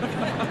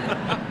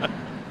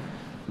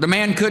 The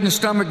man couldn't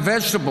stomach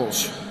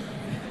vegetables,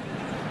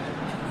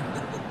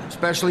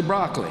 especially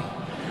broccoli.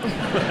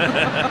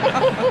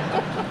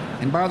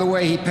 And by the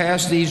way, he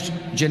passed these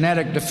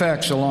genetic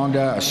defects along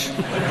to us.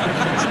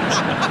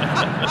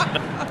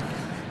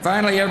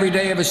 Finally, every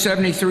day of his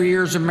 73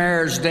 years of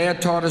marriage,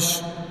 Dad taught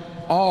us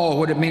all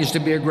what it means to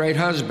be a great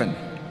husband.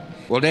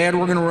 Well, Dad,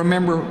 we're going to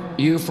remember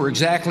you for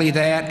exactly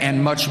that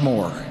and much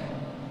more.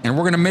 And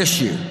we're going to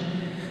miss you.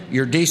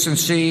 Your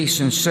decency,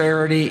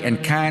 sincerity,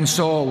 and kind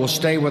soul will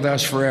stay with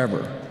us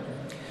forever.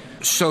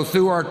 So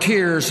through our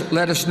tears,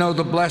 let us know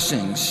the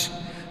blessings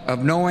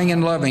of knowing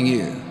and loving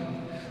you,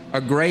 a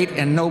great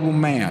and noble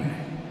man,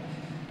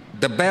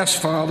 the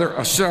best father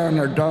a son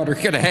or daughter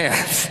could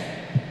have.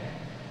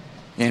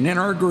 And in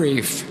our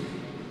grief,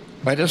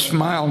 let us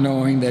smile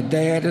knowing that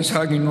Dad is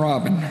hugging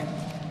Robin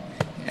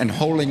and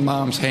holding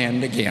Mom's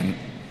hand again.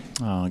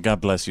 Oh,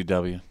 God bless you,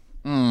 W.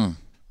 When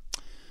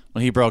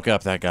he broke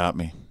up, that got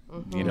me.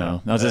 Mm-hmm. You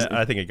know,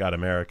 I think it got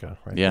America.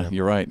 Right yeah, there.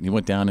 You're right. He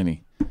went down and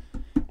he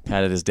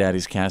patted his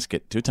daddy's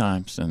casket 2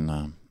 times, and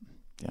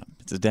yeah,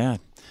 it's his dad.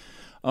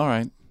 All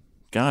right,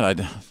 God,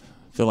 I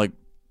feel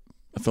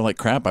like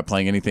crap by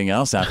playing anything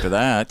else after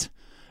that.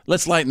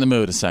 Let's lighten the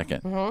mood a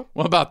second. Mm-hmm.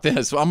 What about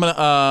this? Well, I'm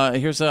gonna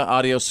here's an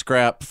audio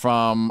scrap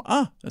from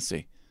let's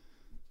see,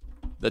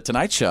 The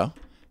Tonight Show,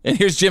 and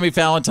here's Jimmy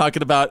Fallon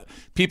talking about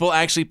people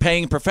actually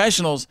paying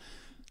professionals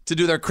to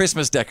do their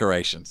Christmas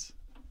decorations.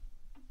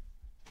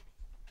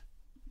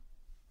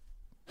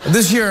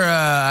 This year,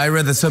 I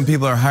read that some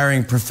people are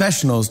hiring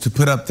professionals to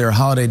put up their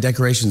holiday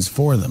decorations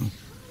for them.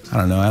 I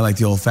don't know. I like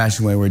the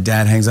old-fashioned way where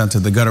Dad hangs onto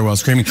the gutter while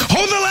screaming,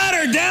 "Hold the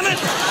ladder, damn it!"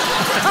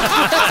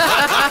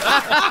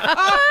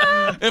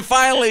 And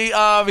finally,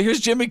 here's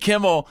Jimmy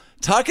Kimmel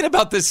talking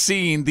about this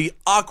scene, the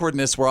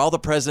awkwardness where all the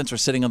presidents are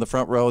sitting on the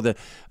front row, the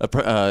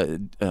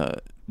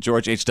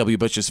George H.W.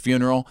 Bush's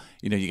funeral.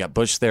 You know, you got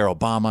Bush there,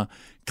 Obama,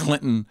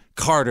 Clinton,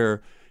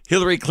 Carter,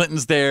 Hillary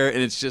Clinton's there,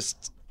 and it's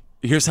just,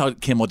 here's how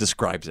Kimmel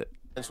describes it.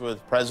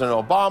 With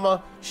President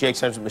Obama,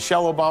 shakes hands with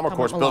Michelle Obama. Of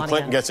course, Bill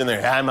Clinton gets in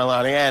there. Hi,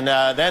 Melania. And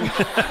then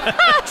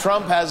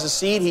Trump has a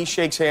seat. He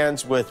shakes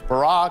hands with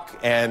Barack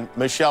and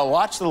Michelle.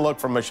 Watch the look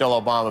from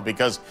Michelle Obama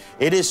because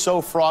it is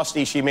so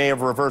frosty she may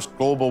have reversed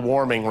global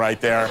warming right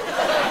there.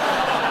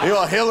 You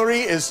know, Hillary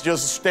is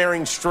just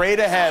staring straight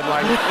ahead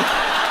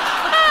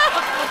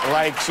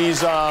like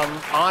she's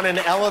on an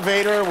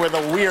elevator with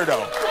a weirdo.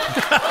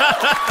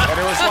 And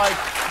it was like,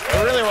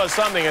 it really was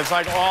something. It's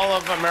like all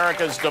of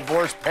America's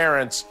divorced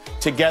parents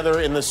together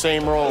in the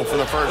same row for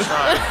the first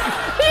time.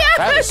 Yeah,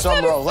 that is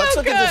some row. Let's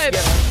look at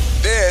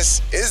this.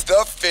 This is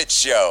The Fitz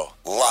Show,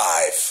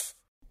 live.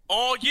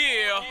 Oh,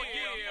 yeah.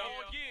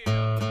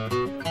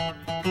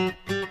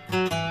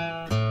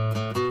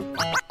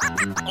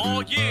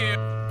 Oh,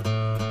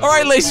 yeah. All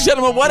right, ladies and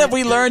gentlemen, what have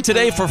we learned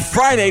today for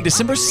Friday,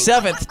 December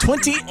 7th,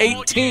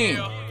 2018?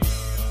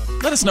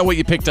 Let us know what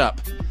you picked up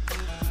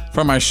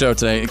from our show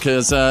today,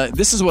 because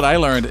this is what I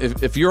learned.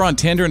 If you're on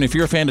Tinder, and if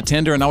you're a fan of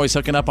Tinder and always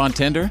hooking up on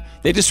Tinder,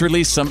 they just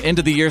released some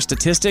end-of-the-year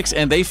statistics,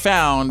 and they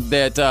found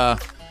that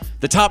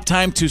the top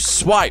time to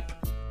swipe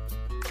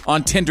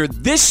on Tinder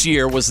this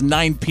year was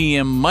 9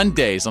 p.m.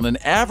 Mondays. On an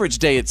average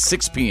day, it's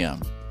 6 p.m.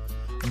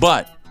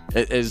 But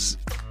as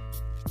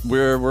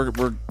we're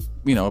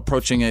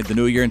approaching the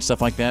new year and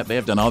stuff like that, they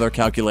have done all their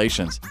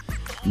calculations.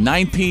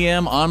 9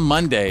 p.m. on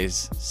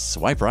Mondays,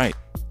 swipe right.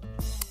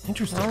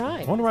 Interesting. All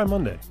right. I wonder why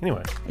Monday.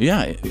 Anyway.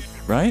 Yeah,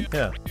 right?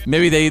 Yeah.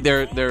 Maybe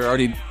they're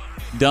already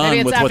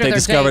done with what they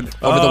discovered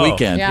over the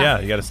weekend. Yeah,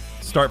 you got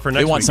to start for next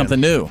weekend. They want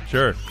something new.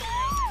 Sure.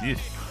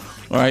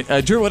 All right,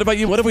 Drew, what about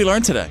you? What have we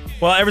learned today?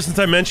 Well, ever since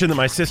I mentioned that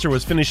my sister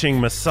was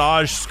finishing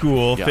massage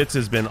school, Fitz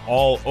has been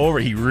all over.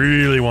 He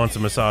really wants a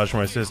massage for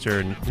my sister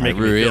and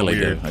making me feel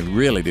weird. I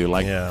really do.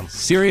 Like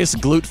serious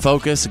glute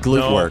focus,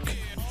 glute work.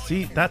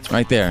 See, that's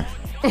right there.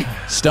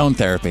 Stone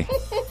therapy.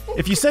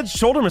 If you said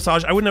shoulder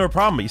massage, I wouldn't have a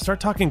problem. But you start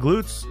talking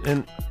glutes,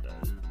 and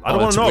I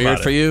don't want to know about it.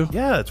 It's weird for you?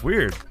 Yeah, it's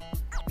weird.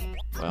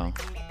 Well,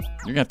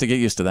 you're going to have to get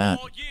used to that.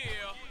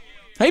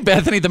 Hey,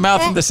 Bethany, the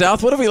mouth from the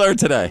South. What have we learned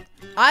today?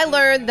 I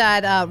learned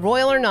that,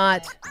 royal or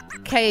not,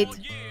 Kate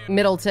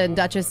Middleton,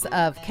 Duchess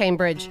of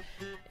Cambridge,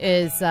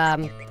 is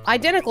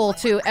identical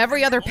to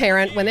every other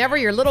parent. Whenever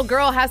your little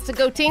girl has to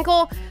go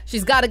tinkle,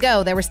 she's got to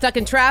go. They were stuck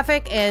in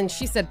traffic, and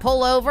she said,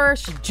 pull over.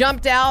 She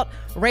jumped out,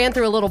 ran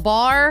through a little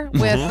bar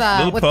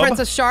with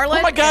Princess Charlotte.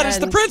 Oh, my God, it's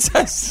the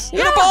princess in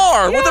a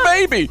bar with a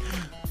baby.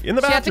 In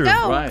the bathroom. She had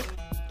to go. Right.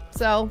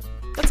 So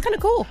that's kind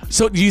of cool.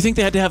 So do you think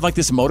they had to have like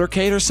this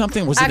motorcade or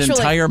something? Was it an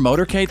entire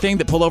motorcade thing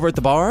that pulled over at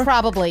the bar?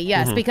 Probably,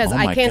 yes, because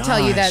I can't tell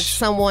you that gosh.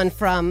 someone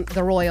from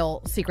the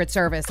Royal Secret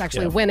Service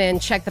actually went in,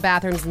 checked the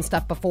bathrooms and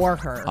stuff before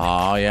her.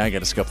 Oh, yeah, I got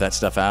to scope that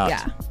stuff out.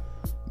 Yeah.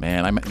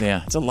 Man,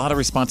 it's a lot of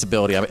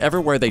responsibility.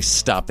 Everywhere they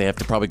stop, they have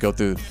to probably go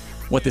through,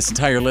 this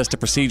entire list of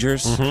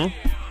procedures?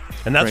 Mm-hmm.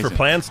 And that's Crazy. for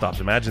planned stops.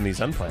 Imagine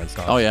these unplanned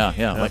stops. Oh, yeah.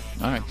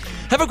 All right.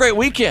 Have a great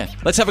weekend.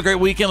 Let's have a great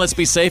weekend. Let's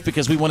be safe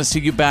because we want to see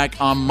you back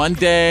on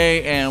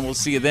Monday, and we'll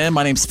see you then.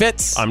 My name's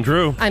Fitz. I'm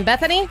Drew. I'm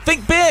Bethany.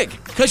 Think big,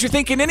 because you're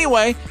thinking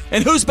anyway.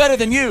 And who's better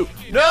than you?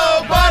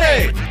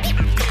 Nobody!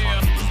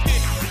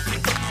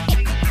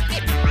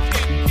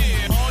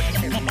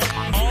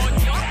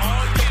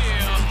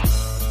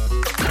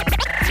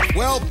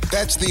 Well,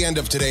 that's the end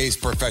of today's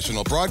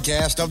professional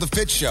broadcast of The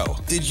Fitz Show.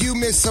 Did you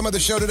miss some of the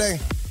show today?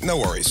 No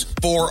worries.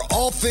 For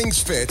all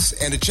things Fitz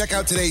and to check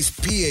out today's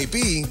PAB,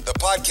 the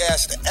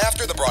podcast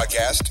after the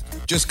broadcast,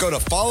 just go to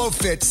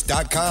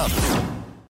followfitz.com.